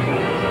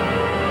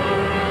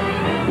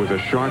with a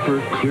sharper,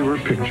 clearer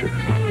picture.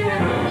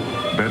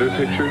 Better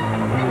picture,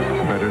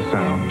 better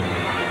sound.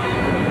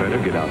 Better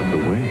get out of the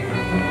way.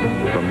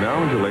 From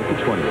now until April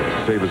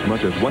 20th, save as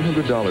much as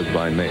 $100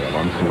 by mail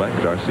on select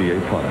RCA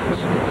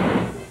products.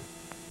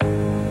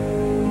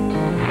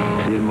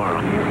 See you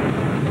tomorrow.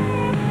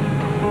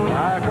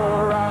 Like a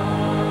rock,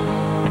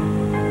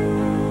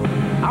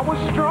 I was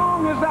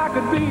strong as I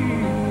could be.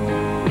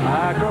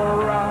 Like a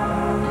rock,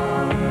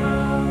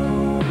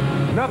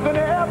 nothing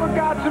ever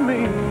got to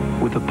me.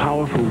 With a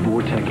powerful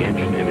Vortec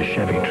engine in a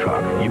Chevy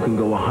truck, you can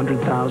go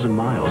 100,000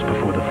 miles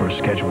before the first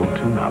scheduled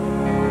tune-up.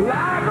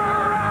 Like a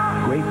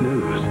rock. Great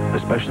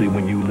news, especially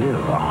when you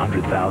live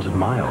 100,000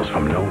 miles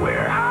from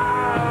nowhere.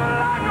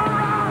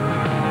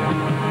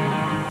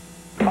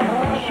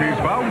 She's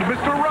found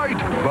Mr. Right,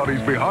 but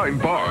he's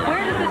behind bars.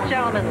 Where does this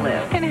gentleman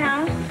live? In a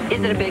house.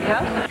 Is it a big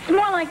house? It's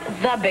more like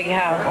the big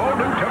house. All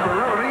new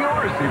temporarily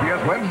yours,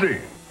 CBS Wednesday.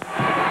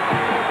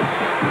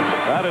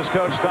 That is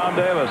Coach Tom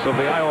Davis of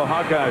the Iowa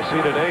Hawkeyes,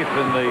 seeded 8th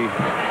in the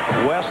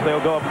West.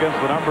 They'll go up against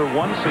the number 1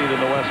 seed in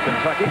the West,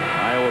 Kentucky.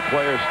 Iowa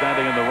players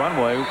standing in the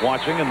runway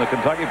watching, and the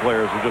Kentucky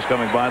players are just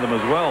coming by them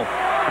as well.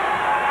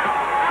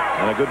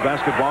 And a good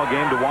basketball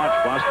game to watch.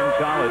 Boston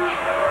College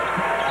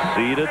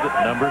seeded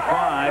number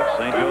 5,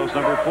 St. Joe's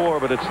number 4,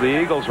 but it's the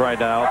Eagles right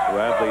now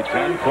who have the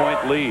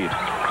 10-point lead.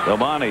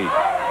 Damani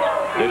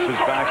dishes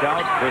back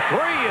out for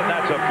 3, and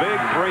that's a big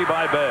 3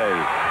 by Bay.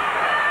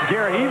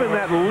 Gary, even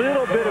that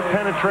little bit of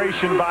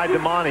penetration by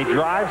Damani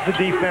drives the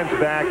defense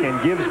back and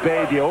gives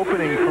Bay the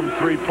opening from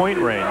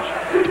 3-point range.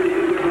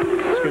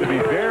 It's going to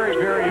be very,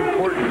 very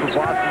important for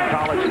Boston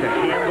College to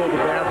handle the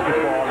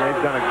basketball.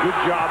 They've done a good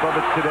job of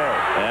it today.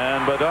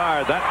 And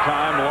Bedard, that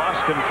time,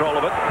 lost control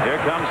of it.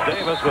 Here comes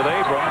Davis with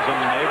Abrams, and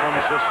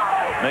Abrams just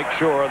makes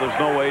sure there's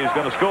no way he's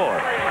going to score.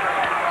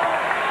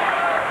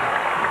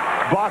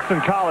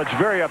 Boston College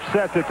very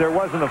upset that there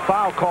wasn't a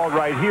foul called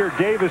right here.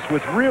 Davis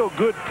with real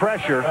good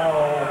pressure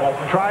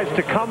tries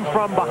to come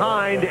from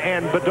behind,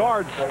 and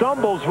Bedard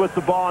stumbles with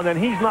the ball, and then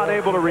he's not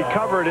able to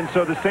recover it, and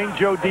so the St.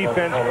 Joe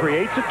defense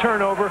creates a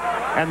turnover,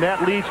 and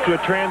that leads to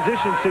a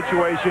transition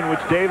situation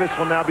which Davis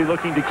will now be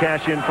looking to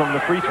cash in from the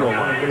free throw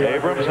line.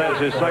 Abrams has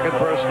his second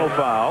personal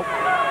foul.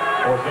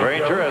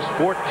 Granger has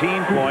 14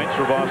 points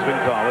for Boston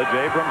College.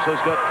 Abrams has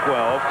got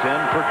 12,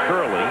 10 for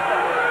Curley.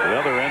 The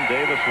other end,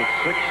 Davis with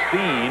 16,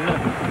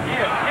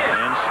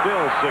 and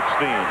still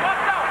 16.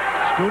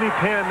 Scooney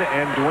Penn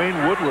and Dwayne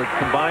Woodward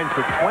combined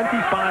for 25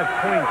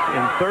 points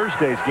in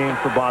Thursday's game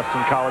for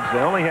Boston College.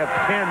 They only have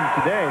 10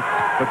 today,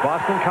 but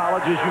Boston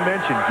College, as you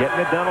mentioned,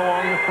 getting it done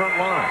along the front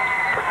line.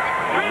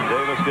 And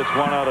Davis gets 1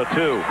 out of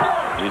 2.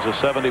 He's a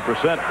 70%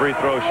 free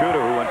throw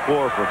shooter who went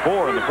 4 for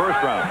 4 in the first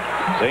round.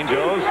 St.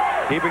 Joe's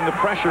keeping the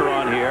pressure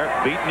on here,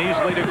 beaten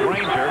easily to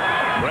Granger.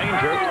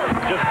 Granger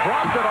just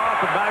dropped it off,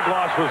 and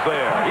Magloss was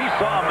there. He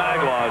saw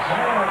Magloss.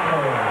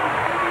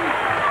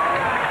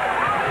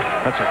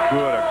 That's a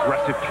good,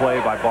 aggressive play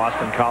by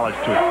Boston College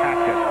to attack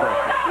that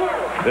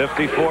pressure.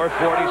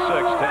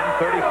 54-46,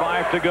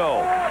 10:35 to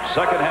go.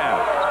 Second half.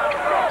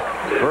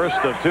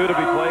 First of 2 to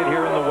be played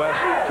here in the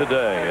West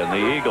today, and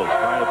the Eagles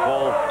trying to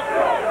pull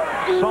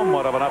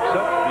somewhat of an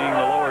upset, being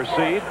the lower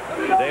seed.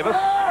 Davis.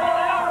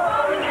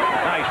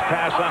 Nice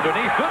pass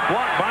underneath. Good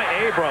block by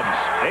Abrams.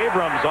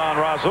 Abrams on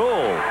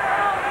Rasul.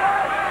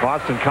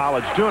 Boston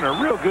College doing a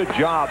real good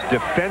job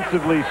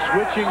defensively,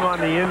 switching on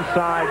the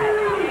inside.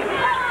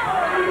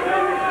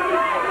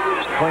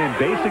 Playing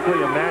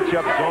basically a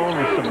matchup zone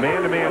with some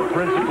man-to-man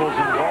principles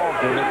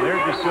involved in it.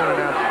 They're just doing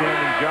an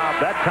outstanding job.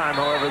 That time,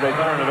 however, they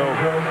turn it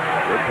over.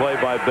 Good play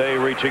by Bay,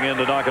 reaching in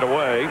to knock it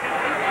away.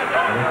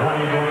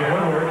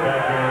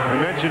 We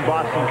mentioned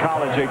Boston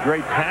College, a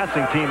great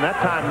passing team. That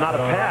time, not a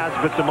pass,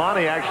 but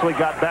Damani actually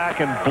got back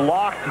and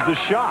blocked the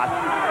shot.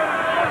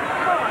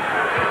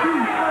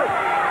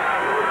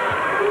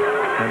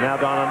 And now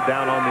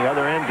down on the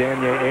other end,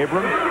 Danye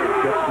Abrams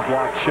gets the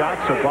blocked shot.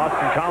 So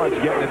Boston College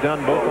getting it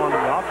done both on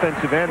the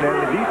offensive end and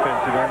the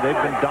defensive end.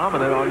 They've been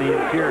dominant on the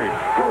interior.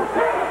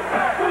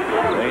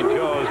 St.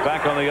 Joe's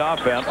back on the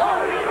offense.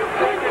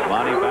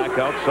 Monty back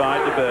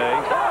outside to Bay.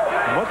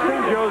 What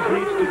St. Joe's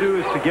needs to do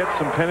is to get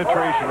some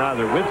penetration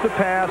either with the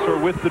pass or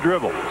with the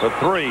dribble. The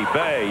three,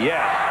 Bay,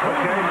 yes.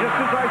 Okay, just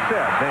as I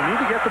said, they need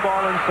to get the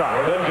ball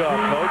inside. Good job,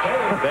 Coach.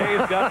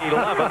 Bay's got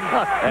 11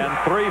 and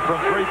 3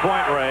 from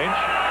three-point range.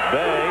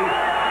 Bay,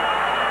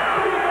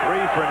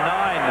 3 for 9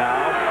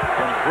 now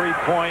from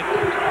three-point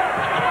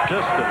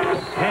distance.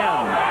 10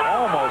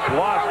 almost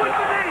lost it.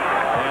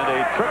 And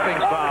a tripping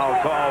foul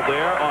called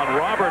there on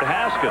Robert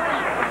Haskins.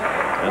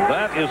 And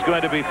that is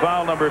going to be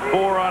foul number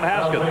 4 on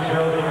Haskins.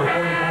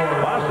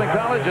 Boston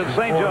College at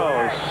St.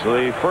 Joe's,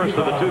 the first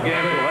of the 2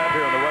 games we'll have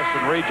here in the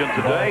Western region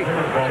today.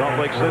 Salt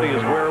Lake City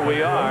is where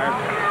we are.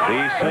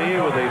 BC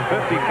with a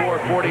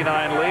 54-49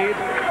 lead.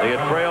 They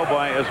had trailed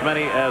by as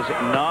many as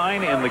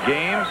 9 in the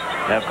game,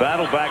 have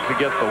battled back to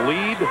get the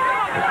lead.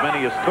 As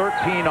many as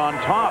 13 on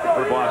top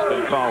for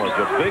Boston College.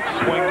 A big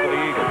swing for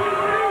the Eagles.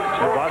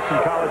 Boston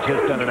College has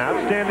done an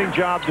outstanding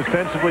job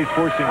defensively,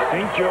 forcing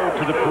St. Joe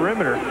to the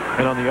perimeter.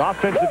 And on the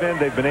offensive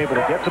end, they've been able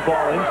to get the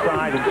ball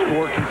inside and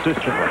score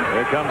consistently.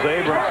 Here comes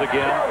Abrams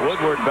again.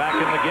 Woodward back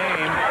in the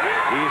game.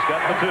 He's got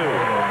the 2.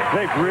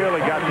 They've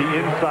really got the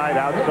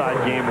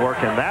inside-outside game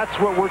working. That's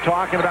what we're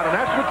talking about, and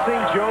that's what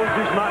St. Joe's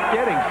is not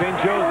getting. St.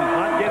 Joe's is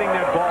not getting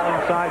that ball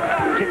inside,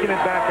 kicking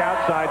it back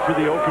outside for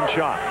the open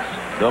shots.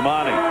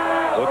 Domani.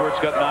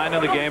 Woodward's got 9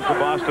 in the game for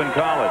Boston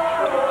College.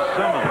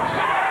 Simmons.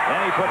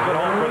 And he puts it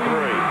home for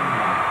 3.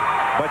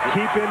 But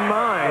keep in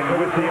mind,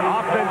 with the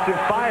offensive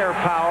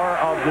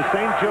firepower of the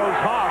St. Joe's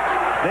Hawks,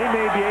 they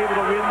may be able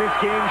to win this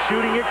game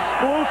shooting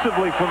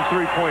exclusively from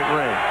three-point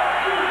range.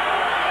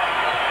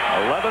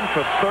 11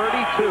 for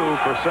 32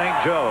 for St.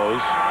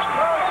 Joe's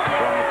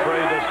from the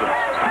trey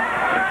distance.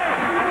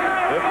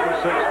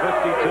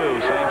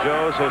 56-52. St.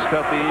 Joe's has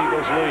cut the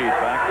Eagles' lead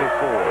back to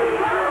 4.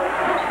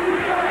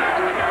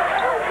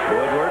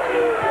 Woodward.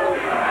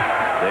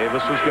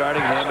 Davis was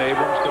guarding him.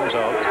 Abrams comes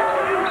out.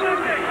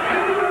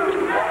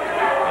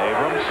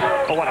 Abrams.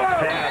 Oh, what a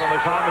pass on the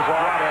Thomas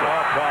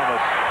off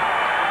Thomas.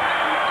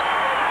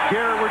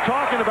 Garrett, we're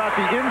talking about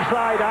the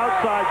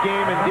inside-outside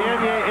game, and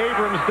Danier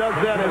Abrams does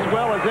that as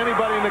well as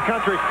anybody in the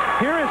country.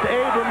 Here is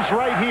Abrams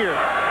right here.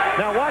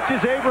 Now watch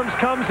as Abrams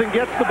comes and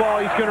gets the ball.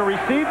 He's going to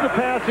receive the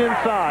pass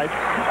inside,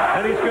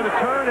 and he's going to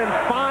turn and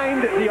find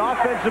the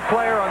offensive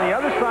player on the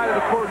other side of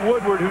the court,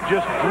 Woodward, who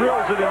just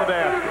drills it in the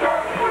basket.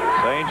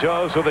 St.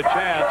 Joe's with a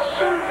chance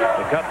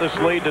to cut this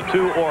lead to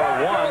 2 or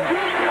 1.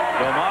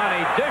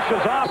 Domani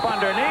dishes off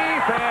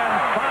underneath, and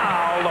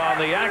fouled on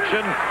the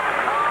action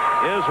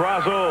is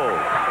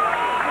Razul.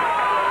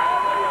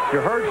 You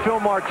heard Phil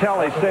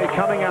Martelli say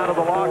coming out of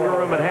the locker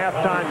room at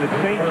halftime that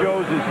St.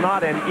 Joe's is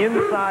not an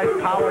inside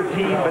power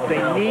team, but they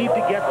need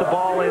to get the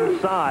ball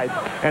inside.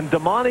 And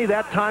Domani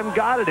that time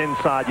got it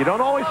inside. You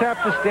don't always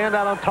have to stand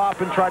out on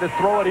top and try to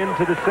throw it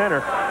into the center.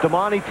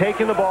 Domani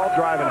taking the ball,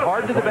 driving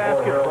hard to the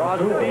basket, draws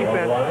the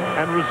defense,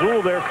 and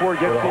Razul therefore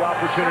gets the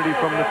opportunity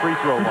from the free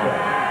throw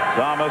line.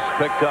 Thomas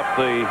picked up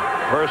the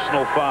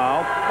personal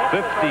foul.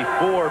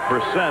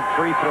 54%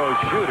 free throw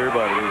shooter,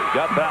 but he's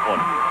got that one.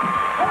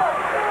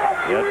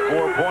 He had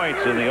 4 points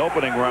in the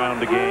opening round of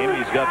the game.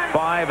 He's got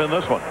 5 in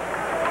this one.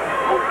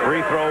 Free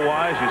throw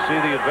wise, you see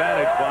the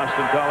advantage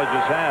Boston College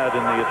has had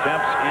in the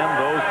attempts and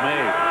those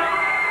made.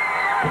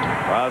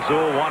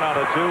 Razul 1 out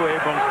of 2.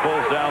 Abrams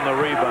pulls down the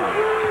rebound.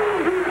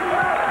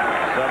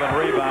 7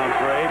 rebounds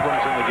for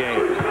Abrams in the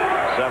game.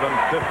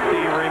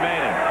 7:50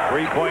 remaining.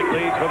 3-point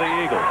lead for the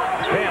Eagles.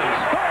 10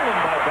 stolen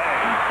by Bay.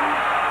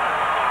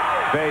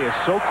 Bay is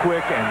so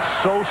quick and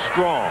so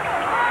strong.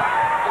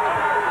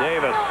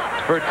 Davis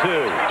for 2.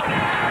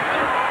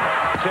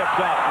 Tipped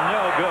up,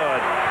 no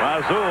good.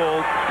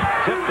 Razul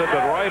tipped it,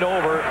 but right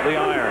over the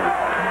iron.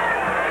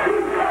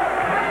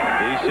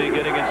 BC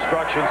getting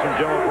instructions from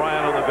Jim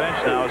O'Brien on the bench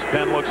now as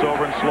Penn looks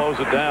over and slows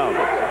it down.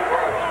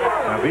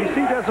 Now,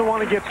 BC doesn't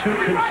want to get too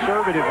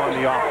conservative on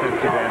the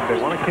offensive end.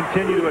 They want to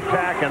continue to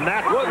attack, and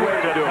that's good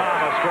way to do it.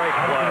 Thomas, great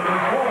play.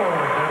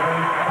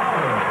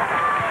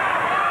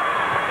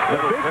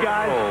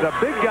 The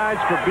big guys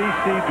for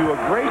BC do a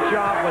great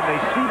job when they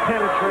see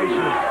penetration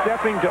of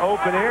stepping to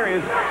open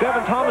areas.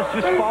 Devin Thomas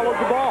just followed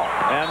the ball.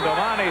 And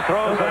Domani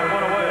throws that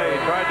one away. He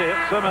tried to hit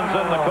Simmons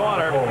in the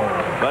corner,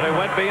 but it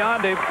went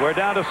beyond him. We're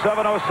down to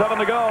 7:07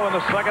 to go in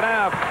the second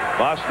half.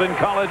 Boston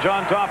College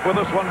on top with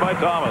this one by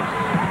Thomas.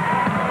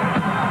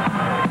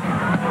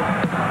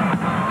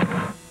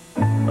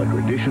 A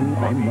tradition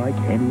unlike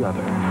any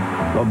other.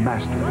 The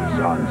Masters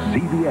on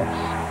CBS.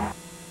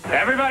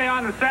 Everybody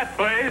on the set,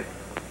 please.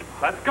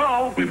 Let's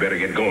go. We better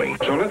get going.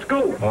 So let's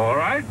go. All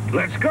right,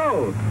 let's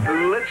go.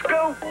 Let's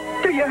go.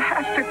 Do you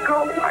have to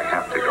go? I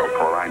have to go,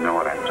 Paul. I know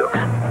what I'm doing.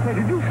 Hey,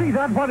 did you see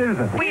that? What is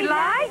it? We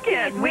like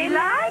it. We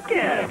like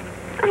it.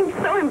 I'm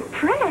so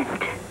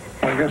impressed.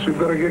 I guess we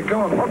better get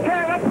going.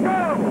 Okay, let's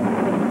go.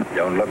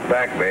 Don't look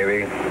back,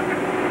 baby.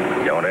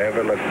 Don't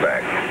ever look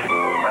back.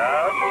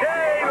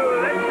 Okay,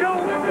 let's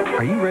go.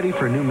 Are you ready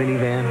for a new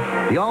minivan?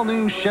 The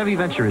all-new Chevy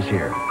Venture is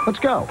here. Let's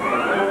go.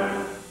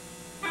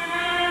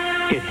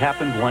 It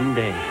happened one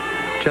day.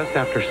 Just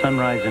after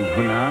sunrise in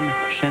Hunan,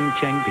 Shen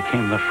Cheng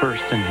became the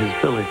first in his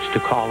village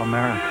to call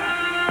America.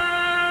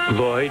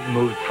 Lloyd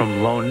moved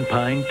from Lone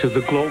Pine to the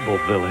global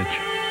village.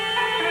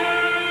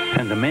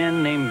 And a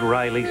man named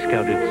Riley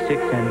scouted 6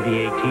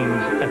 NBA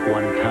teams at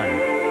one time.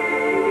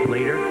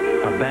 Later,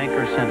 a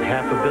banker sent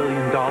 $500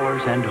 million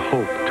and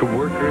hope to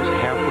workers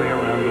halfway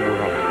around the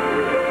world.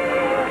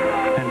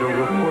 And a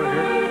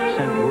reporter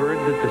sent word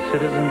that the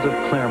citizens of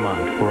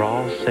Claremont were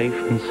all safe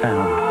and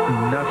sound.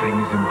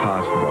 Nothing's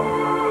impossible.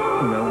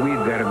 Well,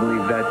 we've got to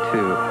believe that,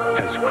 too.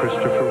 As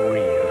Christopher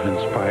Reeve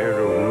inspired a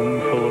room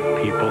full of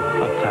people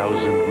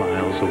 1,000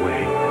 miles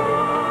away.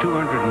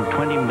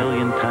 220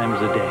 million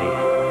times a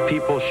day,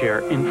 people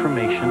share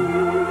information,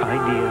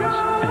 ideas,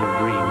 and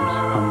dreams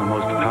on the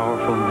most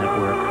powerful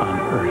network on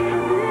Earth.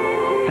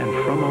 And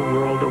from a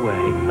world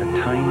away, a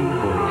tiny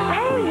voice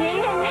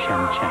reached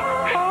Shenzhen.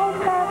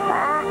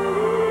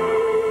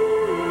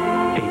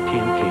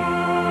 AT&T.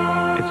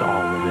 It's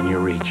all within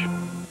your reach.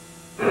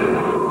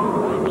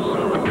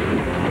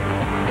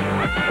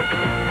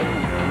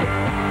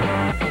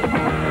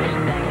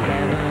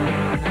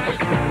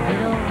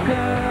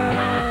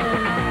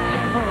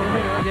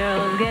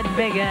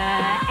 Bigger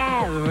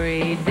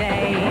every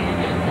day.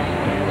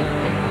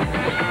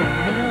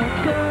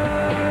 Little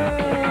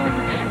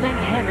girls, thank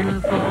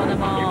heaven for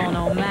them all,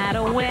 no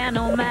matter where,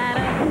 no matter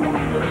who.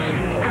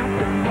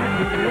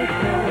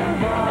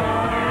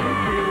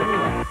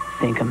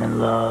 Think I'm in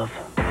love.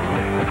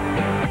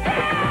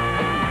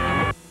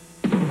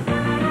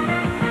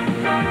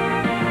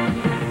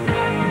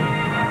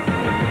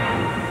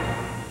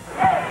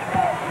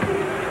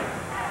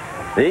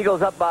 The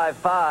Eagles up by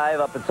 5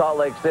 up at Salt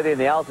Lake City,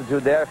 and the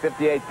altitude there,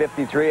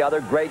 58-53.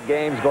 Other great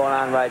games going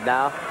on right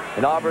now.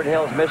 In Auburn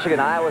Hills, Michigan,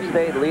 Iowa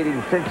State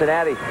leading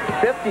Cincinnati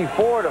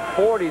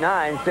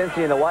 54-49.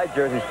 Cincy in the white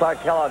jerseys.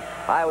 Clark Kellogg,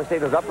 Iowa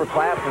State, those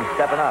upperclassmen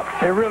stepping up.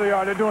 They really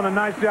are. They're doing a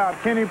nice job.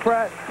 Kenny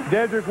Pratt,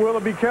 Dedrick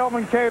Willoughby,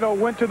 Kelvin Cato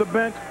went to the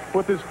bench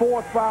with his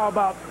 4th foul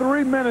about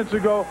 3 minutes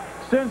ago.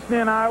 Since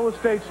then, Iowa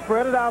State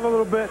spread it out a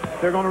little bit.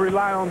 They're going to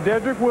rely on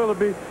Dedrick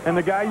Willoughby and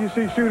the guy you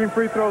see shooting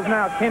free throws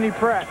now, Kenny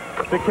Pratt,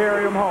 to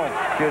carry them home.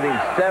 Shooting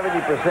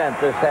 70%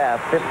 this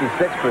half,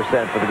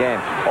 56% for the game.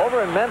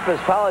 Over in Memphis,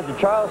 College of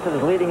Charleston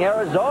is leading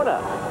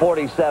Arizona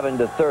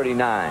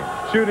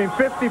 47-39. Shooting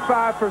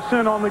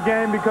 55% on the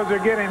game because they're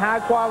getting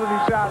high-quality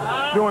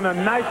shots, doing a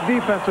nice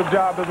defensive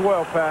job as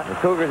well, Pat. The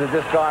Cougars have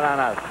just gone on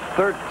a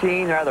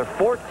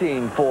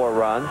 14-4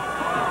 run.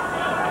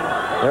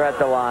 They're at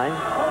the line.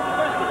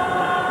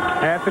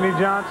 Anthony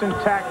Johnson,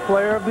 TAC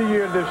Player of the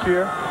Year this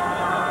year.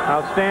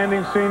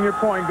 Outstanding senior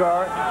point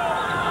guard.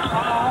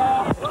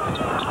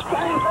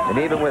 And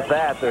even with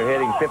that, they're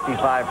hitting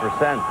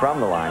 55% from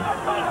the line.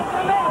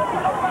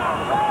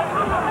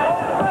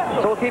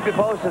 So we'll keep you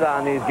posted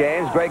on these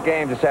games. Great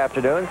games this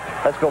afternoon.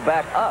 Let's go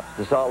back up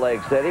to Salt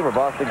Lake City, where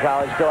Boston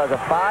College still has a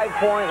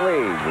 5-point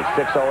lead with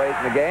 6:08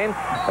 in the game.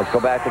 Let's go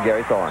back to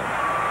Gary Thorne.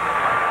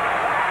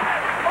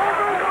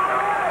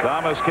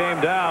 Thomas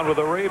came down with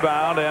a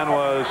rebound and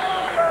was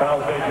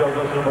fouled.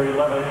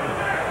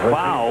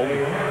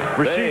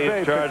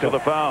 Bay charged with a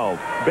foul.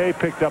 Bay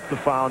picked up the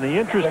foul. And the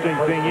interesting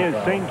thing is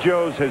St.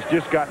 Joe's has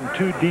just gotten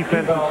 2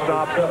 defensive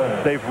stops.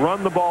 They've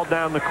run the ball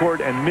down the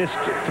court and missed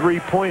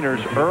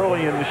 3-pointers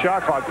early in the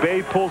shot clock.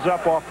 Bay pulls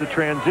up off the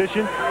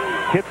transition,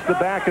 hits the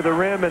back of the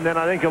rim, and then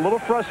I think a little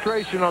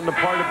frustration on the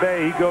part of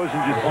Bay. He goes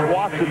and just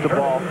swats at the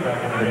ball.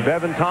 And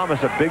Bevan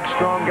Thomas, a big,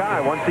 strong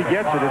guy, once he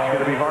gets it, it's going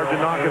to be hard to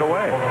knock it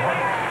away.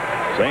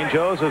 St.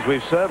 Joe's, as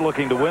we've said,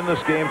 looking to win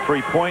this game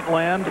three-point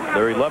land.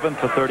 They're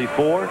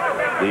 11-34.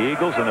 The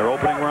Eagles in their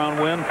opening round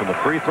win from the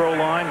free throw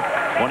line,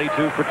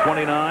 22 for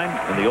 29.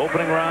 In the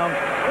opening round,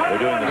 they're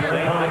doing the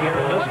same thing here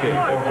in this game.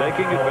 They're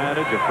taking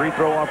advantage of free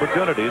throw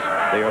opportunities.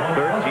 They are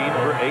 13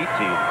 for 18.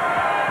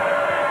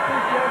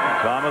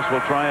 Thomas will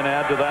try and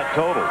add to that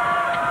total.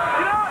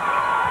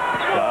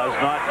 Does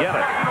not get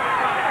it.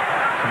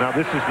 Now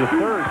this is the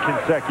 3rd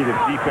consecutive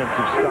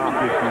defensive stop,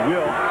 if you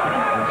will.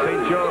 And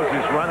St. Joe's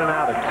is running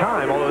out of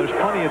time, although there's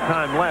plenty of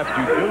time left.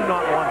 You do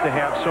not want to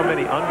have so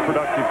many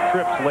unproductive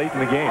trips late in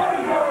the game.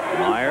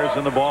 Myers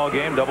in the ball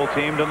game, double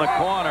teamed in the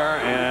corner,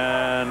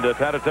 and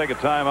had to take a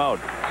timeout.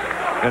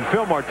 And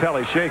Phil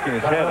Martelli shaking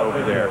his head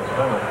over there.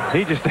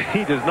 He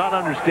does not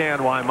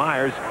understand why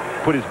Myers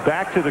put his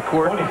back to the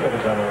court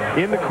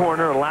in the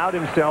corner, allowed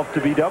himself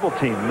to be double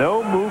teamed.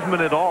 No movement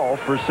at all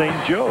for St.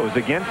 Joe's.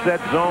 Against that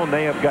zone,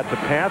 they have got to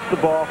pass the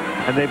ball,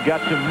 and they've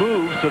got to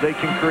move so they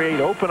can create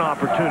open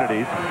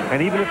opportunities.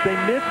 And even if they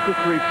miss the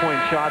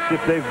 3-point shots, if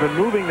they've been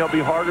moving, they'll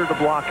be harder to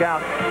block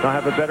out. They'll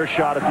have a better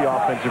shot at the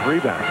offensive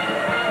rebound.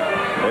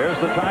 There's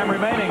the time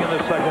remaining in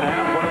the second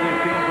half. One of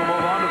these teams will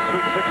move on to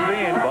Sweet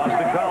 16.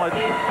 Boston College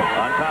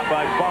on top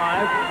by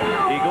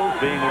 5. Eagles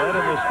being led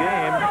in this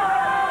game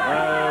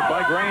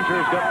by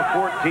Granger, has got the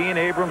 14.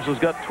 Abrams has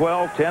got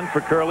 12, 10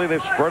 for Curley.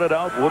 They've spread it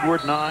out.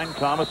 Woodward 9,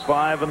 Thomas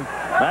 5, and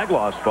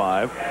Magloss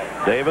 5.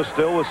 Davis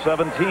still with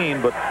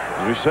 17, but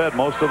as we said,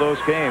 most of those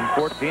came,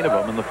 14 of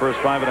them in the first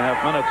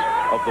 5.5 minutes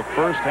of the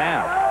first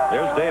half.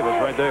 There's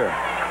Davis right there.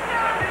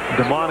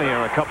 Damani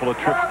on a couple of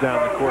trips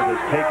down the court has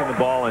taken the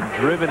ball and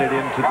driven it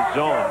into the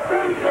zone,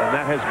 and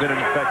that has been an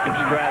effective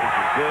strategy.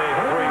 Big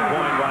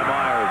three-point by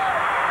Myers.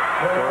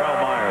 Terrell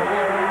Myers.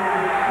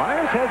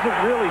 Myers hasn't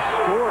really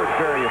scored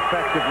very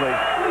effectively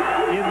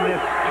in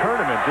this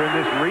tournament, during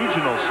this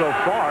regional so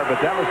far, but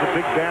that was a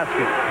big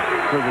basket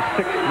for the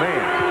sixth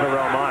man,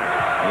 Terrell Myers.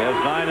 He has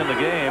 9 in the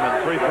game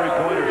and 3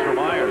 3-pointers for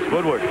Myers.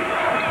 Woodward, a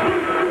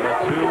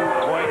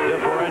 2-point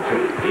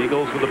differential.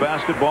 Eagles with the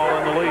basketball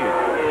in the lead.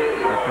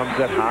 Here comes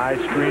that high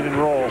screen and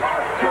roll.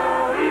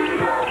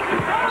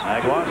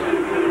 Magloss,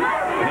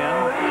 pin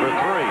for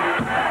 3.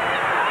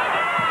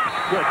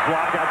 Good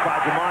block out by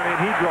Damani,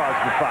 and he draws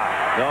the foul.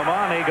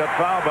 Damani got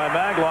fouled by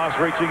Magloss,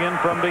 reaching in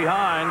from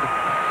behind.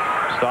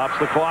 Stops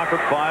the clock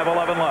with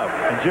 5:11 left.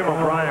 And Jim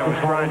O'Brien was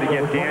trying to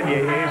get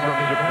Danier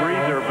Abrams a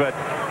breather, but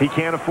he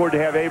can't afford to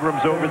have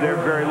Abrams over there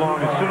very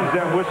long. As soon as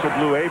that whistle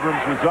blew, Abrams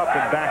was up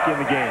and back in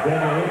the game.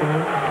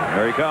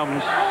 There he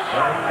comes.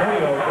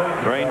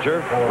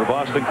 Granger for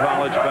Boston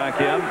College back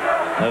in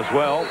as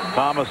well.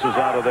 Thomas is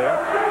out of there.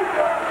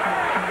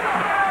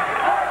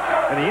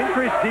 And the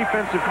increased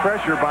defensive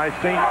pressure by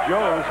St.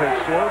 Joe's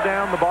has slowed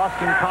down the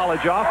Boston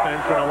College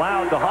offense and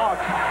allowed the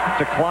Hawks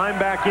to climb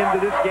back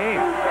into this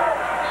game.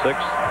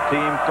 6th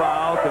team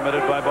foul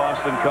committed by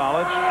Boston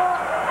College.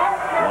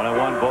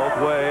 1-1 both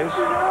ways.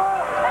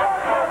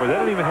 But they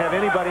don't even have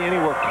anybody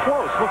anywhere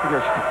close. Look at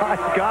there's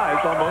 5 guys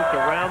almost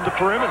around the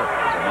perimeter.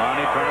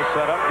 Damani trying to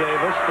set up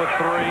Davis for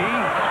 3.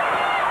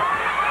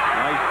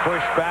 Nice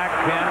push back.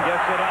 Penn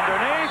gets it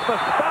underneath. The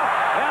stuff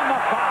and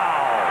the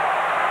foul.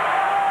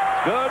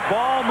 Good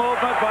ball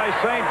movement by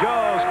St.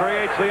 Joe's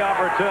creates the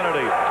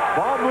opportunity.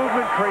 Ball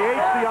movement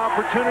creates the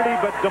opportunity,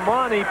 but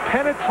Damani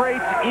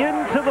penetrates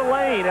into the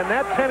lane, and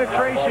that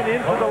penetration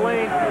into the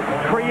lane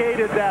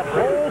created that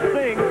whole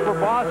thing for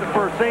Boston,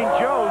 for St.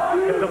 Joe's.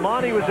 And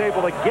Damani was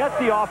able to get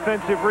the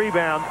offensive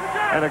rebound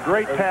and a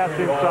great pass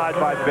inside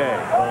by Bay.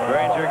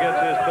 Granger gets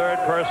his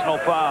 3rd personal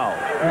foul.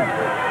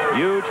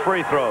 Huge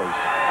free throws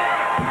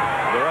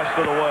the rest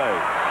of the way.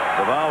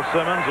 Deval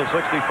Simmons, a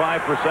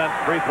 65%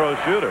 free throw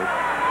shooter,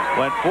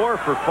 went 4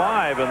 for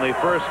 5 in the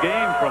first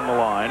game from the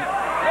line.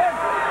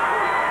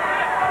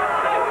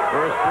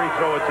 First free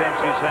throw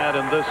attempts he's had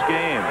in this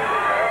game.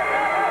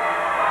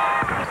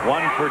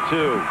 1 for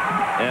 2.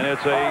 And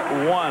it's a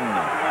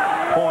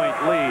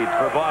 1-point lead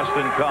for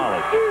Boston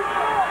College.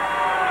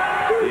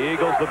 The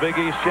Eagles, the Big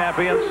East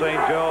champions.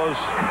 St. Joe's,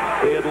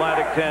 the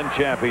Atlantic 10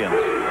 champions.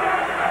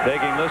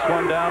 Taking this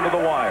one down to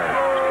the wire.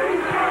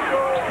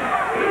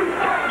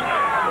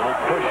 Little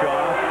push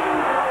off.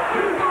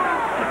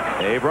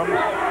 Abrams.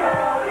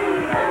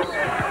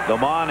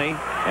 Damani,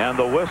 and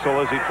the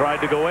whistle as he tried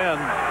to go in.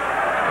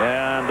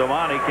 And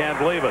Damani can't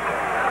believe it.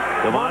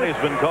 Damani's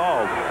been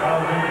called.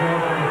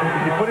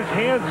 He put his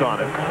hands on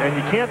it, and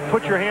you can't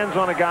put your hands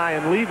on a guy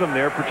and leave him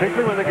there,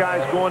 particularly when the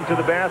guy's going to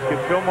the basket.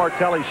 Phil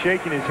Martelli's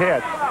shaking his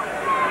head.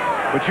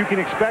 But you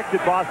can expect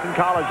that Boston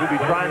College will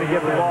be trying to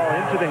get the ball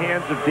into the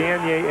hands of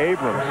Danier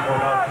Abrams.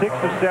 6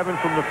 of 7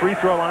 from the free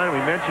throw line. We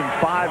mentioned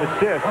 5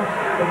 assists.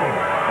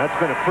 That's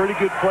been a pretty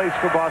good place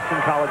for Boston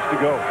College to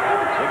go.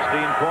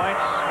 16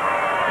 points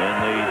in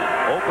the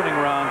opening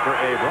round for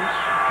Abrams.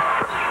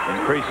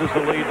 Increases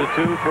the lead to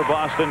 2 for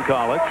Boston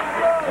College.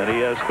 And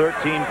he has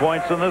 13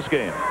 points in this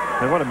game.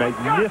 And what a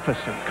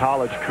magnificent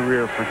college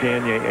career for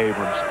Danier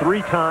Abrams.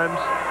 3 times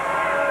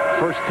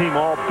first team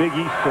all Big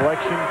East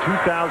selection,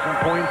 2,000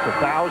 points,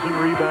 1,000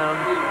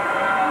 rebounds.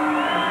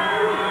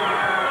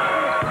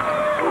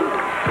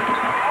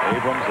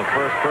 Abrams, the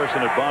first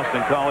person at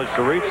Boston College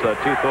to reach that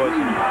 2,000 point,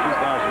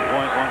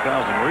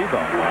 1,000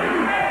 rebound mark.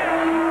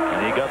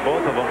 And he got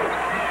both of them.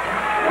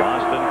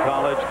 Boston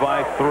College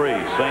by 3,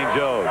 St.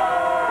 Joe's.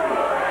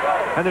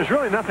 And there's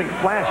really nothing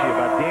flashy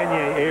about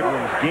Danier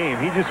Abrams' game.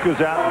 He just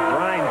goes out and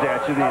grinds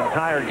at you the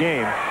entire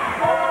game.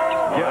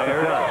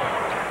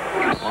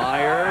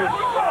 Myers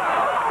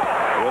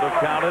would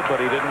have counted, but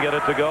he didn't get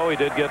it to go. He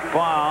did get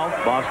fouled.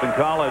 Boston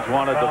College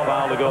wanted the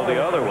foul to go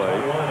the other way.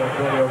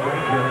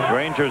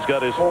 Granger's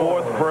got his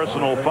 4th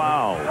personal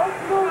foul.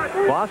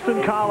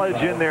 Boston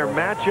College, in their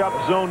matchup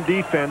zone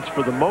defense,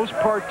 for the most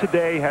part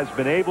today, has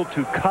been able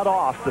to cut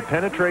off the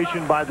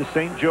penetration by the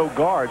St. Joe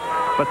guards.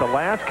 But the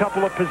last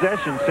couple of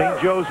possessions,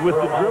 St. Joe's with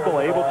the dribble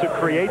able to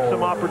create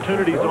some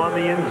opportunities on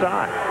the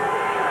inside.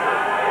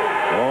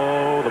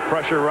 Oh, the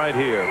pressure right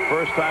here.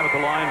 First time at the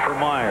line for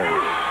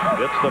Myers.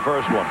 Gets the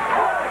first one.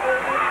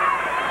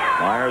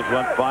 Myers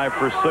went 5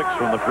 for 6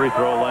 from the free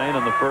throw lane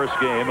in the first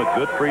game. A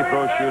good free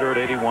throw shooter at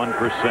 81%.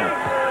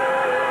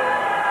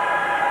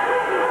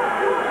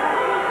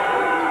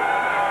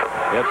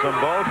 Gets them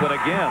both, and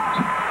again,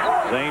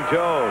 St.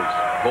 Joe's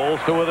pulls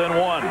to within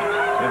 1.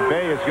 And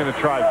Bay is going to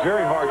try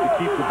very hard to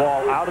keep the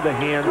ball out of the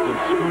hands of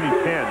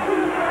Scooty Penn.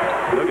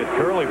 Look at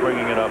Curley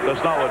bringing it up.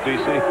 That's not what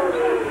DC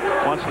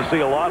wants to see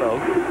a lot of,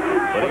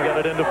 but he got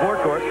it into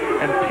forecourt.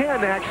 And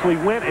Penn actually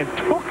went and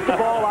took the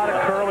ball out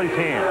of Curley's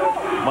hand.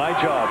 My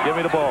job. Give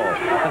me the ball.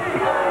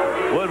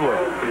 Woodward.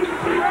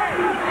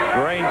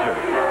 Granger.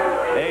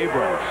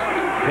 Abrams.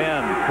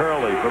 Penn.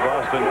 Curley for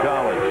Boston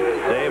College.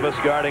 Davis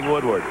guarding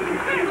Woodward.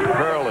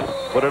 Curley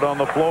put it on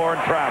the floor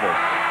and travels.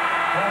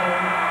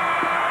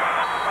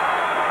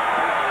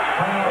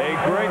 A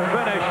great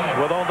finish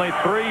with only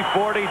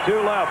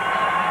 3:42 left.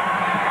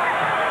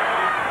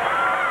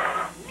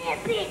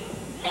 Miss it!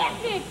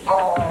 Miss it!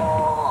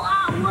 Oh,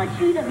 I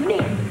want you to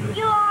miss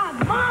your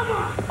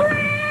mama!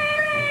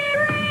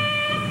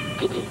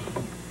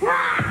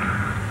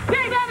 Big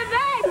baby, big!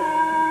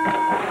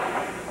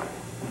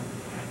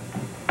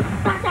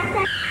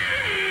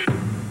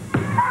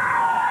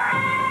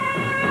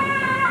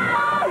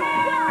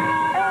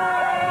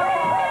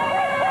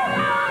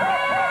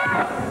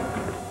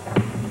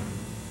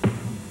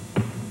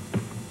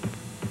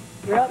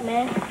 You're up,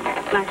 man.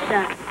 My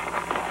shot.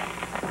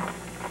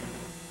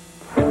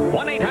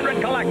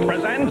 1-800-COLLECT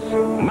presents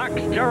Max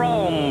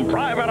Jerome,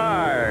 Private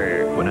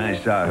Eye. When I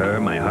saw her,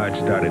 my heart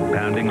started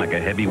pounding like a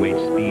heavyweight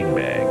speed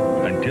bag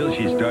until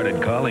she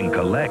started calling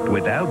collect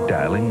without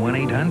dialing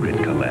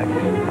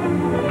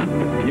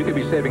 1-800-COLLECT. You could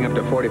be saving up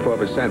to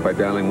 44% by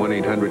dialing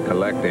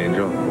 1-800-COLLECT,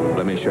 Angel.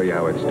 Let me show you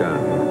how it's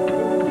done.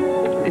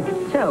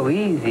 It's so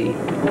easy.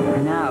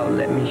 Now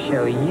let me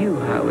show you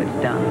how it's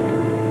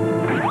done.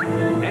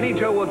 Any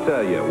Joe will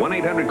tell you,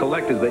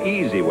 1-800-COLLECT is the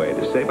easy way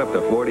to save up to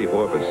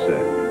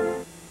 44%.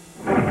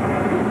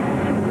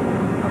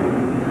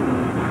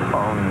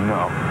 Oh,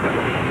 no.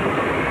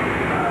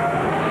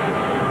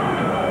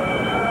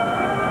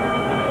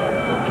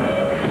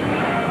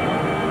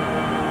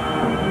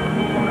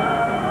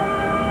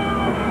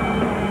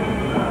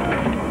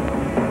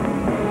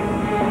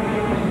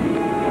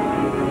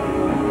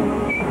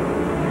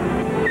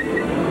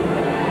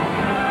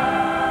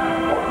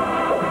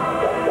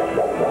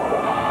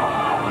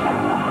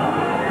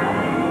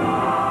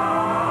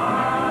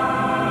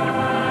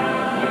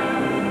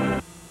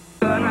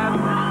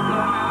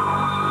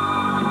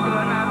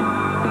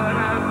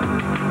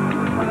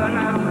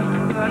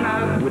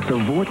 With the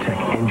Vortec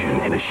engine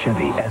in a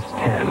Chevy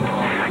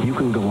S10, you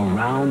can go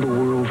around the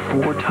world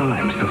 4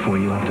 times before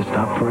you have to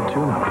stop for a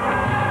tune-up.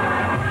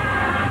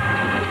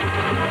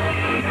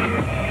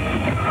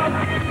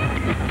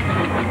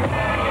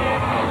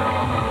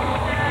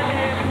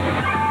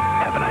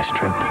 Have a nice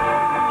trip.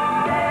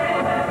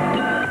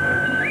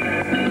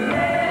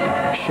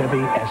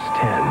 Chevy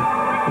S10,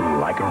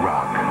 like a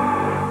rock.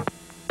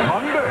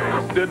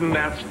 Didn't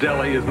Nat's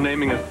Deli is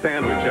naming a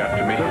sandwich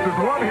after me. This is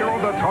one hero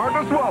that's hard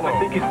to swallow. I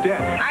think he's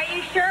dead. Are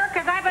you sure?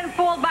 Because I've been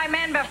fooled by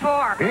men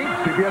before. Ain't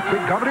CBS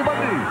Big Comedy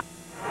Monday.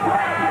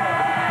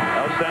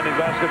 Outstanding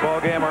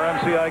basketball game, our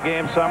MCI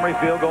game summary,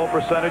 field goal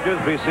percentages.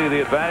 BC the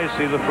advantage,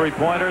 see the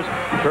three-pointers.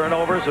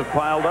 Turnovers have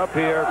piled up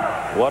here.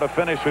 What a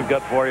finish we've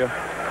got for you.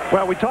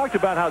 Well, we talked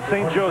about how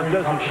St. Joe's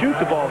doesn't shoot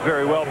the ball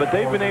very well, but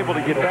they've been able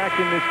to get back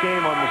in this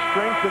game on the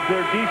strength of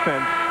their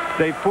defense.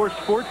 They've forced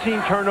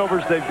 14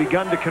 turnovers. They've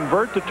begun to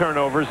convert to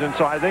turnovers, and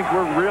so I think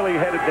we're really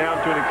headed down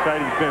to an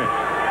exciting finish.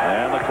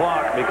 And the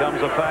clock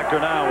becomes a factor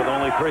now with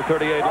only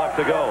 3:38 left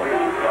to go.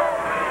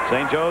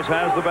 St. Joe's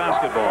has the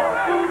basketball.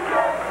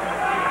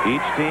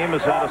 Each team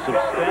has had a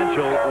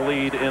substantial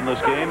lead in this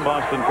game.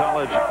 Boston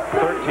College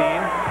 13.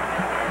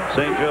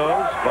 St.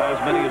 Joe's by as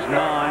many as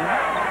 9.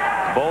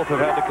 Both have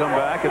had to come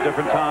back at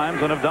different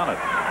times and have done it.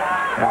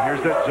 And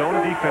here's that zone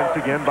defense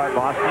again by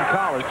Boston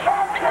College.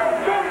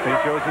 St.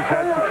 Joe's has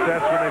had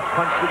success when they've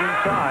punched it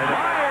inside.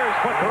 Myers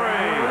for 3.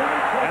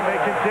 And they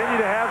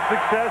continue to have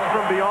success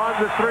from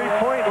beyond the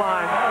three-point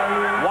line.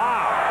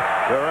 Wow.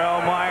 Terrell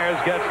Myers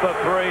gets the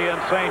 3,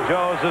 and St.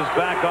 Joe's is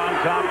back on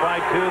top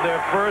by 2. Their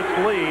first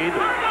lead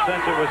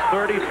since it was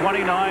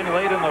 30-29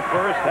 late in the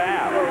first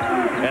half.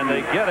 And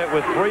they get it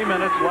with 3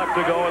 minutes left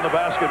to go in the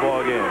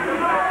basketball game.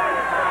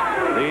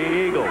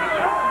 The Eagles.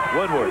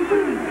 Woodward.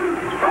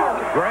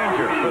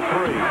 Granger for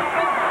 3.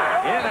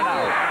 In and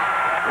out.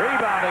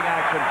 Rebounding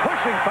action.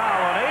 Pushing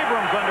foul on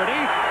Abrams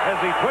underneath as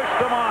he pushed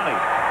Damani.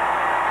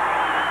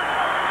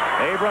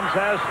 Abrams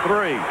has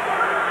 3.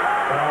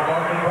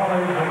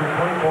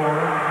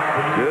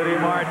 Judy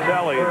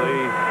Martelli,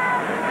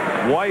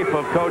 the wife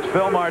of Coach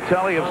Phil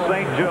Martelli of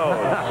St. Joe's.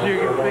 You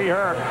can see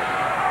her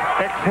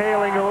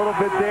exhaling a little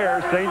bit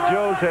there. St.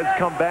 Joe's has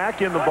come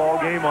back in the ball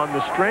game on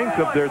the strength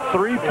of their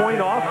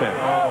three-point offense.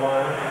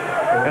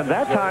 And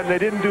that time they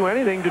didn't do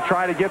anything to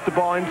try to get the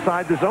ball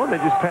inside the zone. They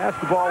just passed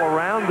the ball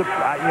around the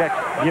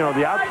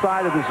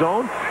outside of the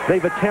zone.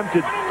 They've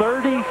attempted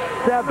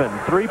 37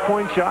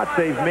 three-point shots.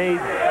 They've made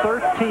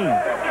 13.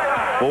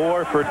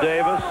 4 for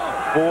Davis,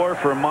 4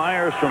 for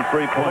Myers from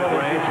three-point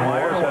range.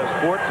 Myers has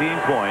 14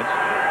 points.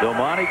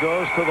 Domani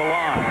goes to the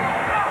line.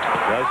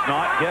 Does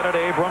not get it.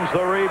 Abrams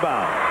the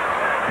rebound.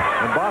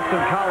 And Boston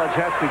College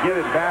has to get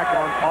it back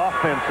on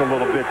offense a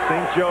little bit.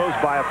 St. Joe's,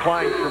 by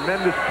applying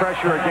tremendous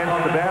pressure against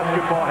the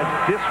basketball, has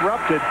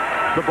disrupted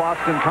the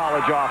Boston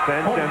College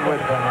offense. And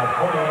with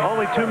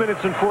only 2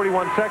 minutes and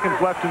 41 seconds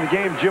left in the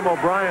game, Jim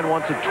O'Brien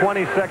wants a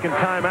 20-second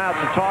timeout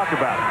to talk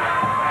about it.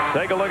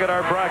 Take a look at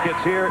our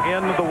brackets here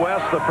in the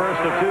West. The first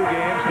of 2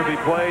 games to be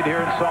played here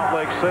in Salt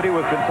Lake City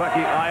with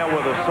Kentucky, Iowa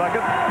the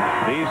second.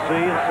 BC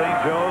and St.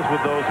 Joe's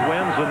with those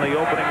wins in the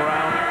opening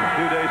round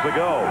 2 days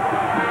ago.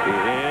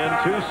 In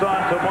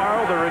Tucson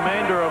tomorrow, the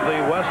remainder of the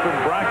Western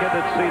bracket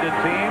seeded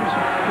teams.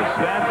 The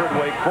Stanford,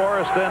 Wake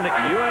Forest, and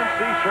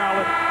UNC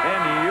Charlotte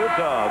and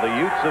Utah. The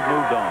Utes have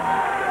moved on.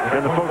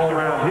 And the folks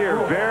around here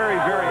very,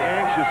 very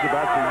anxious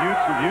about the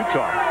Utes of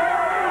Utah.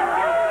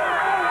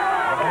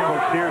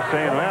 Folks here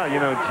saying, well, you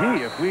know,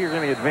 gee, if we are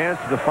going to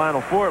advance to the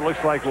Final Four, it looks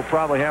like we'll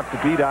probably have to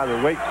beat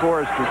either Wake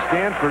Forest or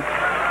Stanford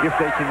if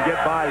they can get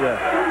by the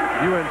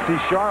UNC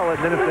Charlotte.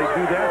 And then if they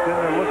do that, then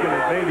they're looking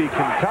at maybe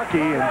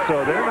Kentucky. And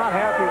so they're not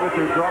happy with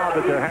their draw,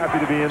 but they're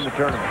happy to be in the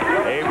tournament.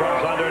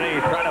 Abrams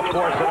underneath, trying to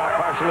force it out,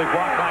 partially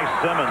blocked by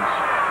Simmons.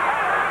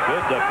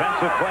 Good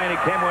defensive play, and he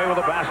came away with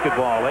a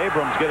basketball.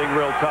 Abrams getting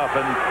real tough,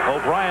 and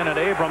O'Brien and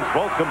Abrams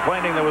both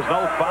complaining there was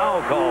no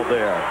foul called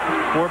there.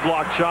 4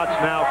 blocked shots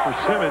now for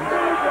Simmons.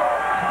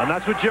 And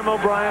that's what Jim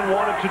O'Brien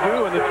wanted to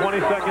do in the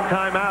 22nd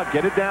timeout.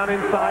 Get it down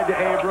inside to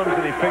Abrams,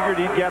 and he figured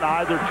he'd get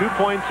either 2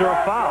 points or a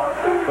foul.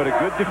 But a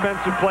good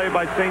defensive play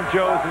by St.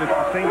 Joe's, and it's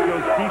the St.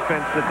 Joe's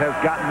defense that has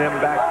gotten them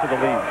back to the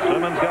lead.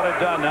 Simmons got it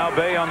done. Now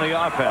Bay on the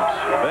offense.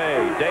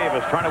 Bay,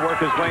 Davis trying to work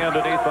his way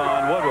underneath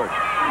on Woodward.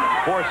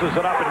 Forces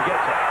it up and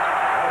gets it.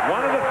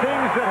 One of the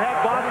things that had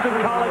Boston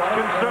College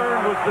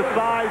concerned was the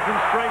size and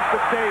strength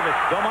of Davis.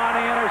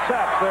 Domani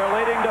intercepts their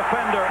leading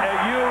defender. A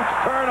huge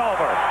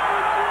turnover.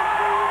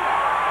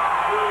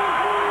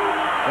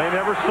 They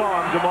never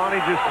saw him. Domani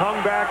just hung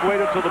back,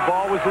 waited till the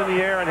ball was in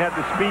the air, and had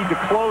the speed to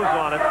close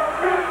on it.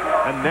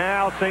 And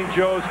now St.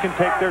 Joe's can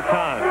take their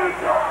time.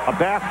 A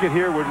basket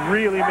here would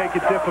really make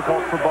it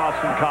difficult for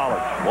Boston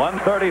College.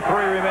 1:33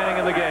 remaining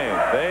in the game.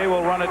 Bay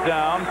will run it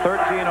down.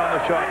 13 on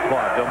the shot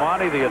clock.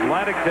 Domani, the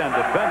Atlantic 10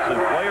 Defensive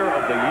Player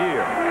of the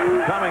Year,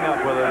 coming up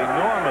with an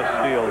enormous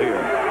steal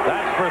here.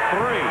 That's for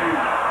 3.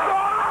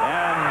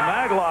 And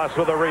Maglos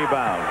with a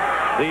rebound.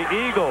 The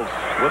Eagles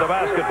with a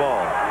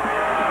basketball.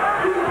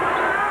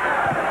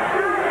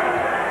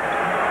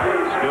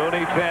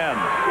 Scooney 10.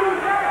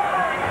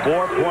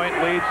 4-point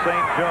lead,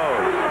 St.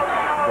 Joe's.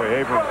 Boy,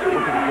 Abrams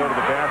looking to go to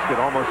the basket,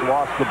 almost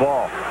lost the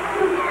ball.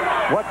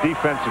 What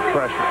defensive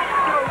pressure.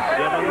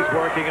 Simmons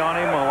working on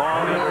him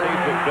along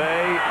underneath with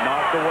Bay.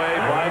 Knocked away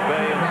by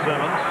Bay and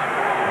Simmons.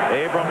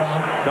 Abrams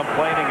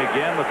complaining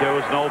again that there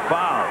was no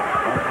foul.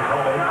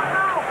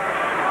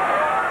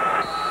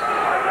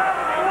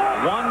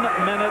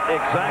 1 minute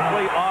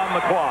exactly on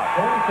the clock.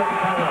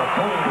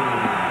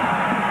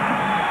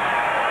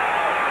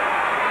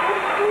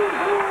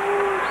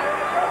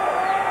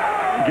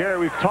 Gary,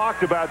 we've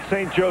talked about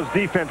St. Joe's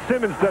defense.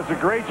 Simmons does a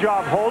great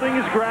job holding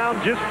his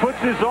ground, just puts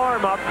his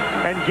arm up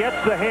and gets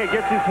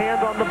his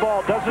hand on the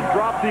ball, doesn't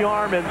drop the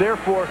arm, and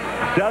therefore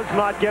does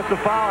not get the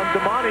foul. And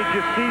Domani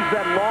just sees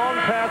that long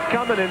pass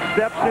coming and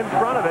steps in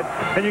front of it.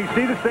 And you can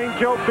see the St.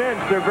 Joe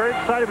bench. They're very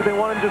excited, but they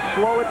want him to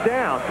slow it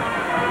down.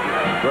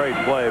 Great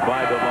play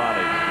by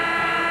Domani.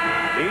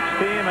 Each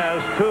team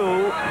has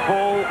 2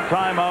 full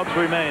timeouts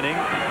remaining.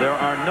 There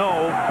are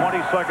no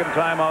 20-second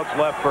timeouts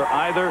left for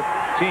either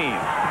team.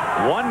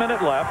 1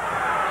 minute left.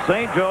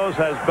 St. Joe's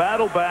has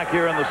battled back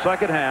here in the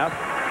second half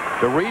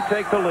to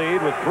retake the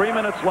lead with 3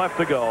 minutes left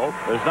to go.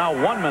 There's now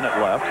 1 minute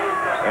left,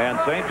 and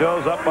St.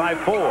 Joe's up by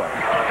 4.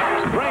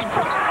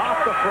 Granger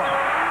off the front.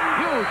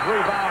 Huge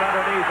rebound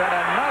underneath, and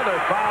another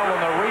foul in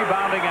the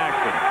rebounding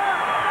action.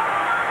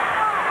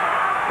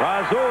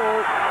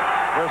 Razul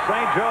for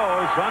St.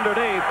 Joe's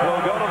underneath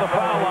will go to the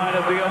foul line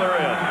at the other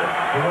end.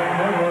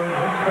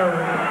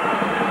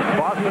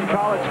 Boston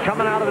College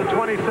coming out of the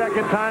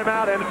 22nd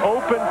timeout, an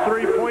open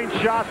 3-point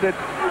shot that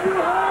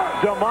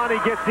Domani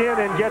gets in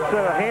and gets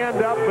a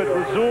hand up, but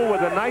Razul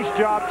with a nice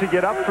job to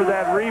get up for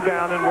that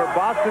rebound. And where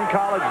Boston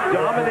College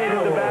dominated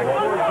the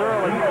backboards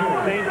early,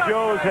 St.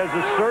 Joe's has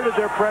asserted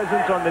their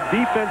presence on the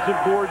defensive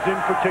boards in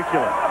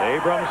particular.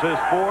 Abrams, his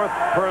 4th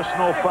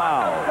personal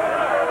foul.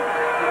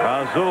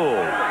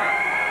 Razul.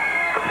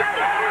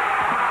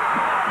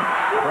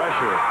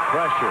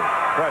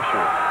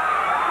 Pressure.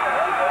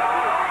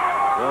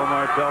 Bill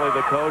Martelli,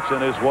 the coach,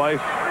 and his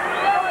wife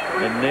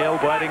in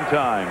nail-biting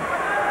time.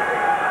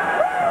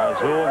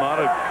 Razul, not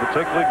a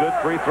particularly good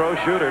free throw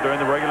shooter during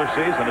the regular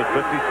season at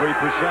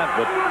 53%,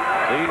 but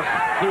these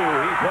 2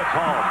 he puts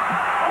home.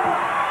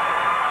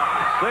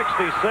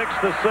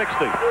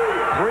 66-60.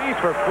 3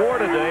 for 4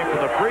 today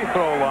from the free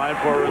throw line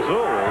for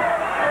Razul.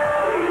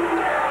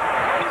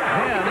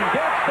 Penn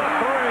gets the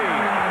 3.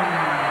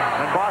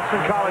 And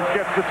Boston College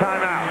gets the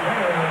timeout.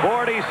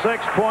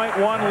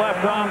 46.1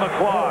 left on the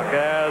clock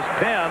as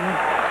Penn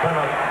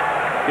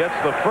gets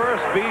the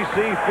first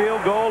BC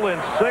field goal in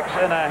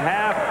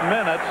 6.5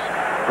 minutes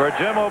for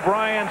Jim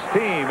O'Brien's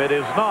team. It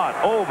is not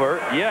over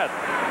yet.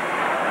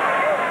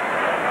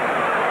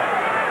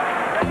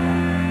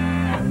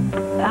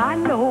 I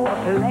know a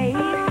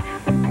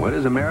place. What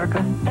is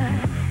America?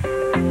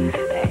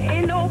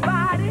 Ain't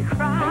nobody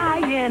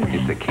crying.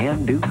 It's a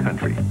can-do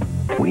country.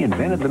 We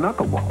invented the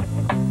knuckleball,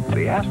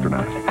 the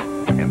astronaut,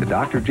 and the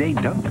Dr. J.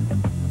 dunk.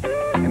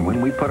 And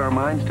when we put our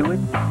minds to it,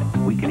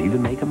 we can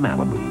even make a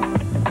Malibu.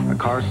 A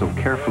car so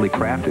carefully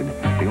crafted,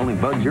 the only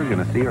bugs you're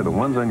going to see are the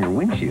ones on your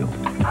windshield.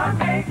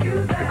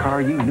 The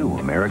car you knew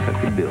America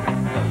could build.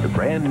 The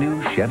brand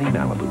new Chevy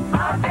Malibu.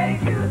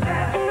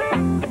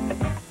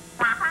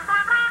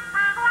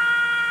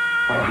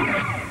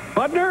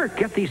 Budner,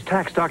 get these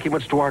tax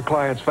documents to our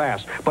clients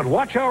fast, but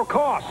watch our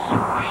costs.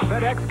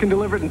 FedEx can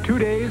deliver it in 2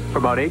 days for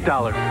about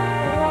 $8.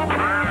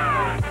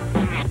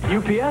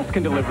 UPS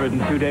can deliver it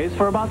in 2 days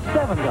for about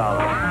 $7.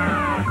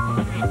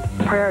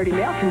 Priority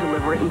Mail can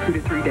deliver it in 2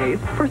 to 3 days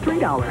for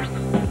 $3.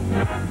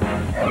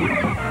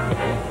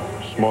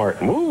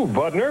 Smart move,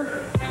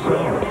 Budner.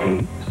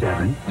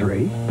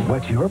 873.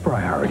 What's your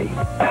priority? Switch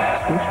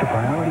to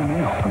Priority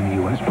Mail from the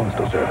U.S.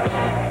 Postal Service.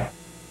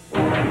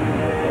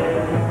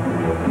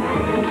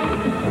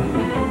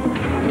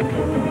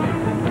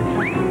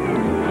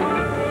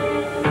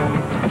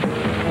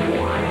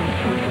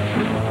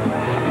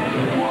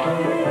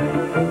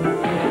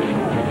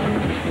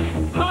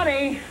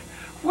 Honey,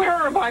 where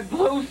are my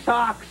blue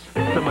socks?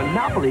 The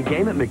Monopoly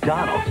game at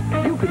McDonald's.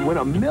 You could win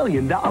 $1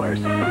 million.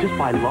 Just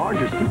buy large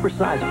or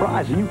supersized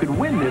fries and you could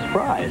win this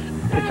prize.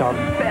 It's our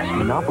best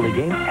Monopoly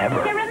game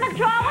ever. You're in the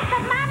draw with the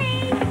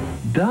money.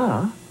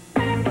 Duh.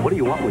 What do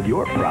you want with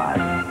your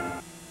prize?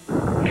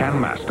 Can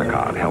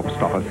MasterCard help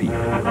stop a thief?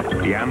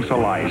 The answer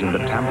lies in the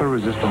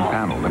tamper-resistant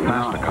panel that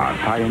MasterCard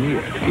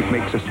pioneered. It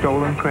makes a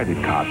stolen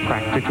credit card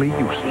practically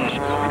useless.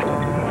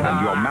 And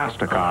your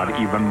MasterCard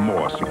even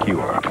more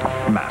secure.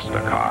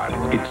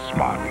 MasterCard. It's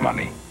smart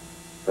money.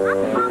 Where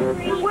are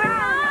we?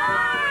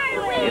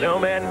 You know,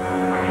 men,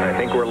 I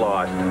think we're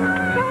lost.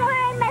 Don't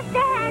worry,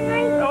 Mr.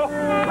 Henry.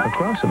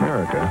 Across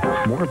America,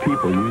 more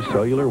people use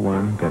Cellular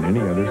One than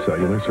any other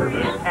cellular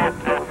service.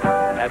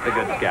 That's a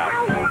good scout.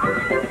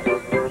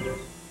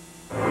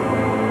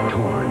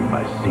 Torn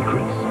by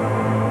secrets.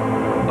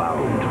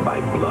 Bound by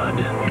blood.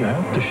 You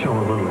have to show a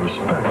little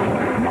respect.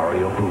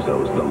 Mario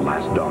Puzo's The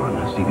Last Dawn.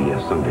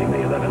 CBS Sunday,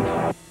 May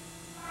 11th.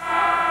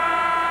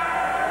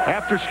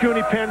 After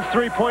Scooney Penn's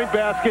three-point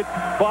basket,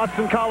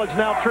 Boston College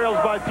now trails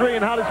by 3.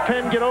 And how does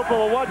Penn get open?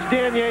 Well, watch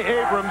Danye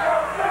Abrams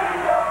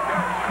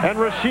and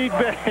Rashid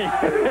Bey.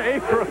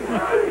 Abrams,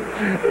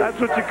 that's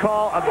what you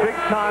call a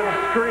big-time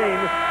screen.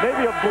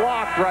 Maybe a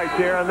block right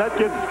there, and that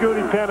gets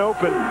Scooney Penn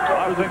open.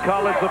 Boston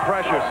College the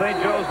pressure. St.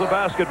 Joe's the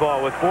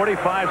basketball with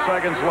 45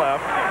 seconds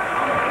left.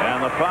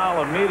 And the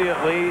foul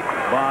immediately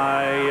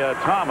by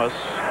Thomas.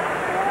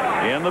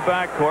 In the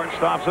backcourt,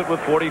 stops it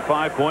with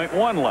 45.1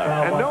 left.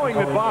 And knowing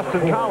that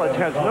Boston College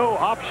has no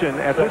option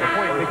at this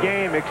point in the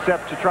game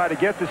except to try to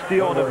get the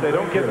steal, and if they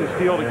don't get the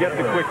steal, to get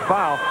the quick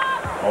foul,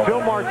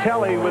 Phil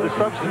Martelli, with a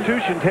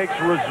substitution, takes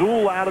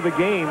Rasul out of the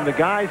game. The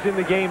guys in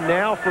the game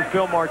now for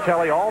Phil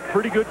Martelli, all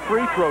pretty good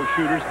free throw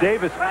shooters.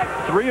 Davis,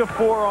 3 of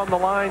 4 on the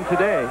line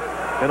today.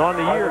 And on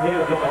the year, he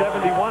is a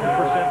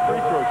 71%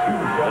 free throw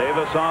shooter.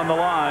 Davis on the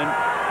line.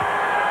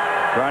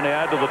 Trying to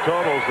add to the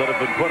totals that have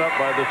been put up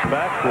by this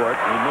backcourt.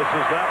 He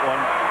misses that one.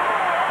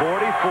 44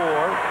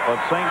 of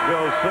St.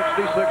 Joe's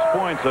 66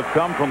 points have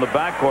come from the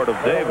backcourt of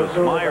Davis,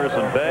 Myers,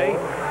 and Bay.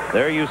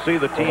 There you see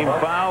the team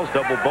fouls,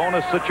 double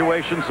bonus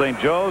situation. St.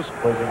 Joe's,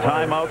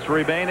 timeouts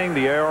remaining.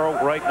 The arrow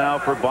right now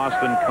for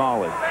Boston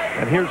College.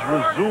 And here's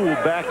Rasul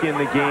back in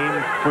the game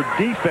for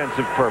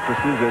defensive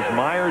purposes as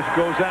Myers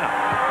goes out.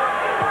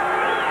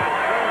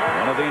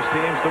 One of these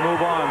teams to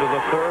move on to the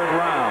third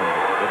round.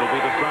 It'll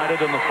be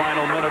decided in the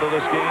final minute of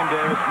this game.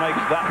 Davis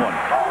makes that one.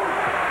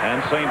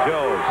 And St.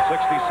 Joe's,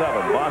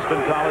 67.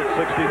 Boston College,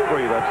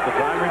 63. That's the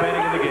time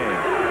remaining in the game.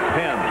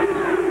 Penn.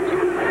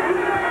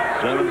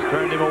 Simmons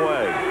turned him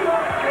away.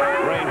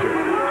 Ranger.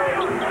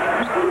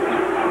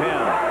 Penn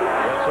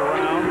gets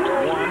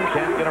around. One,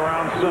 can't get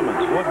around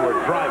Simmons. Woodward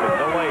driving,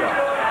 the layup.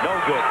 No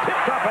good.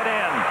 Tipped up and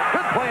in.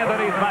 Good play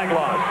underneath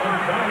Magloss.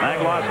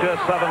 Magloss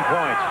just 7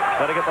 points.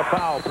 Got to get the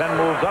foul. Penn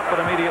moves up and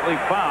immediately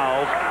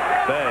fouls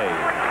Bay.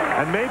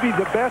 And maybe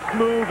the best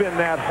move in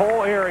that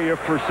whole area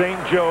for St.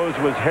 Joe's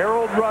was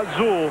Harold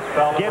Rasul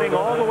getting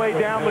all the way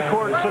down the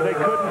court so they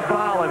couldn't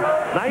foul him.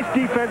 Nice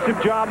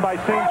defensive job by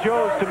St.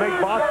 Joe's to make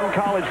Boston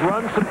College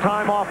run some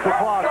time off the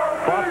clock.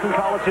 Boston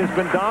College has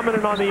been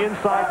dominant on the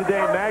inside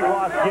today.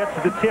 Magloss gets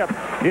the tip.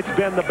 It's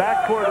been the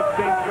backcourt of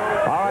St.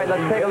 Joe's. All right,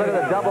 let's take a look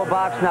at the double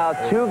box now.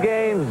 2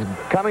 games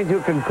coming to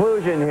a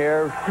conclusion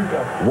here.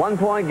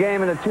 1-point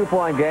game and a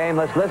 2-point game.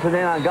 Let's listen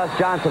in on Gus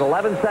Johnson.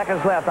 11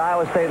 seconds left.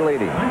 Iowa State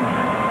leading.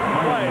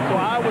 So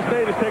Iowa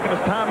State is taking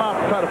its time out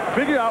to try to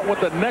figure out what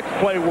the next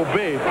play will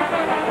be.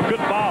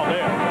 Good foul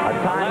there. A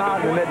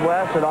timeout in the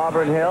Midwest at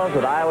Auburn Hills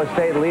with Iowa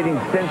State leading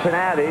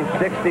Cincinnati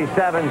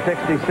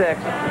 67-66.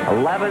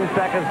 11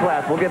 seconds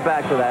left. We'll get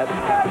back to that.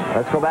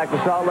 Let's go back to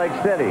Salt Lake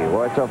City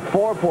where it's a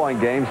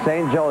 4-point game.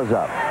 St. Joe's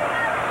up.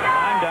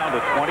 Time down to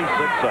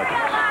 26 seconds.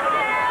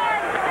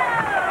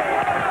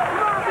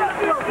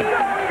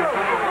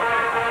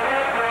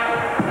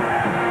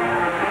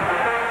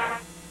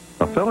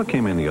 A fella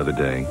came in the other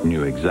day,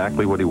 knew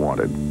exactly what he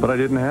wanted, but I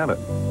didn't have it.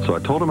 So I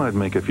told him I'd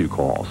make a few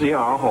calls. Yeah,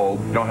 I'll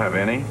hold. Don't have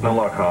any. No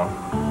luck, huh?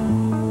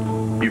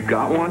 You've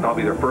got one? I'll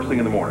be there first thing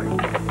in the morning.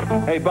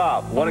 Hey,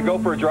 Bob, want to go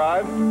for a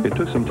drive? It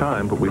took some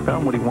time, but we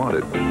found what he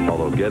wanted.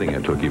 Although getting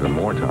it took even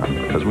more time,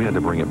 because we had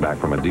to bring it back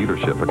from a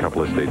dealership a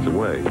couple of states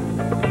away.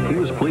 He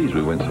was pleased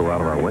we went so out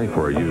of our way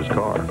for a used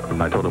car.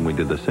 I told him we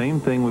did the same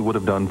thing we would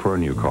have done for a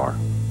new car.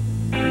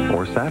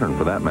 Or Saturn,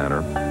 for that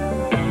matter.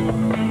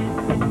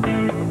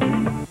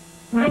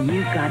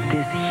 You've got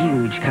this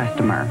huge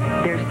customer.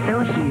 They're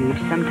so huge,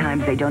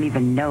 sometimes they don't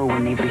even know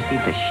when they've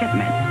received a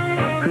shipment.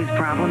 Whose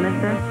problem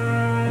is this?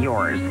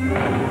 Yours.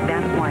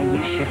 That's why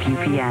you ship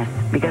UPS,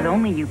 because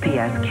only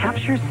UPS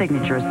captures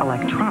signatures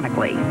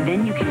electronically.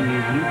 Then you can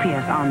use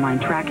UPS online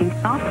tracking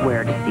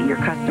software to see your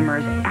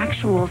customer's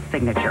actual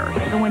signature.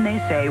 So when they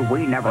say,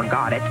 "We never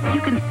got it,"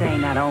 you can say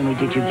not only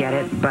did you get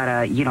it,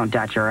 but you don't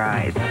dot your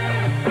I's.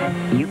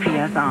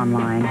 UPS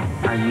Online.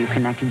 Are you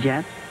connected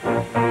yet?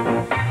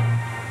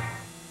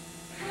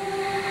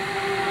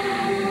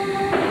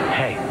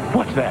 Hey,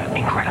 what's that?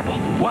 Incredible.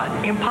 What?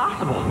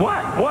 Impossible.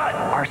 What? What?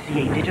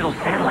 RCA digital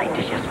satellite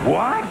dishes.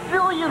 What?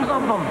 Billions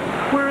of them.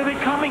 Where are they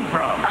coming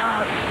from?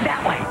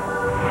 That way.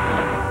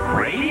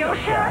 Radio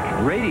Shack?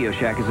 Radio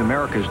Shack is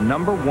America's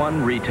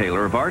 #1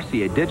 retailer of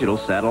RCA digital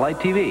satellite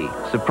TV.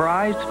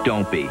 Surprised?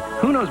 Don't be.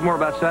 Who knows more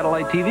about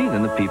satellite TV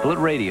than the people at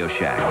Radio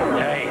Shack?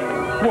 Hey,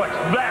 what's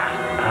that?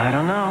 I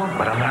don't know,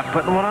 but I'm not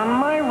putting one on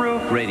my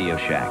roof. Radio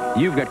Shack.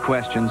 You've got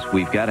questions,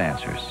 we've got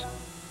answers.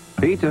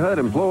 Pizza Hut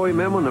employee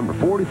memo number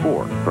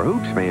 44. For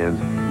Hoops fans,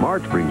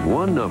 March brings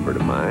one number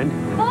to mind.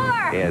 4!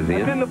 As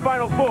in? It's in the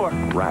final 4.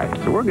 Right,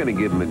 so we're going to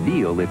give them a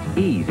deal that's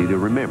easy to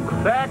remember.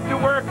 Back to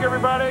work,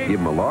 everybody.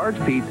 Give them a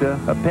large pizza,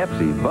 a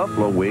Pepsi,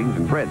 buffalo wings,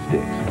 and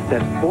breadsticks.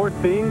 That's 4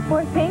 things?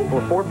 4 things? For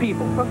 4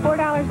 people. For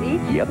 $4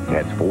 each? Yep,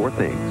 that's 4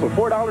 things. For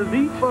 $4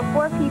 each? For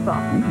 4 people.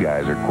 You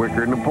guys are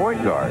quicker than a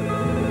point guard.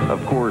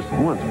 Of course,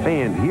 once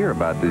fans hear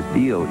about this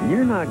deal,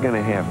 you're not going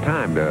to have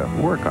time to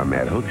work on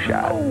that hook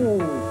shot.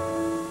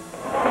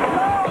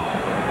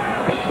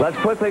 Let's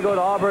quickly go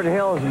to Auburn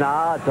Hills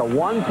now. It's a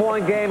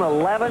 1-point game,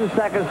 11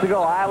 seconds to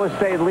go. Iowa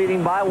State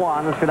leading by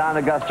 1. Let's go down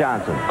to Gus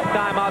Johnson.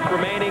 Timeouts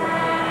remaining.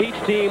 Each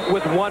team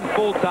with 1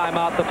 full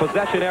timeout. The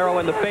possession arrow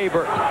in the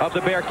favor of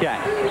the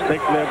Bearcats.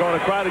 Think they're going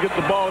to try to get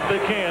the ball if they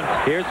can.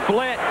 Here's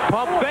Flint.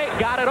 Pump fake.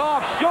 Got it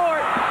off.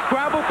 Short.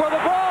 Scramble for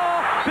the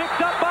ball. Picked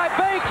up by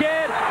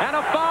Bankhead. And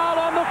a foul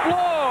on the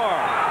floor.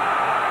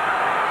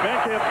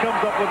 Bankhead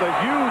comes up with a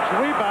huge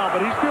rebound,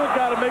 but he's still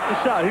got to make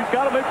the shot. He's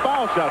got to make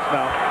foul shots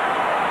now.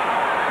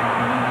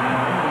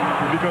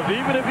 Because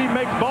even if he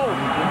makes both,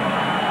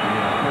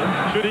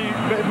 should he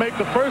make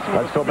the first one?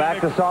 Let's go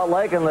back to Salt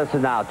Lake and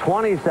listen now.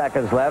 20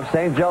 seconds left.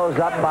 St. Joe's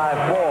up by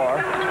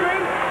 4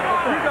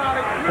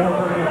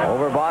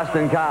 over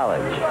Boston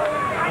College.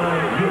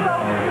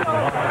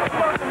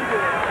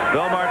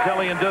 Bill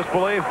Martelli in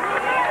disbelief.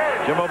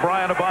 Jim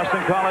O'Brien of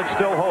Boston College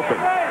still hoping.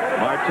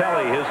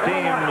 Martelli, his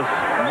team's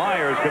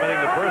Myers committing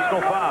the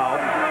personal foul,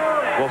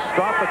 will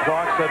stop the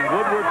clock, send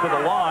Woodward to the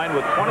line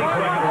with 20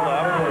 seconds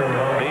left.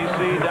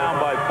 BC down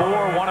by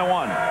 4,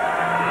 1-1.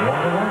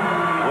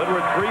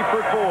 Woodward 3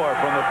 for 4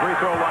 from the free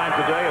throw line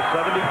today, a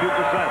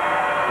 72%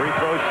 free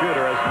throw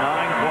shooter, has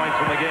 9 points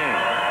in the game.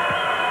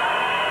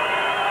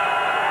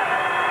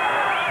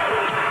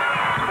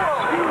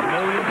 A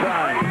million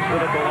times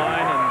stood at the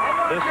line and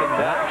this and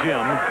that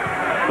gym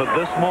for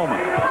this moment.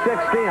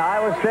 16.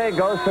 Iowa State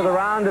goes to the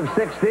round of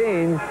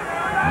 16.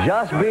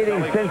 Just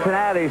beating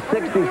Cincinnati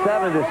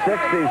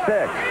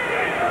 67-66.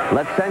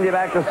 Let's send you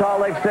back to Salt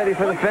Lake City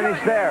for the finish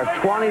there.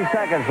 20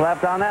 seconds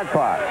left on that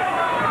clock.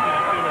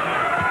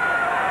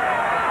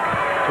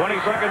 20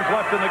 seconds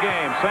left in the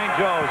game. St.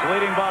 Joe's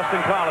leading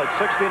Boston College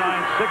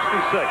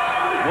 69-66.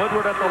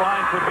 Woodward at the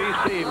line for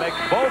BC makes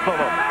both of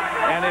them.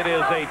 And it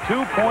is a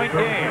 2-point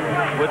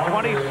game with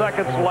 20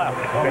 seconds left.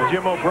 And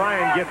Jim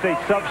O'Brien gets a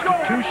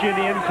substitution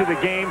into the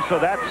game, so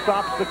that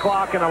stops the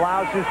clock and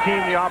allows his team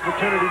the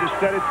opportunity to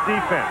set its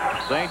defense.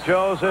 St.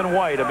 Joe's in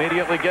white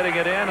immediately getting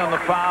it in, and the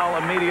foul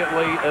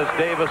immediately as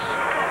Davis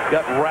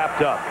got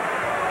wrapped up.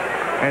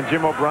 And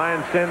Jim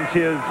O'Brien sends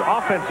his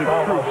offensive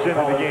troops into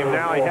the game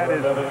now. He had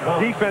his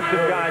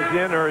defensive guys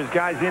in, or his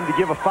guys in to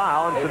give a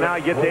foul, and so now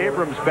he gets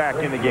Abrams back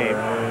in the game.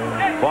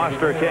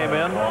 Foster came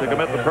in to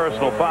commit the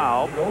personal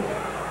foul.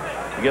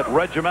 You get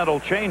regimental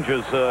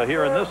changes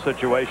here in this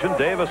situation.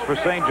 Davis for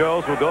St.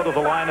 Joe's will go to the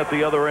line at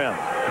the other end.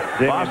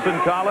 Boston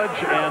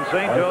College and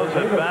St. Joe's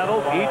have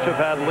battled. Each have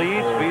had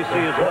leads. BC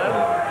is led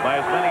by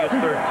as many as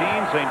 13.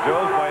 St.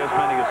 Joe's by as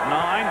many as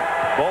 9.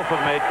 Both have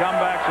made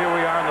comebacks. Here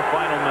we are in the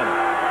final minute.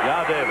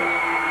 Yeah, Davis.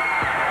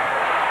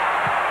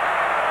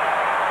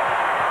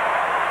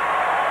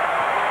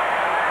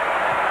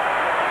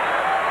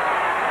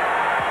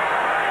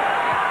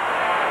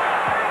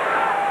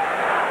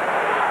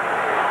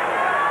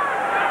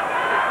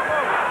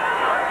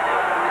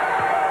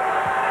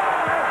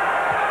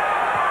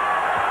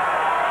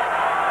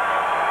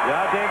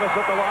 Davis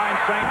at the line,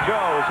 St.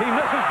 Joe's. He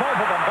misses both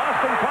of them.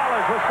 Boston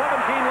College with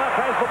 17 left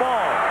has the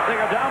ball. They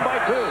are down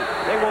by 2.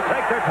 They will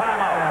take their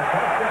timeout.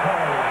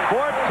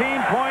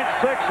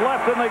 14.6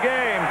 left in the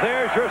game.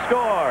 There's your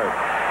score.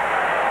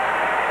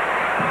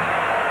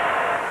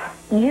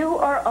 You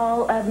are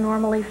all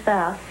abnormally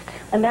fast,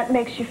 and that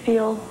makes you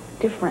feel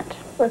different.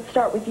 Let's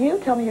start with you.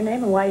 Tell me your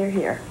name and why you're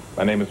here.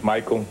 My name is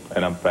Michael,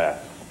 and I'm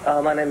fast.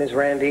 My name is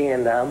Randy,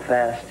 and I'm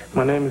fast.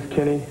 My name is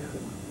Kenny,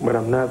 but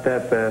I'm not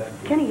that fast.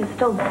 Kenny, you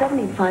stole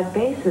 75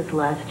 bases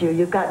last year.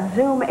 You've got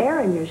Zoom air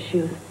in your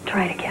shoes.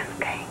 Try it again,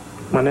 okay?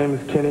 My name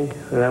is Kenny,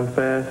 and I'm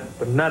fast,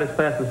 but not as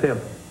fast as him.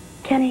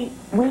 Kenny,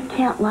 we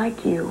can't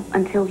like you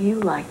until you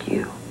like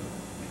you.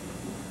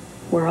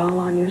 We're all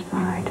on your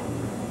side.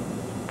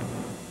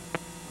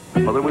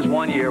 Well, there was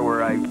one year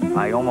where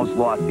I almost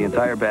lost the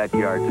entire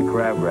backyard to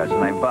crabgrass,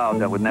 and I vowed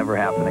that would never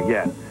happen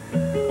again.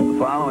 The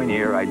following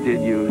year, I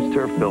did use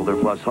turf builder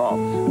plus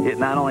Halts. It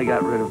not only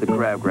got rid of the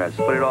crabgrass,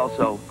 but it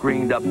also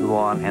greened up the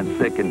lawn and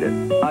thickened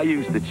it. I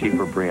used the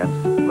cheaper brands,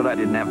 but I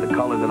didn't have the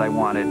color that I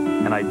wanted,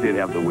 and I did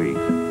have the weeds.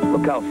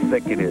 Look how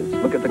thick it is.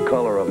 Look at the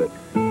color of it.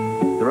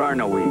 There are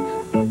no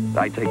weeds.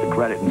 I take the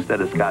credit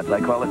instead of Scott's.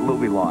 I call it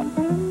Louis Lawn.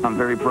 I'm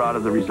very proud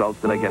of the results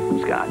that I get from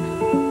Scott's.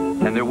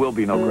 And there will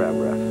be no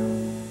crabgrass.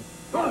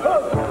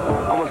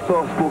 I'm a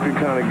soft-spoken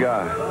kind of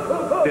guy.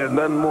 There's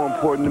nothing more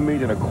important to me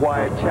than a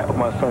quiet chat with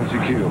my son,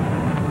 Shaquille.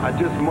 I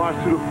just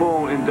marched to the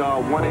phone and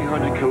dialed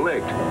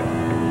 1-800-COLLECT.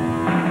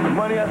 The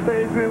money I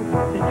saved him,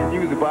 he can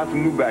use to buy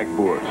some new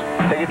backboards.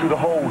 Take it through the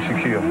hole,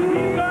 Shaquille.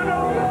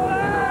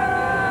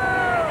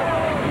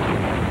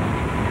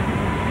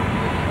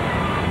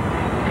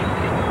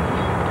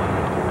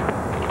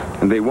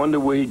 And they wonder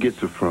where he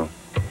gets it from.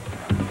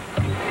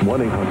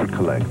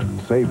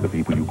 1-800-COLLECT. Save the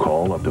people you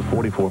call up to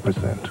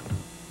 44%.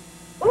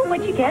 Ooh,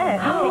 what'd you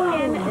get?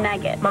 Chicken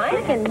nugget. Mine?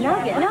 Chicken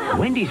nugget. No.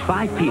 Wendy's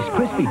 5-piece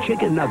crispy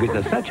chicken nuggets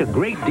are such a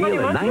great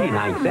deal at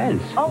 99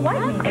 cents. Oh, what?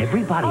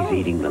 Everybody's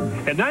eating them.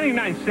 At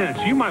 99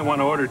 cents, you might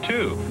want to order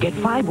two. Get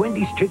 5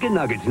 Wendy's chicken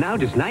nuggets now,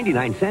 just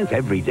 99 cents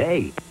every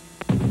day.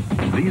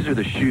 These are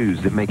the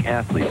shoes that make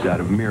athletes out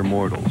of mere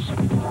mortals.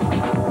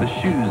 The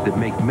shoes that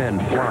make men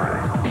fly.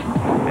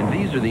 And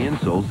these are the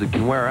insoles that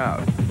can wear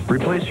out.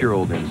 Replace your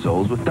old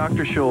insoles with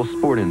Dr. Scholl's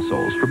Sport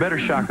insoles for better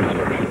shock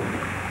absorption.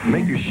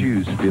 Make your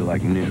shoes feel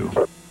like new.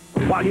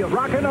 While you're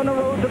rocking on the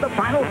road to the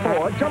Final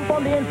Four, jump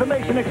on the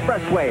Information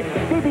Expressway.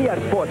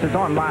 CBS Sports is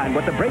online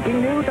with the breaking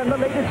news and the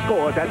latest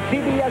scores at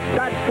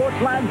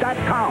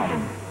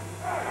cbs.sportsline.com.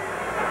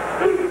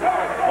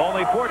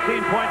 Only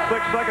 14.6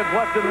 seconds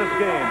left in this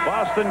game.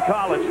 Boston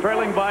College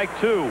trailing by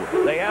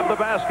 2. They have the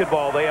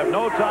basketball. They have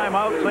no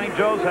timeout. St.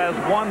 Joe's has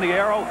won. The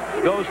arrow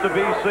goes to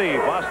BC.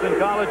 Boston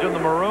College in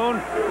the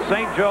maroon.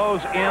 St.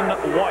 Joe's in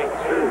white.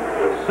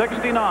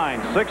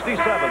 69-67,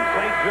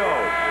 St.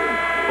 Joe's.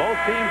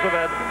 Both teams have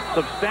had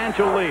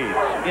substantial leads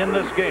in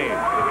this game.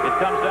 It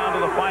comes down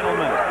to the final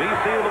minute.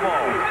 BC with the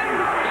ball.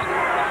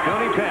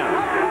 Scooney Penn.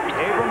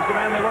 Abrams, the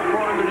man they look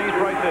for underneath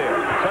right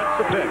there. Sets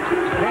the pitch.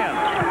 Penn.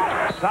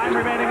 Time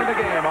remaining in the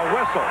game. A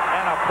whistle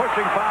and a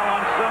pushing foul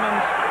on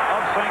Simmons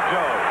of St.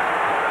 Joe's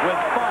with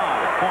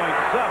 5.7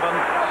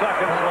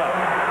 seconds left.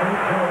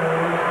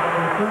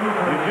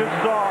 You just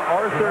saw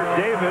Arthur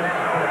Davis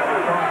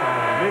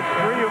miss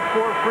 3 of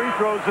 4 free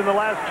throws in the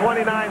last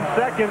 29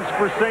 seconds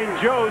for St.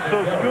 Joe's.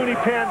 So Scooney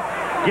Penn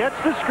gets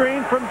the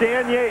screen from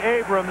Danye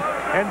Abrams,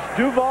 and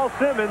Duval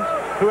Simmons,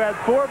 who had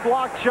 4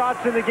 blocked shots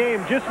in the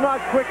game, just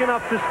not quick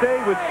enough to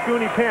stay with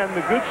Scooney Penn.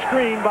 The good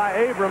screen by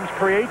Abrams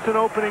creates an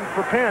opening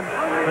for Penn,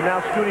 but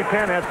now Scooney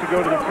Penn has to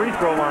go to the free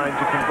throw line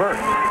to convert.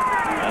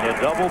 And a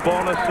double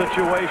bonus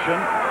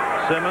situation.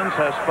 Simmons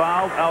has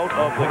fouled out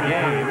of the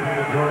game,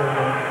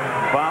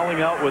 fouling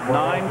out with 9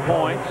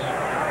 points.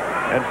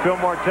 And Phil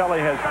Martelli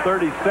has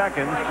 30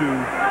 seconds to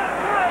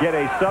get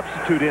a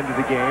substitute into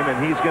the game, and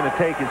he's going to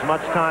take as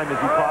much time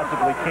as he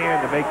possibly can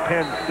to make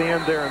Penn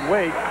stand there and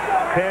wait.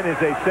 Penn is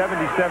a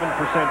 77%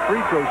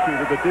 free throw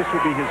shooter, but this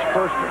would be his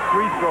first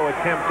free throw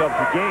attempt of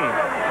the game.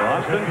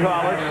 Boston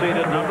College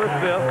seeded number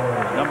 5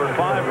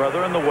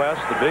 rather in the West,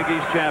 the Big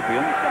East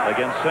champion,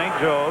 against St.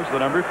 Joe's, the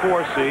number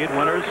 4 seed,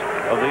 winners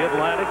of the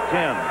Atlantic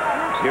 10.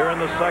 Here in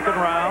the second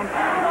round,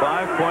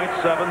 5.7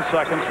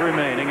 seconds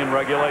remaining in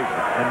regulation.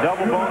 And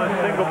double bonus,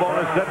 single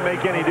bonus doesn't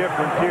make any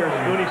difference here.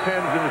 Scooney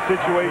Penn's in a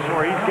situation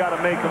where he's got to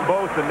make them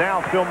both, and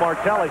now Phil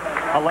Martelli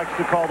elects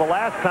to call the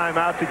last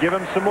timeout to give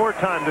him some more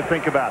time to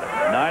think about it.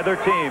 Neither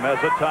team has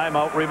a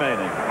timeout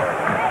remaining.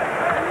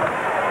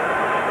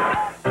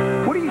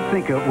 What do you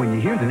think of when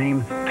you hear the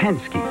name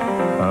Penske?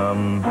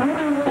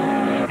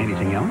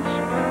 Anything else?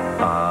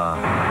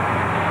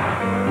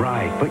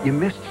 Right, but you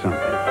missed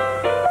something.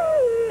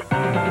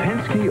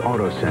 Penske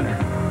Auto Center,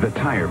 the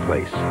tire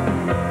place,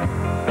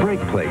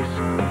 brake place,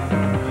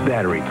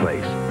 battery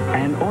place,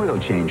 and oil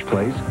change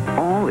place,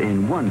 all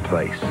in one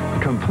place.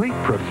 Complete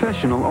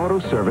professional auto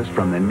service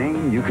from the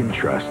name you can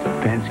trust,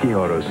 Penske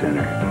Auto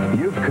Center.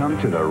 You've come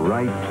to the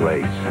right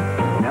place.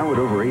 Now at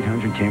over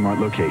 800 Kmart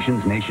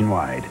locations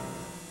nationwide.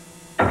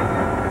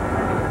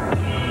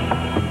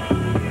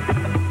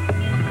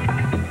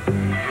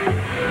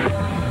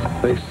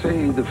 They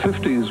say the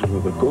 50s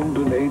were the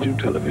golden age of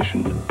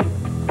television.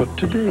 But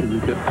today we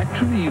can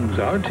actually use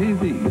our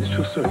TVs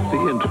to surf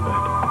the internet.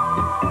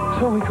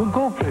 So we can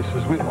go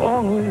places we've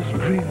always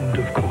dreamed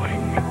of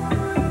going.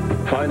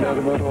 Find out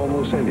about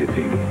almost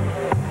anything.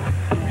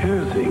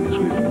 Hear things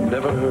we've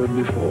never heard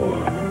before.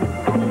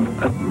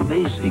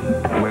 Amazing.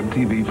 Web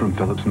TV from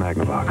Philips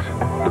Magnavox.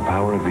 The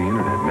power of the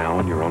internet now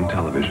on your own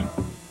television.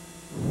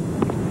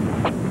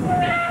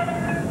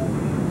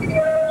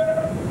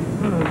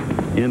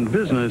 In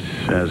business,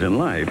 as in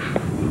life,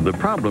 the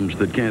problems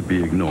that can't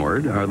be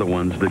ignored are the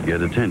ones that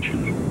get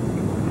attention.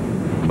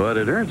 But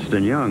at Ernst &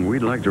 Young,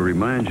 we'd like to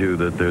remind you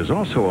that there's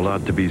also a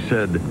lot to be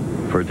said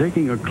for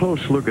taking a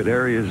close look at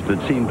areas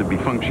that seem to be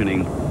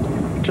functioning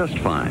just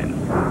fine.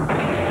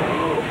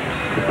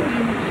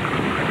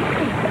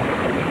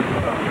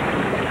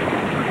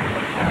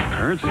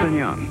 Ernst &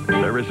 Young,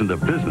 there isn't a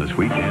business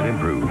we can't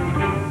improve.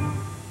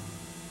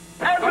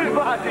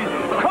 Everybody,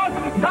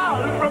 cotton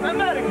towel from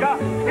America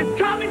is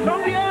coming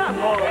from the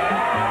airport.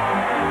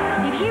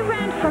 Did he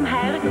rent from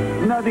hell?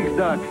 Not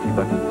exactly,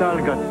 but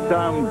Sal got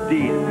some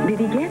deal. Did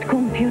he get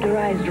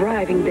computerized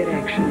driving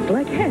directions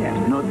like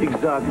hell? Not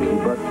exactly,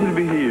 but he'll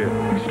be here.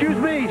 Excuse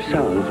me.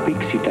 Sal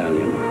speaks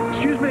Italian.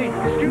 Excuse me.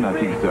 Not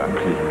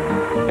exactly.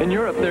 In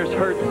Europe, there's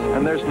Hertz,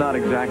 and there's not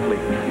exactly.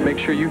 Make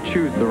sure you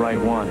choose the right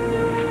one.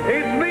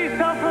 It's me,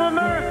 Sal from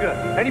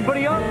America.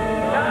 Anybody else?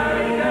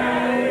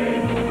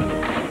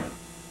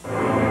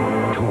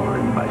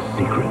 Torn by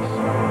secrets.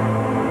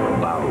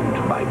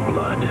 Bound by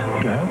blood.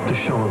 You have to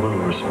show a little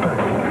respect.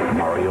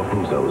 Mario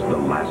Puzo's The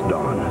Last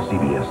Dawn.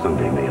 CBS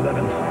Sunday, May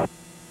 11th.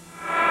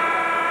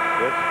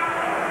 It's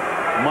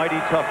mighty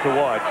tough to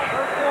watch.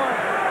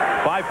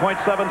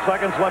 5.7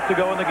 seconds left to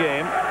go in the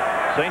game.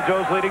 St.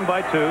 Joe's leading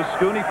by 2.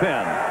 Scooney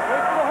Penn.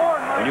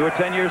 When you were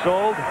 10 years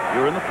old, you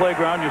were in the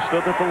playground, you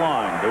stood at the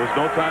line. There was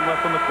no time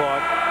left on the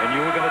clock, and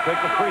you were going to take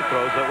the free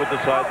throws that would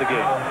decide the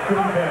game.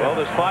 Well,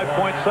 there's 5.7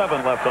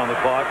 left on the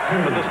clock,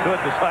 but this could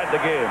decide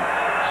the game.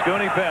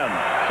 Scooney Penn,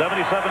 77%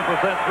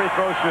 free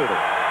throw shooter.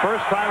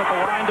 First time at the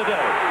line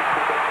today.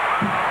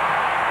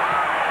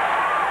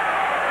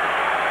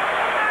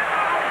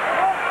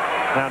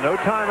 Now, no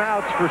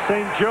timeouts for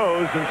St.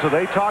 Joe's, and so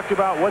they talked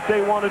about what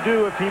they want to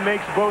do if he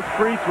makes both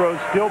free throws.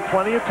 Still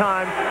plenty of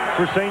time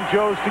for St.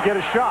 Joe's to get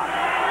a shot.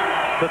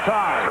 The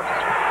tie.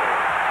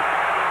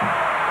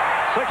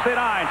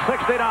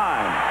 69-69.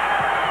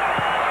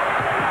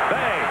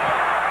 Bay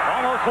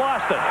almost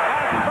lost it.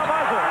 At the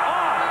buzzer.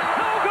 Off.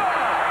 No good.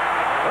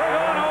 They're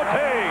going OT.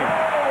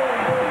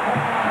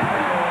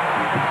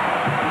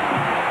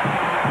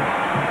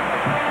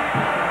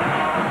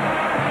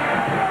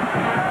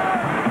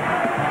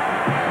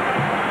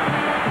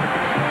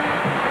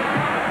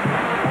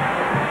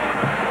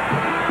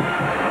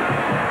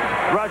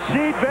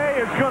 Rashid Bey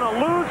is going to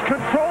lose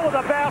control of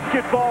the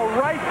basketball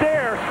right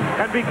there,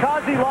 and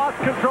because he lost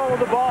control of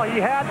the ball, he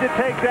had to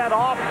take that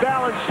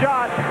off-balance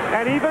shot,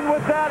 and even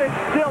with that, it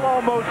still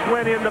almost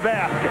went in the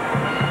basket.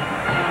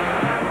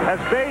 As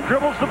Bey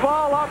dribbles the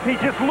ball up, he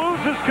just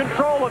loses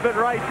control of it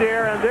right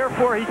there, and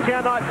therefore he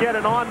cannot get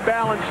an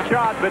on-balance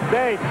shot, but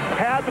Bey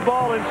had the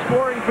ball in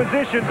scoring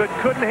position but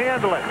couldn't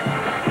handle it.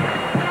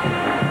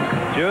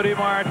 Judy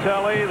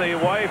Martelli, the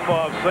wife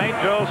of St.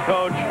 Joe's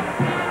coach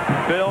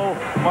Bill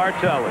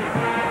Martelli.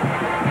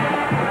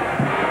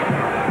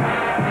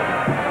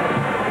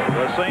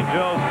 The St.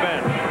 Joe's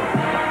bench.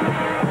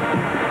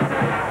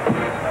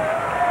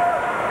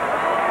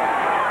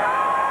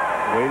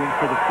 Waiting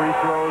for the free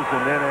throws,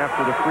 and then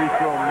after the free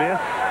throw miss,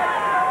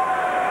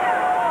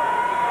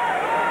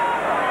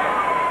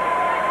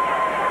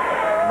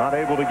 not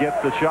able to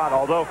get the shot,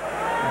 although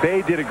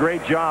Bey did a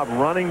great job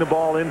running the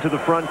ball into the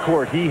front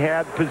court. He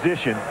had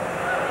position.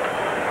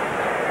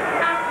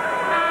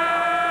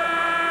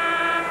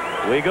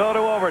 We go to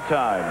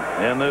overtime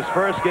in this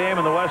first game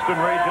in the Western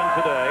region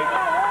today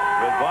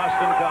with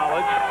Boston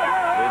College,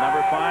 the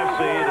number 5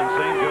 seed, and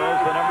St.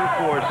 Joe's, the number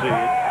 4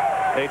 seed.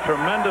 A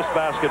tremendous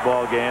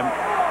basketball game.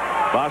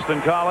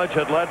 Boston College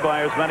had led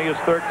by as many as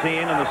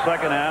 13 in the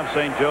second half.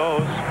 St.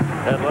 Joe's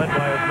had led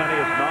by as many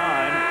as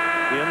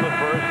 9 in the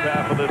first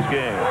half of this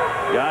game.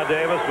 Guy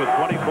Davis with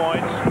 20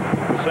 points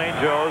for St.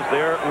 Joe's,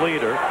 their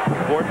leader.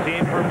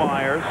 14 for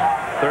Myers,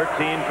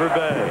 13 for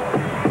Bay.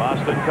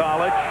 Boston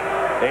College,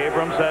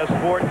 Abrams has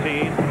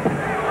 14.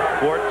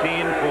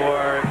 14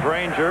 for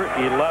Granger,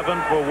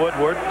 11 for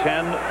Woodward,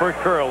 10 for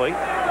Curley.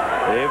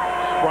 They've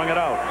sprung it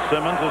out.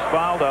 Simmons is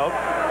fouled out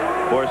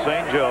for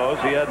St. Joe's.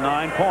 He had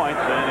 9 points,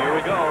 and here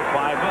we go,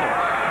 5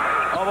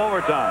 minutes of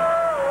overtime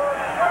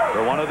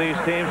for one of these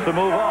teams to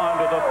move on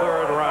to the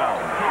third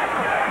round.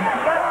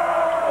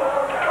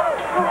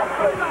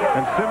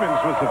 And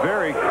Simmons was a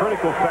very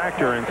critical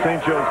factor in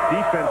St. Joe's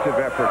defensive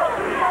effort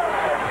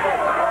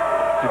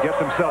to get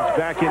themselves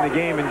back in the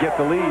game and get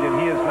the lead, and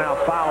he is now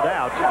fouled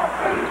out.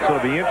 So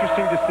it'll be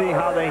interesting to see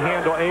how they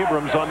handle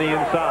Abrams on the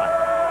inside.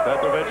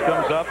 Petrovic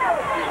comes up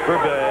for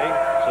Bay,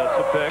 sets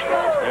a pick.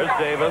 There's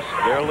Davis,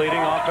 their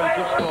leading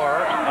offensive scorer.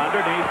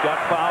 Underneath, got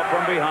fouled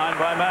from behind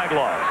by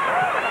Magloss.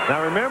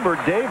 Now remember,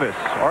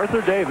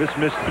 Arthur Davis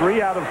missed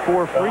 3 out of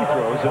 4 free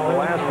throws in the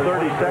last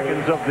 30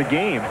 seconds of the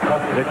game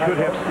that could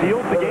have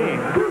sealed the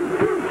game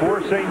for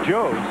St.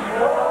 Joe's.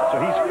 So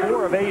he's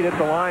 4 of 8 at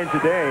the line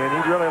today, and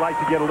he'd really like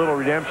to get a little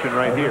redemption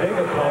right here.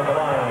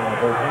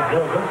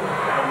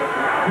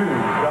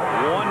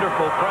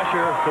 Wonderful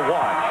pressure to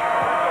watch,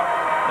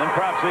 and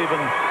perhaps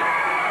even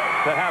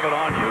to have it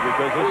on you,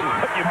 because this is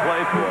what you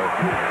play for.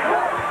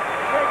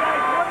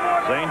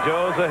 St.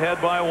 Joe's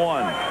ahead by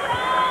 1.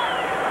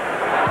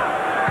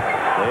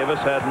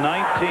 Davis had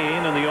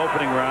 19 in the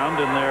opening round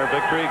in their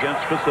victory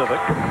against Pacific,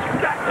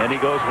 and he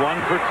goes 1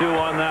 for 2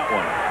 on that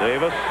one.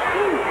 Davis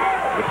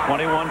with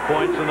 21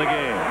 points in the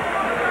game.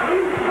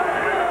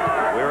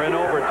 We're in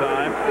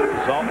overtime.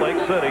 Salt Lake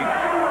City.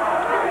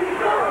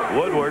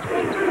 Woodward.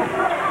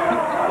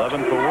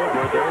 11 for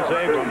Woodward. There's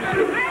Abrams.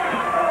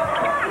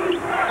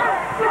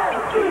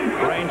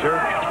 Granger.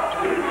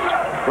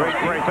 Great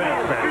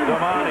defense.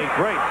 Damani,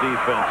 great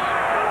defense.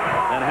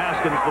 And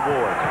Haskins the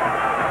board.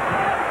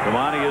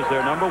 Damani is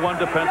their #1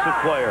 defensive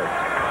player.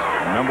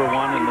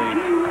 #1 in the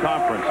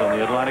conference in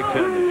the Atlantic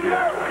 10 this year.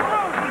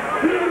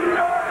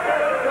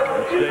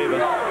 That's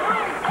Davis.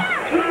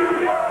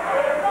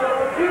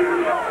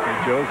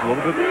 St. Joe's a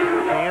little bit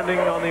standing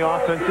on the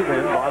offensive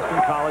end.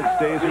 Boston College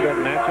stays with that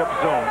matchup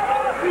zone.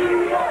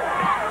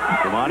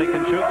 Damani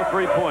can shoot the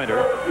three-pointer.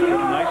 A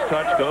nice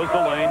touch, goes the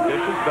lane,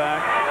 dishes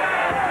back.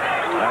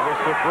 That was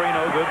for free,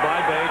 no good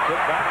by Bay.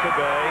 Tip back to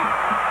Bay.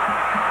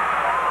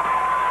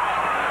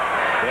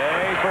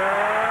 Bay for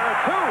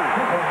 2.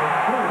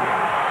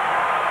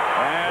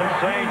 And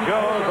St.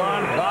 Joe's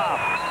on top.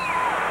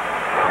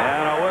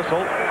 And a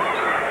whistle.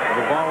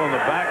 The ball in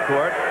the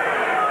backcourt.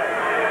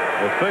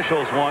 The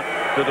officials want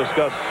to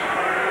discuss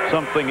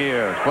something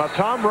here. Well,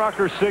 Tom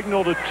Rucker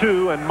signaled a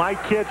 2, and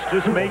Mike Kitch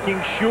just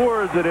making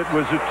sure that it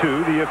was a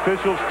 2. The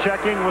officials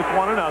checking with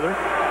one another.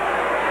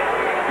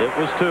 It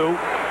was 2.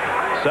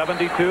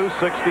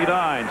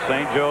 72-69.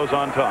 St. Joe's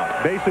on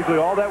top. Basically,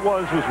 all that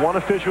was one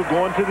official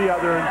going to the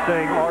other and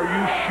saying, "Are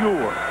you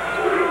sure?"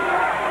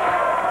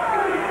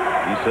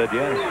 He said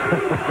yes.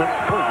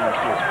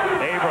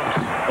 Abrams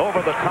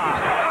over the top.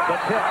 The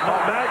tip.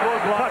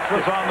 Maglo's touch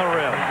was on the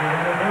rim.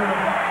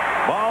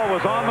 Ball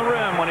was on the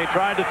rim when he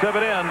tried to tip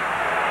it in.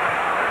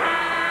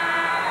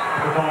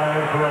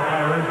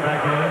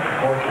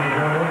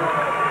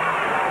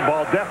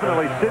 Ball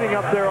definitely sitting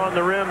up there on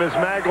the rim as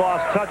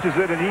Magloss touches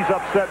it, and he's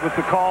upset with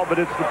the call, but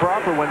it's the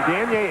proper one.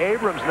 Danye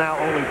Abrams now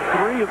only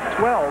 3 of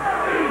 12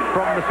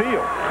 from the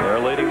field. Their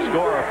leading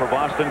scorer for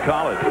Boston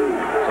College.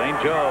 St.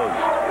 Joe's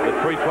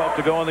with 3:12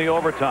 to go in the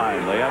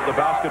overtime. They have the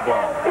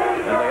basketball,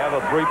 and they have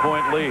a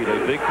 3-point lead. A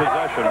big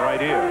possession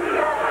right here.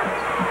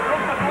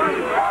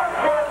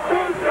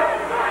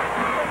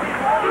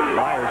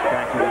 Myers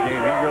back in the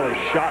game. He really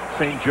shot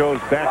St.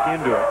 Joe's back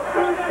into it.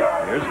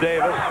 Here's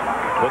Davis.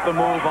 Put the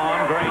move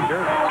on. Granger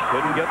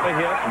couldn't get the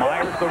hit.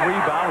 Myers the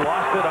rebound.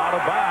 Lost it out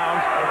of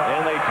bounds.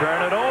 And they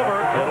turn it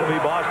over. It'll be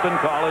Boston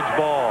College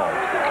ball.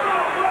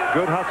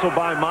 Good hustle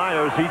by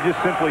Myers. He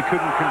just simply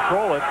couldn't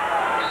control it.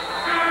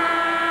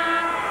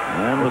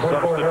 And the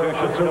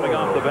substitutions coming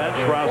off the bench.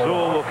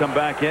 Razul will come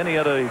back in. He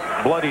had a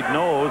bloodied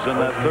nose in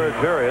that third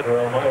period.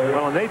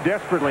 Well, and they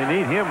desperately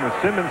need him. With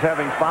Simmons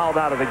having fouled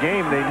out of the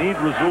game, they need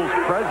Razul's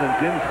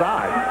presence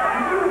inside.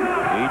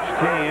 Each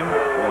team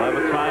will have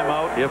a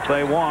timeout if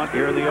they want.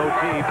 Here in the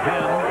OT,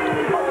 Penn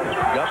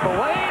got the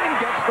lane and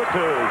gets the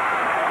 2.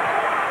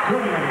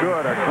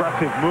 Good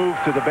aggressive move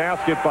to the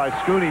basket by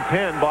Scooney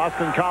Penn.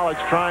 Boston College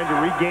trying to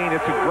regain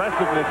its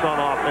aggressiveness on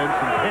offense,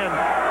 and Penn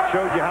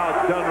showed you how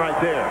it's done right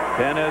there.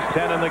 Penn has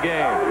 10 in the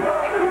game.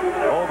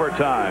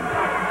 Overtime.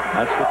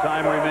 That's the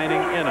time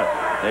remaining in it.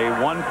 A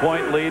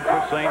 1-point lead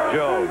for St.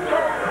 Joe's.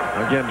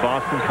 Again,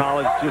 Boston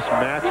College just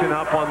matching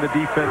up on the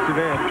defensive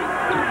end.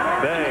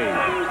 Bay.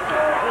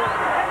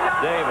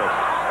 Davis.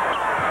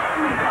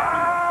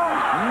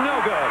 No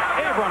good.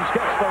 Abrams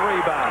gets the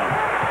rebound.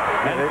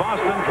 And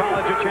Boston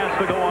College a chance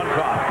to go on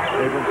top.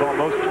 Abrams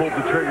almost pulled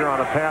the trigger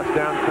on a pass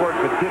down court,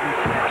 but didn't.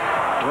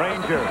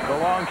 Granger, the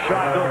long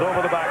shot goes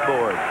over the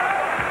backboard.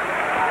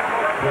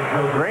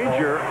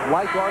 Granger,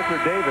 like Arthur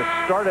Davis,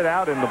 started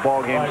out in the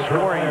ballgame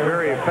scoring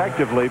very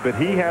effectively, but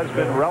he has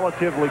been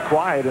relatively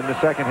quiet in the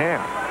second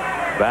half.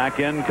 Back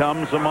in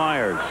comes the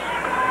Myers.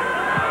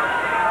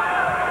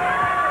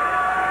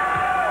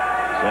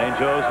 St.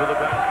 Joe's with the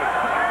basket.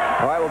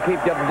 All right, we'll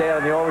keep you up to date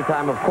on the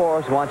overtime, of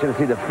course. I want you to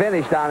see the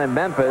finish down in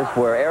Memphis,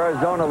 where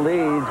Arizona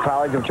leads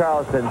College of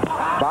Charleston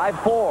by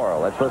 4.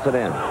 Let's listen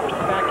in.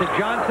 Back to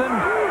Johnson.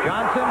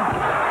 Johnson.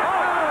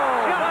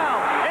 Oh!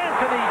 Foul!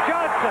 Anthony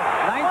Johnson.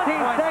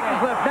 19 seconds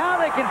left. Now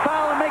they can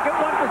foul and make it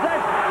 1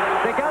 possession.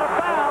 They got a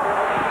foul.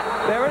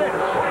 There it is.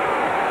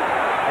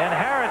 And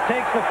Harris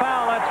takes the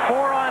foul. That's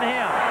 4 on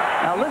him.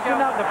 Now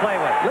listen up to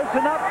play with.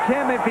 Listen up,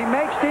 Tim. If he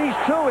makes these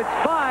 2, it's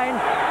fine.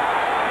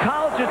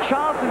 College of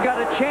Charleston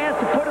got a chance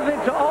to put it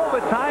into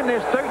overtime.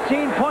 There's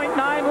 13.9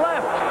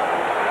 left.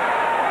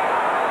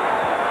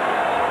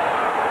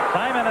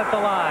 Simon at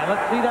the line.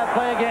 Let's see that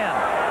play again.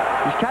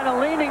 He's kind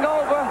of leaning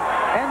over,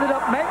 ended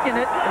up making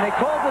it, and they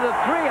called it a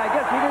 3. I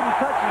guess he didn't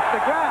touch the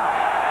ground.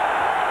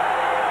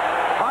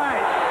 All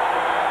right.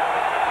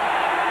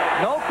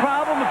 No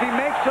problem if he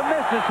makes some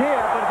misses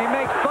here, but if he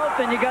makes both,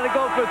 then you got to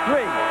go for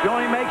 3. If he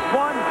only makes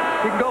 1,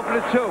 you can go for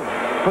the 2.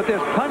 But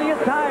there's plenty of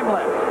time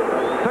left.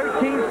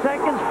 13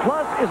 seconds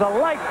plus is a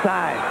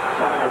lifetime.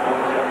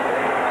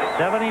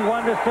 71-69,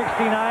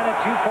 a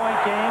 2-point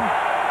game.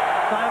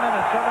 Simon,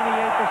 a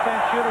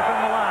 78% shooter from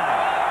the line.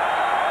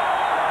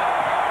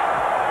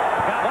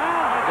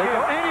 Wow, they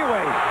go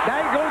anyway. Now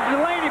he goes to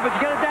Delaney, but you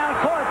got it down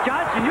court.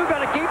 Johnson, you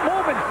got to keep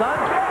moving, son.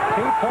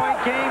 2-point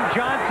game,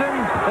 Johnson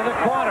to the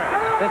corner.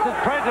 This is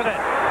President.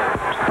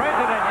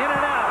 President in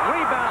and out,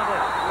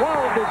 rebounded.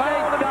 Whoa,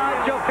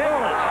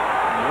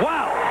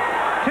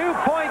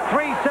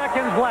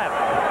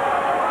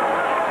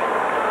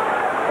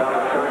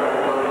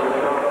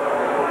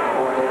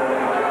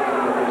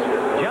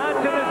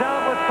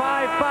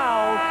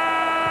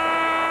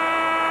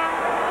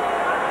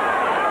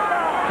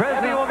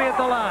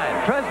 the line.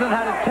 President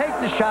had to take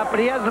the shot, but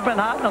he hasn't been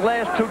hot in the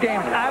last 2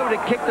 games. I would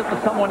have kicked it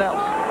to someone else.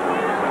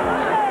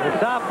 The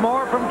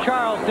sophomore from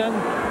Charleston,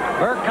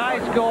 Burke High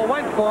School,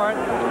 went for it.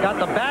 Got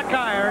the back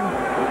iron.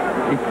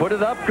 He put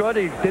it up good.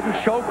 He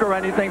didn't choke or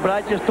anything, but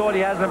I just thought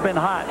he hasn't been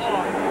hot.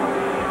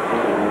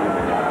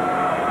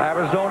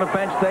 Arizona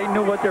bench, they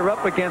knew what they're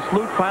up against.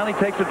 Luke finally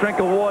takes a drink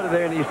of water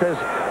there, and he says,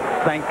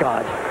 thank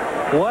God.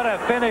 What a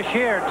finish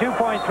here.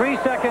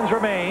 2.3 seconds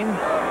remain.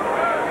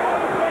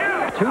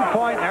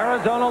 2-point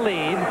Arizona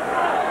lead.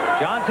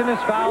 Johnson is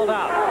fouled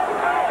out.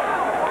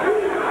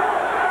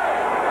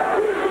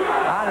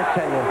 I gotta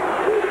tell you,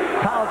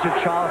 College of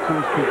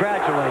Charleston,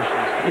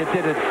 congratulations. You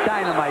did a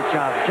dynamite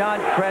job. John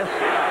Kress,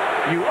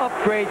 you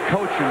upgrade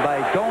coaching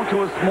by going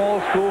to a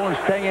small school and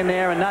staying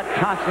there and not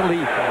constantly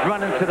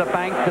running to the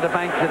bank, to the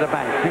bank, to the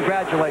bank.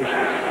 Congratulations.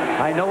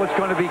 I know it's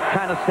going to be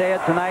kind of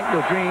sad tonight.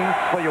 You'll dream.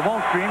 Well, you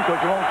won't dream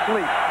because you won't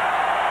sleep.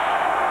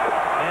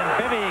 And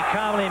Bibby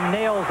calmly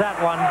nails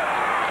that one.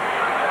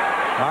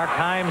 Mark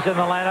Himes in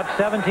the lineup.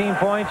 17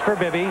 points for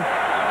Bibby. And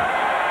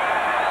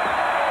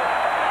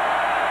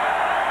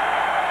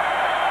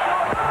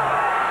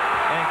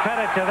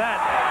credit to that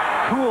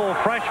cool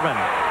freshman,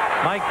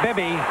 Mike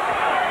Bibby.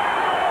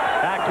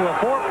 Back to a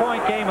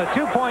 4-point game, a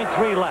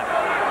 2.3 left.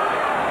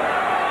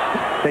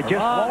 They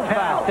just won't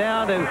foul.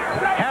 Down to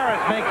Harris,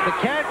 makes the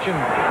catch and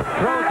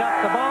throws up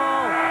the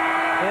ball.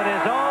 It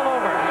is all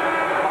over.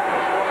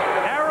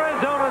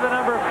 Arizona, the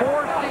number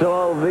 4 seed.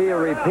 So it'll be a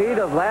repeat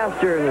of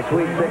last year in the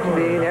Sweet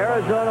 16.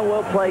 Arizona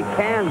will play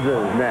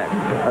Kansas next.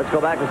 Let's go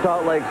back to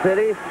Salt Lake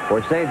City,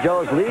 where St.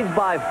 Joe's leads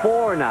by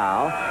 4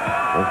 now.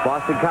 With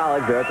Boston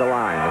College, they're at the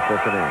line. Let's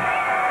listen in.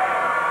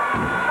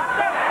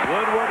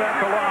 Woodward at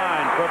the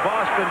line for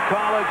Boston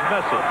College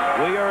misses.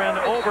 We are in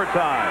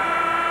overtime.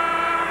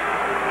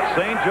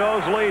 St.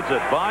 Joe's leads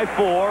it by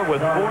 4 with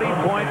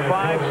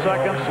 40.5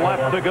 seconds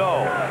left to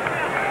go.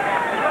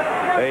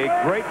 A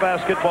great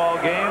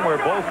basketball game where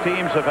both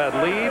teams have had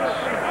leads.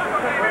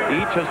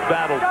 Each has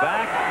battled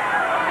back,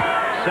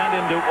 sent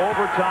into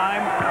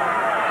overtime.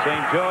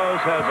 St.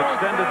 Joe's has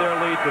extended their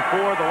lead to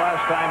 4 the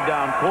last time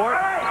down court.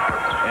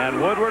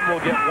 And Woodward will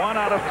get 1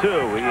 out of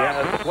 2. He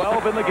has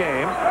 12 in the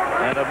game.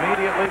 And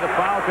immediately the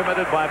foul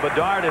committed by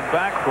Bedard in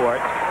backcourt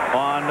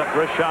on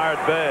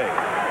Richard Bay.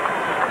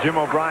 Jim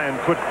O'Brien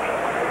put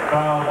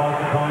foul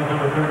Boston College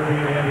number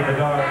 13, Andy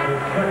Bedard, his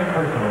second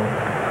personal.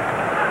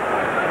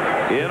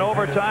 In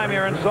overtime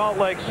here in Salt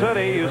Lake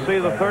City, you see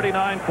the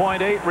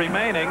 39.8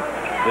 remaining.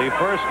 The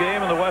first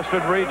game in the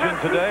Western region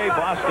today,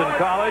 Boston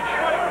College,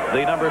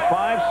 the number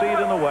 5 seed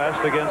in the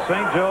West against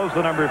St. Joe's,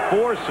 the number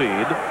 4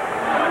 seed.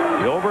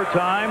 The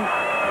overtime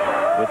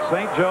with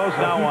St. Joe's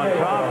now on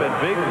top and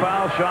big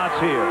foul shots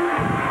here.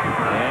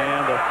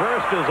 And the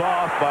first is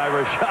off by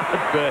Rashad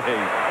Bay.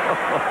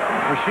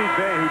 Rashid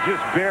Bay, who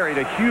just buried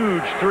a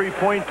huge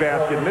 3-point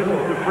basket,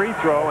 misses the free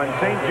throw, and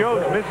St.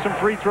 Joe's missed some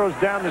free throws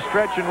down the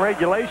stretch in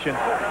regulation,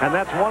 and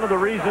that's one of the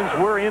reasons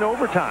we're in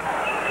overtime.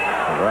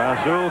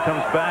 Rasul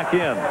comes back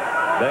in.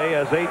 Bay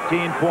has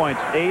 18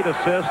 points, 8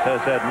 assists, has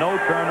had no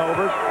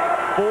turnovers,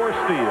 4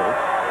 steals,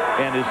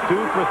 and is 2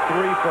 for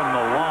 3 from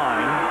the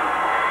line.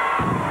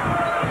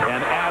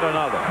 And add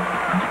another.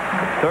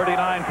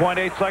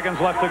 39.8 seconds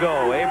left to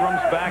go.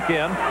 Abrams back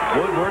in.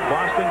 Woodward,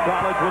 Boston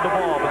College with the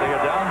ball, but they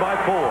are down by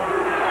 4.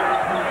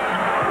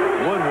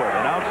 Woodward,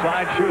 an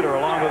outside shooter,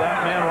 along with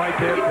that man right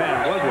there, Penn.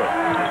 Woodward.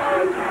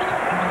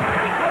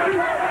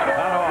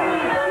 Cut off.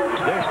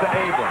 Dish to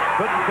Abrams.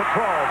 Couldn't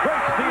control.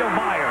 Great steal,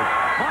 Myers.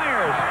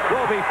 Myers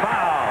will be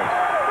fouled.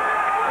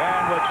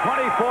 And with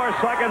 24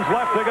 seconds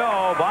left to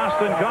go,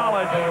 Boston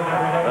College,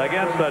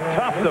 against a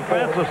tough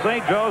defense of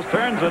St. Joe's,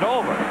 turns it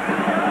over.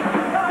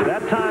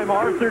 That time,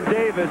 Arthur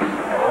Davis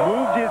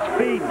moved his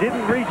feet,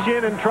 didn't reach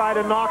in and try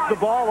to knock the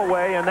ball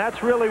away, and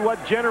that's really what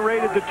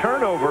generated the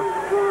turnover.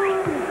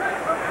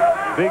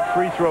 Big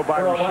free throw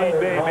by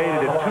Rashid Bay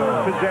made it a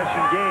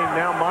 2-possession game.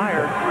 Now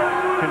Myers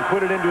can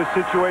put it into a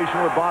situation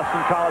where Boston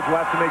College will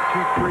have to make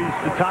 2 threes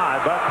to tie,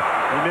 but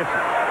he missed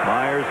it.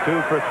 Myers 2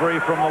 for 3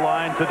 from the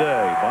line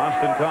today.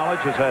 Boston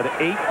College has had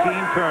 18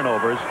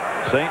 turnovers.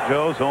 St.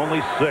 Joe's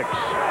only 6.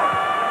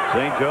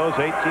 St. Joe's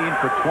 18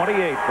 for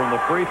 28 from the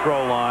free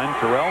throw line.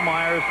 Terrell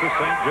Myers to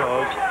St.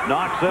 Joe's.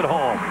 Knocks it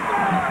home.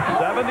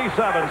 77-72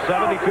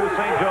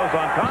 St. Joe's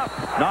on top.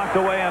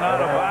 Knocked away and out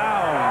of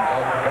bounds.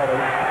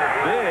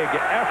 Big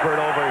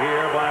effort over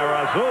here by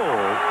Rasul.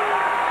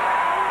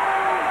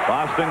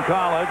 Boston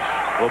College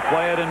will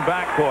play it in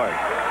backcourt.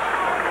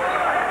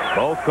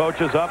 Both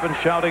coaches up and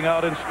shouting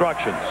out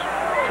instructions.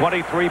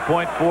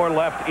 23.4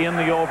 left in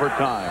the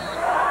overtime.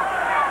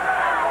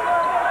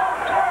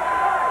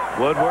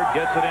 Woodward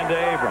gets it into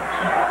Abrams.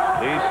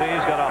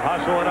 DC's got to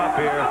hustle it up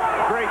here.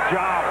 Great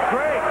job.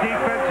 Great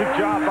defensive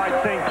job by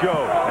St.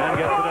 Joe's. And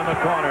gets it in the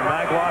corner.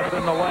 Magloss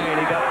in the lane.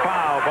 He got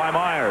fouled by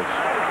Myers.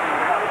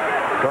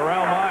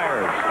 Terrell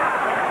Myers.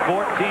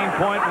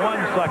 14.1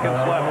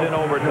 seconds left in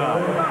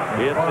overtime.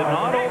 It's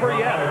not over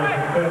yet.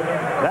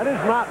 That is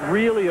not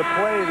really a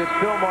play that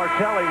Phil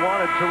Martelli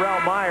wanted Terrell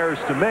Myers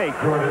to make.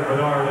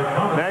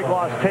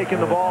 Magloss taking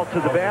the ball to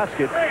the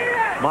basket.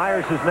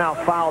 Myers is now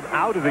fouled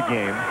out of the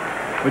game,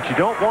 but you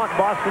don't want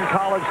Boston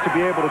College to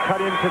be able to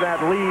cut into that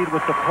lead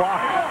with the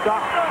clock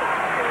stopped.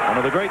 One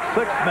of the great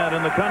sixth men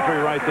in the country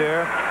right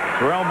there,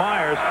 Terrell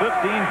Myers,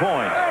 15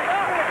 points.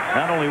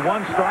 Not only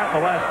one start in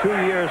the last 2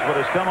 years, but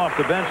has come off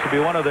the bench to be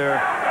one of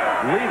their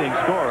leading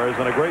scorers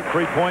and a great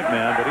three-point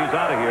man, but he's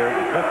out of here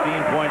with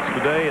 15 points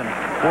today and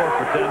 4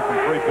 for 10 from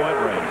three-point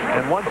range.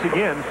 And once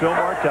again, Phil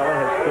Martelli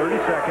has 30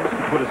 seconds to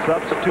put a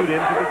substitute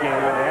into the game,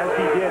 and as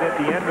he did at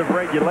the end of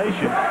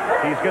regulation,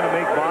 he's going to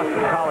make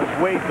Boston College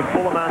wait the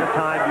full amount of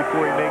time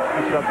before he makes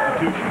the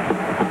substitution.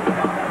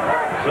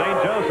 St.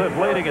 Joseph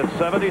leading at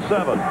 77-72.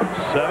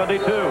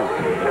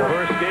 The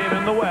first game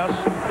in the West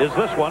is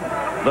this one.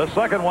 The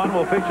second one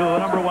will feature the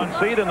 #1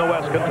 seed in the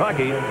West,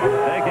 Kentucky,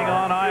 taking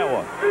on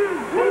Iowa.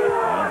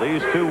 And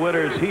these two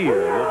winners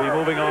here will be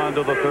moving on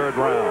to the third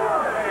round.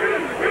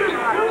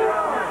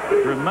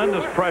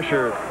 Tremendous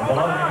pressure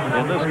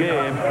in this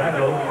game.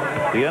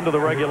 The end of the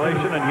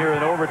regulation and here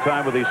in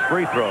overtime with these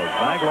free throws.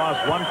 Mag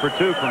lost 1 for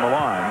 2 from the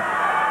line.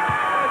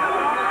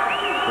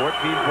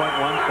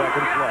 14.1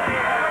 seconds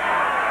left.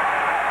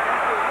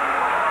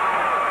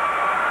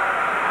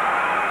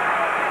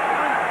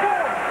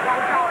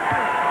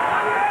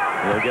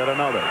 We'll get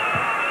another.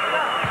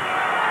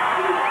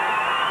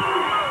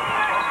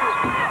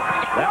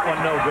 That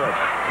one no good.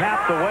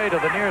 Tapped away to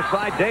the near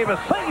side. Davis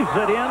saves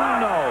it in.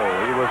 No,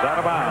 he was out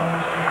of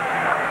bounds.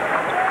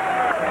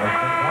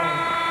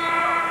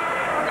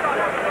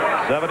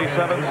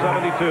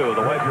 77-72.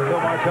 The way for Phil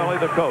Martelli,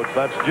 the coach.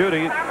 That's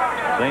Judy,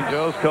 St.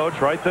 Joe's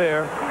coach right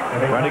there.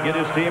 Trying to get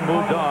his team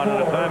moved on,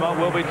 and a timeout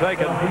will be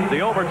taken.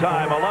 The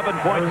overtime,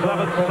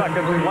 11.7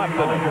 seconds left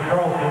in it.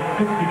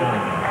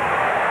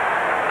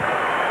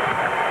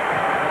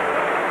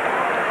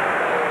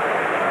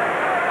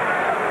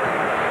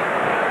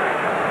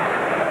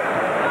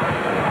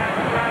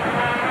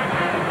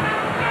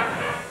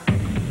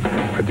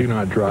 I do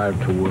not drive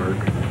to work.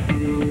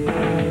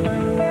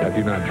 I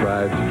do not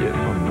drive to get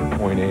from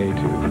point A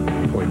to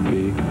point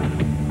B.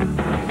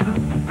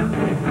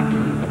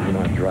 I do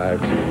not drive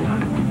to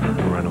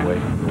run away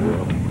from the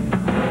world.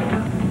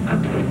 I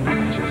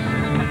just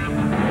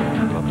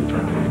love to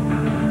drive.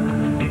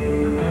 In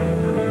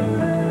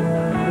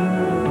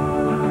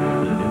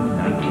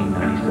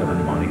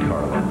 1997 Monte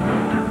Carlo.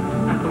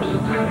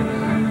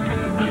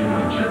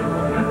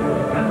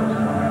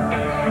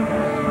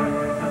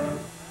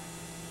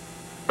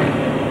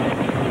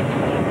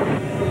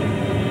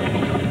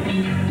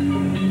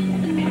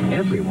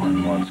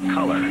 Everyone wants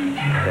color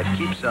that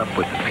keeps up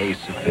with the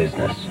pace of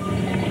business.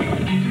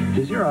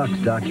 The Xerox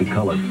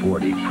DocuColor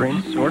 40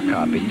 prints or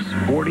copies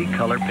 40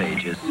 color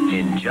pages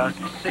in just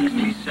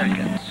 60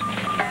 seconds.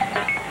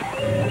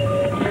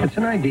 It's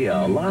an idea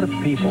a lot of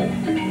people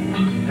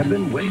have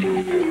been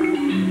waiting for.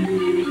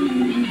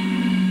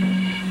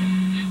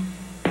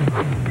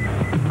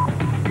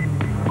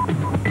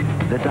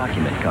 The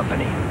Document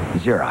Company,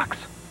 Xerox.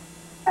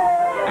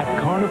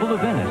 At Carnival of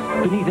Venice,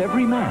 beneath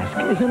every mask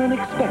is an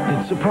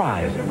unexpected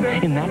surprise.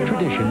 In that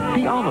tradition,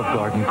 the Olive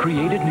Garden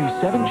created new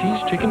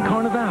 7-cheese chicken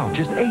carnival,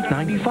 just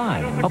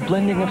 $8.95. A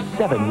blending of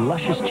 7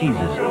 luscious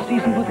cheeses,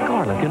 seasoned with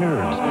garlic and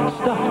herbs,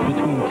 stuffed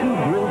between 2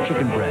 grilled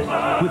chicken breasts,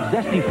 with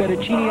zesty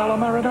fettuccine alla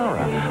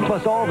marinara,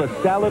 plus all the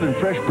salad and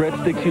fresh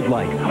breadsticks you'd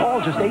like,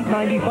 all just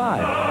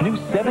 $8.95. New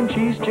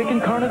 7-cheese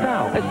chicken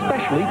carnival,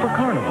 especially for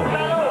Carnival.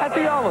 At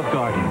the Olive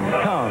Garden,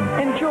 come,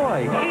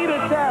 enjoy, eat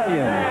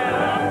Italian.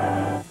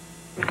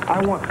 I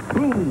want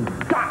boom,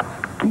 dot,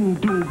 boom,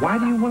 boom. Why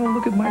do you want to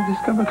look at my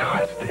Discover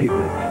card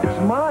statement? It's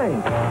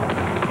mine.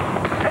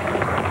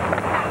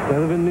 I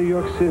live in New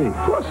York City. Of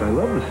course, I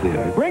love the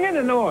theater. Bring in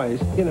the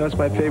noise. You know, it's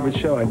my favorite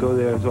show. I go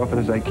there as often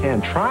as I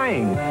can,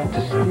 trying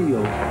to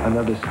steal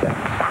another step.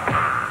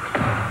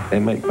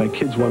 And my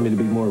kids want me to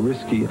be more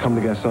risky. Come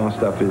to Gaston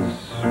stuff is,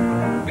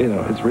 you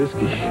know, it's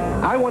risky.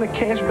 I want a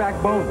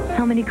cashback bonus.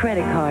 How many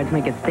credit cards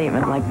make a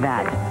statement like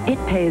that? It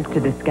pays to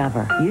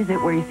Discover. Use it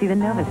where you see the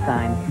Nova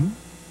sign.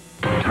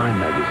 Time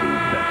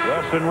Magazine's best.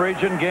 Western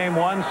Region, Game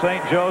 1,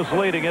 St. Joe's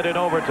leading it in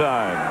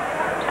overtime.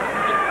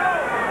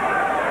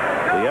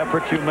 The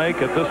effort you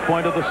make at this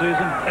point of the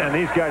season? And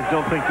these guys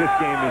don't think this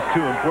game is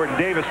too important.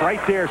 Davis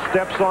right there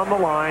steps on the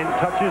line,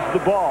 touches the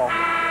ball,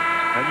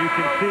 and you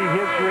can see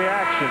his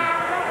reaction.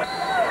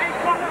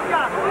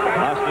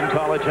 Boston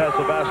College has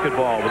the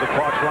basketball with the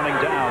clock running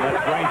down.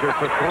 That's Granger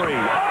for 3.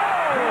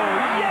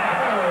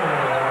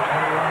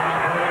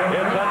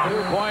 It's a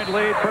 2-point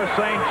lead for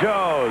St.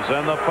 Joe's,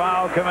 and the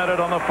foul committed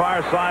on the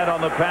far side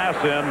on the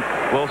pass-in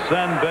will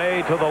send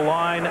Bay to the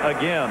line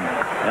again.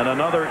 And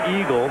another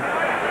Eagle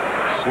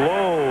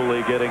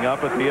slowly getting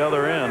up at the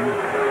other end.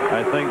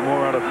 I think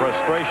more out of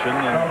frustration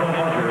than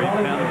injury.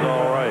 Penn's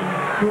all right.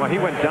 Well, he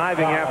went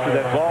diving after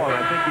that ball, and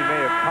I think he may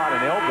have caught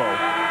an elbow.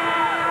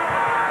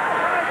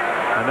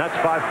 And that's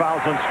 5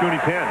 fouls on Scooney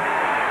Penn.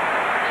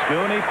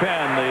 Scooney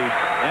Penn, the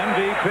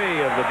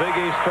MVP of the Big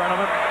East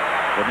tournament,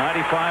 the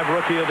 '95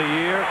 Rookie of the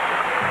Year.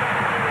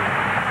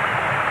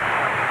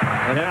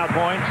 10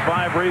 points,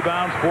 5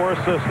 rebounds, 4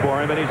 assists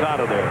for him, and he's out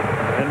of there.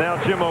 And now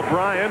Jim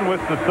O'Brien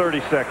with the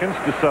 30 seconds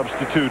to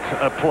substitute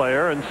a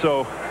player. And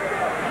so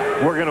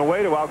we're going to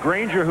wait a while.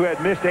 Granger, who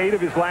had missed 8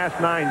 of his last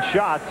 9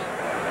 shots,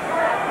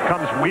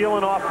 comes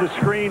wheeling off the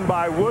screen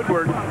by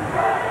Woodward.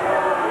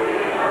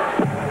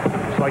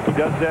 It's like he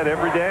does that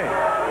every day.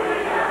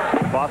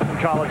 Boston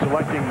College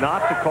electing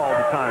not to call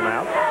the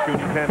timeout.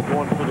 Scooney Penn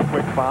going for the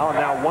quick foul. And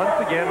now once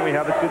again we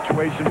have a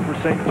situation for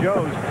St.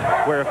 Joe's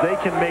where if they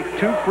can make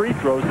 2 free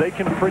throws, they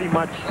can pretty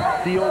much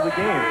seal the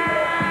game.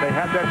 They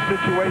had that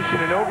situation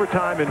in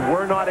overtime and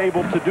were not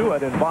able to do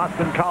it. And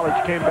Boston College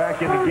came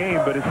back in the game,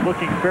 but it's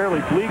looking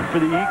fairly bleak for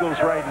the Eagles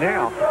right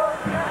now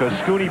because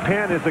Scooney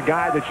Penn is a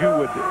guy that you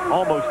would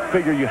almost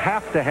figure you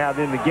have to have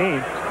in the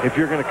game if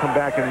you're going to come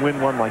back and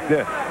win one like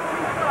this.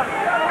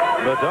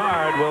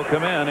 Bedard will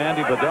come in,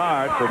 Andy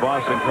Bedard for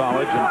Boston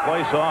College in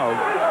place of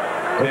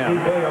Penn.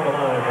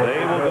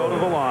 They will go to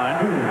the line.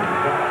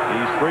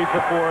 He's 3 for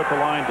 4 at the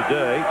line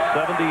today.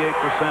 78%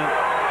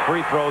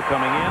 free throw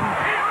coming in,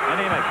 and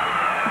he makes it.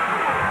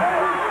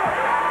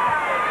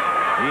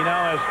 He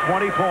now has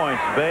 20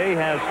 points. Bay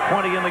has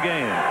 20 in the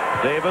game.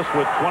 Davis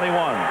with 21,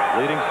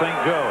 leading St.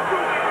 Joe.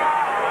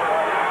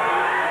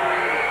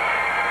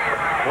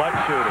 Clutch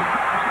shooting.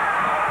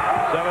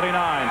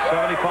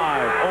 79-75,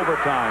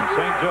 overtime.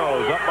 St.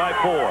 Joe's up by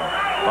 4.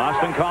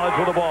 Boston College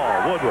with the ball.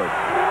 Woodward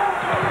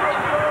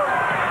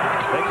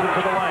takes it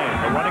to the lane.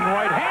 The running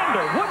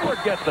right-hander. Woodward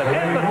gets it.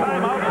 Hits the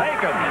timeout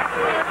taken.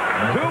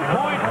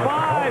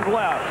 2.5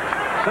 left.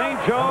 St.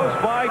 Joe's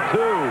by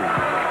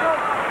 2.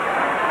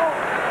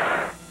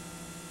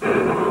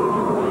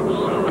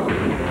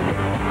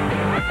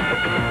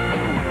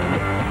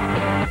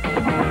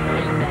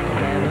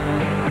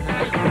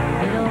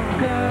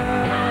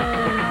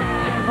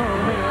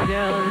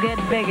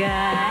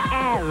 Bigger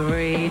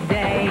every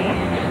day.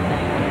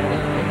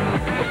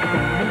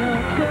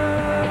 Little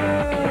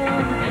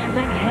girl,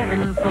 like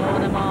heaven for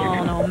them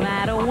all, no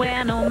matter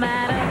where, no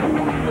matter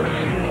who.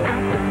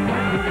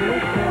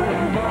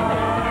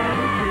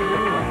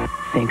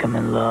 Think I'm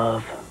in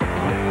love.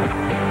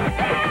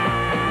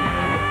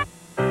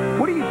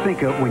 What do you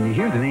think of when you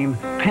hear the name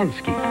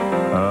Penske?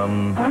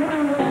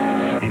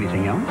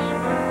 Anything else?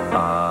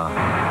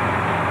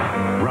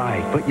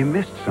 Right, but you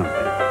missed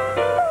something.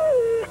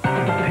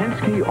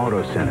 Penske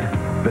Auto Center,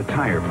 the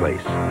tire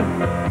place,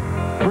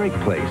 brake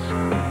place,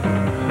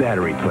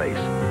 battery place,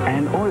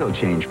 and oil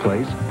change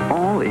place,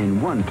 all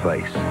in one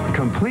place.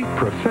 Complete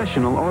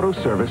professional auto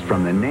service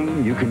from the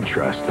name you can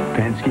trust,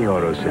 Penske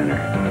Auto Center.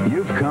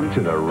 You've come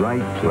to the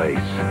right place.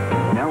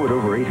 Now at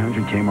over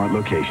 800 Kmart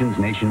locations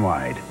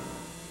nationwide.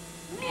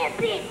 Miss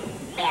it!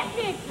 Miss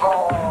it!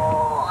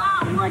 Oh,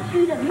 I want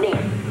you to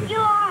miss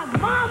your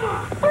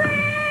mama!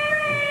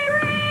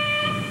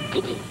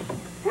 Big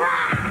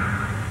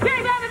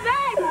baby,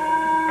 baby!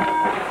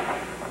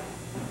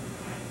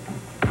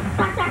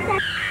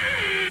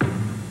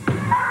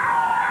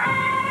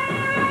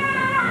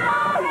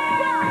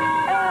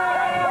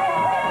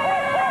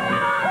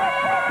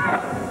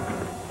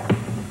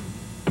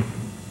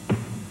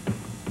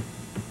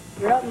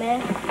 You're up, man.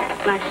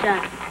 Nice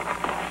shot.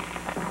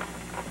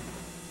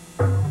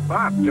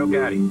 Bob, Joe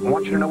Gaddy. I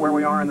want you to know where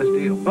we are in this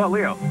deal. Oh,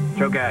 Leo,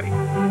 Joe Gaddy.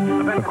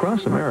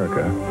 Across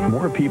America,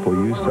 more people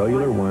use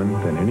Cellular One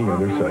than any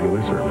other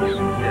cellular service.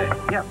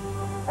 Yep.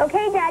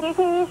 Okay, Dad, you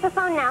can use the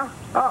phone now.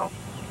 Oh,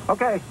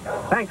 okay.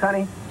 Thanks,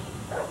 honey.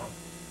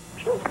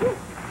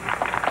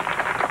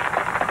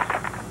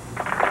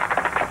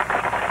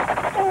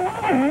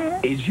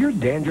 Is your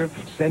dandruff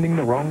sending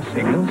the wrong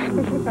signals?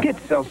 Get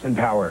Selsun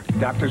Power.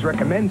 Doctors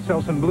recommend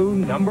Selsun Blue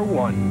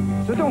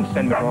 #1. So don't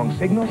send the wrong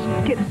signals.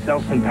 Get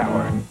Selsun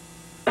Power.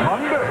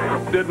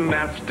 Monday. Didn't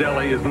Nat's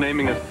Deli is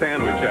naming a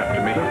sandwich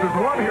after me. This is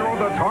one hero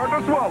that's hard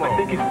to swallow. I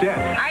think he's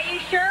dead. Are you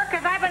sure?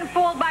 Because I've been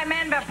fooled by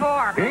men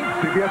before. Ain't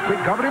CBS Big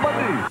Company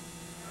Monday.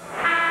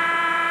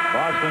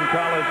 Boston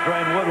College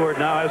Dwayne Woodward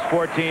now has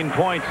 14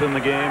 points in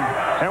the game.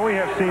 And we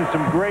have seen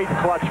some great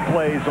clutch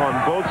plays on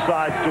both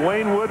sides.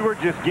 Dwayne Woodward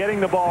just getting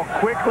the ball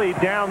quickly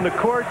down the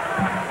court.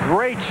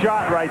 Great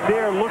shot right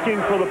there,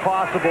 looking for the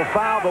possible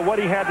foul, but what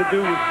he had to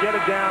do was get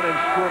it down and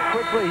score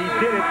quickly. He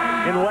did it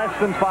in less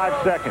than 5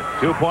 seconds.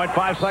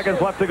 2.5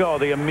 seconds left to go.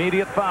 The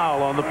immediate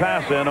foul on the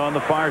pass-in on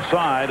the far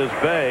side as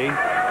Bay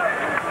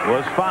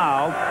was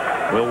fouled.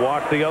 Will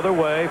walk the other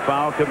way.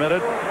 Foul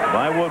committed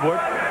by Woodward.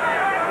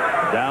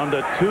 Down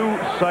to 2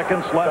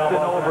 seconds left in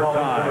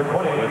overtime,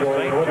 with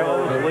St.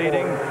 Joe's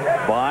leading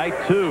by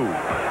 2.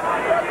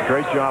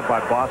 Great job by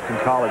Boston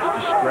College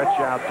to stretch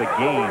out the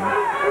game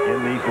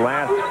in these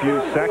last few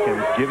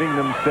seconds, giving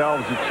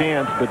themselves a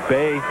chance, but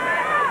Bay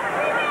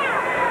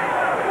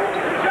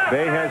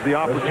has the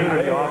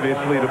opportunity,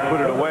 obviously, to put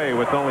it away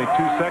with only 2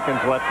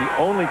 seconds left. The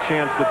only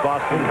chance that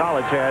Boston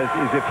College has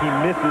is if he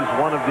misses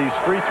one of these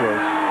free throws.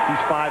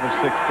 He's 5 of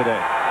 6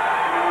 today.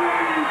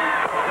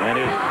 And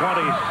his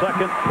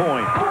 22nd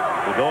point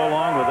to go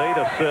along with 8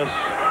 assists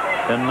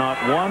and not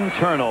one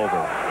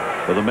turnover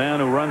for the man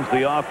who runs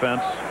the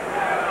offense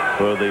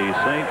for the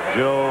St.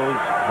 Joe's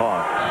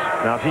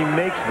Hawks. Now, if he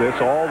makes this,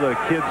 all the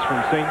kids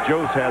from St.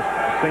 Joseph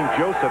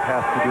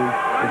has to do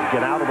is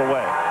get out of the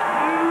way.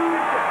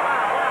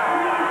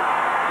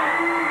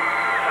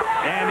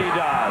 And he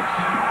does.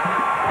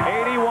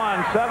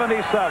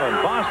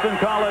 81-77. Boston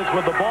College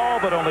with the ball,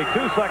 but only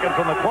 2 seconds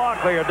on the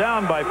clock. They are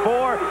down by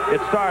 4.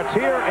 It starts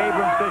here.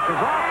 Abrams dishes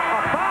off.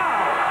 A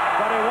foul,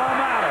 but it won't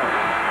matter.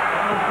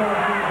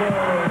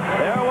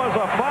 There was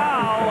a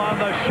foul on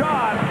the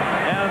shot,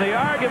 and the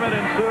argument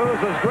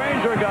ensues as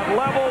Granger got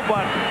leveled,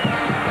 but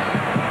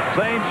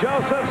St.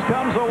 Joseph's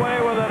comes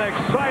away with an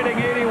exciting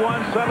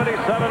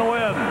 81-77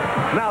 win.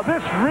 Now,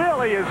 this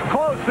really is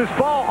close. This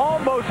ball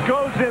almost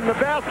goes in the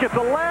basket.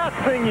 The last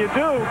thing you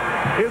do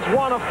is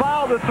want to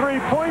foul the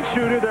three-point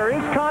shooter. There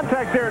is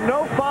contact there.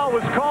 No foul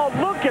was called.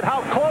 Look at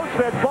how close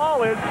that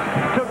ball is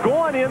to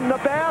going in the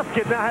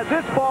basket. Now, had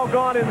this ball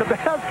gone in the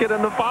basket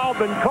and the foul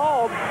been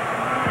called,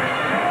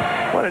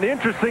 what an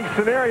interesting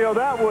scenario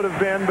that would have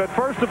been. But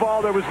first of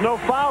all, there was no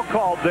foul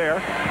called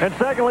there. And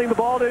secondly, the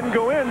ball didn't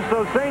go in,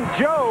 so St.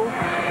 Joe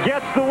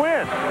gets the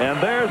win.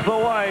 And there's the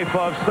wife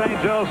of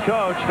St. Joe's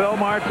coach, Phil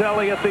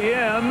Martelli, at the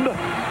end.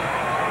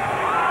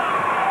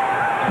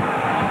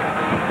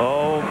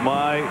 Oh,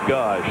 my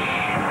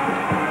gosh.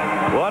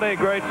 What a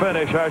great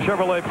finish. Our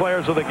Chevrolet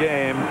players of the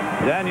game,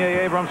 Daniel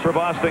Abrams for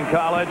Boston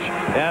College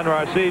and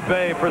Rashid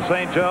Bey for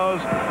St. Joe's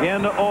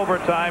in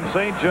overtime.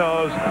 St.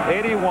 Joe's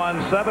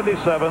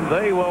 81-77.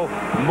 They will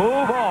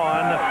move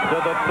on to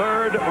the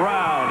third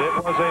round. It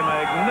was a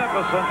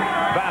magnificent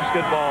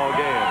basketball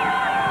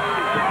game.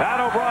 Pat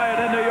O'Brien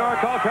in New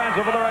York. All kinds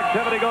of other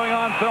activity going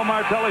on. Phil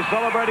Martelli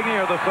celebrating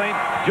here, the St.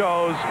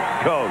 Joe's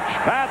coach.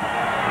 Pat?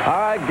 All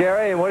right,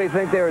 Gary, and what do you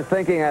think they were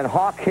thinking at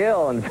Hawk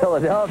Hill in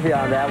Philadelphia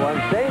on that one?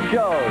 St.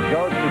 Joe's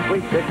goes to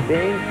Sweet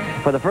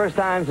 16 for the first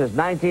time since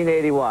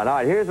 1981. All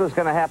right, here's what's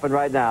going to happen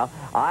right now.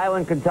 Iowa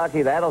and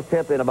Kentucky, that'll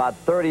tip in about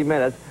 30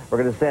 minutes. We're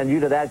going to send you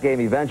to that game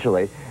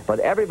eventually. But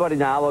everybody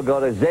now will go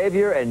to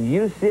Xavier and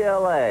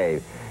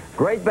UCLA.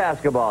 Great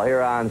basketball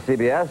here on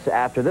CBS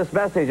after this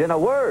message and a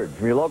word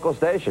from your local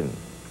station.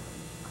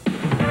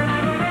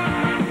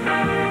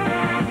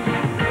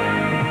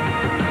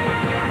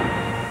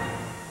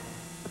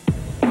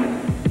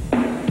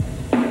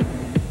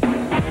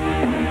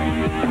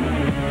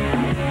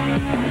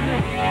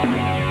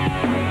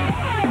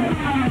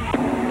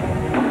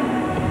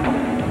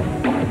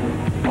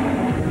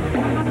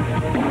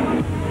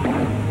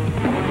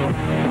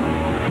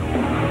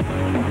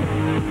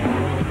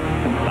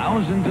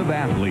 Thousands of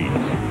athletes,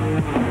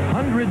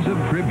 hundreds of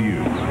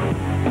tributes,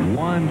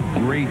 one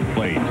great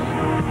place.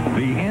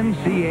 The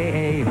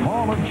NCAA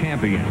Hall of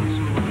Champions,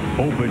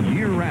 open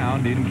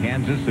year-round in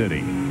Kansas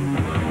City.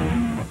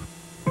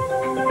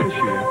 This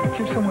year,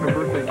 give someone a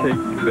birthday cake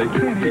they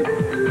can't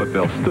eat, but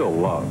they'll still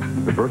love.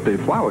 The birthday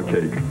flower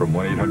cake from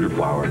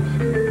 1-800-Flowers.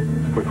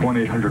 With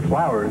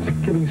 1-800-Flowers,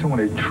 giving someone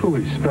a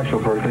truly special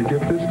birthday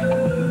gift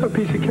is a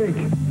piece of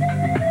cake.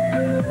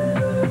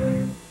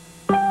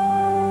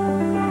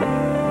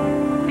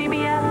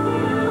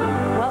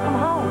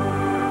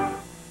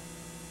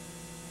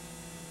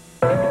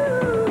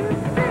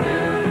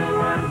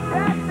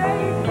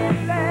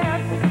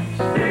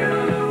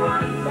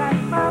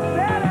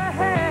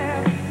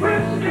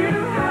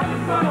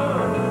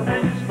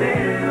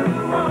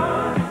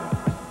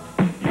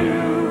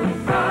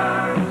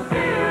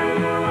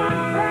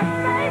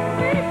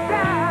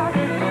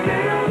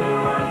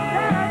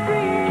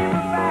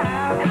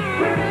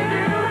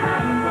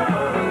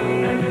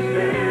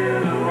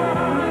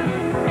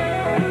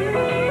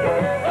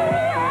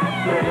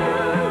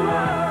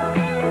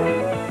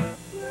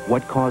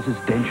 What causes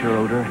denture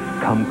odor?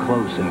 Come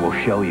close and we'll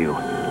show you.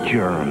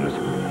 Germs.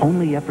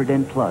 Only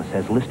Efferdent Plus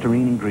has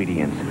Listerine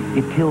ingredients.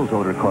 It kills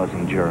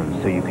odor-causing germs,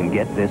 so you can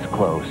get this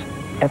close.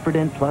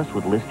 Efferdent Plus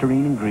with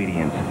Listerine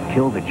ingredients.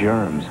 Kill the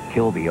germs,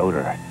 kill the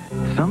odor.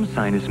 Some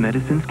sinus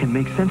medicines can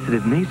make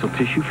sensitive nasal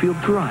tissue feel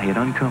dry and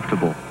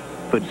uncomfortable.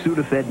 But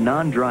Sudafed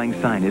non-drying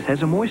sinus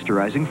has a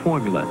moisturizing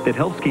formula that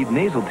helps keep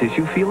nasal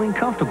tissue feeling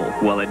comfortable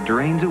while it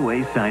drains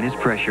away sinus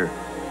pressure.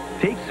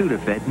 Take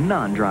Sudafed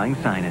non-drying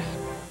sinus.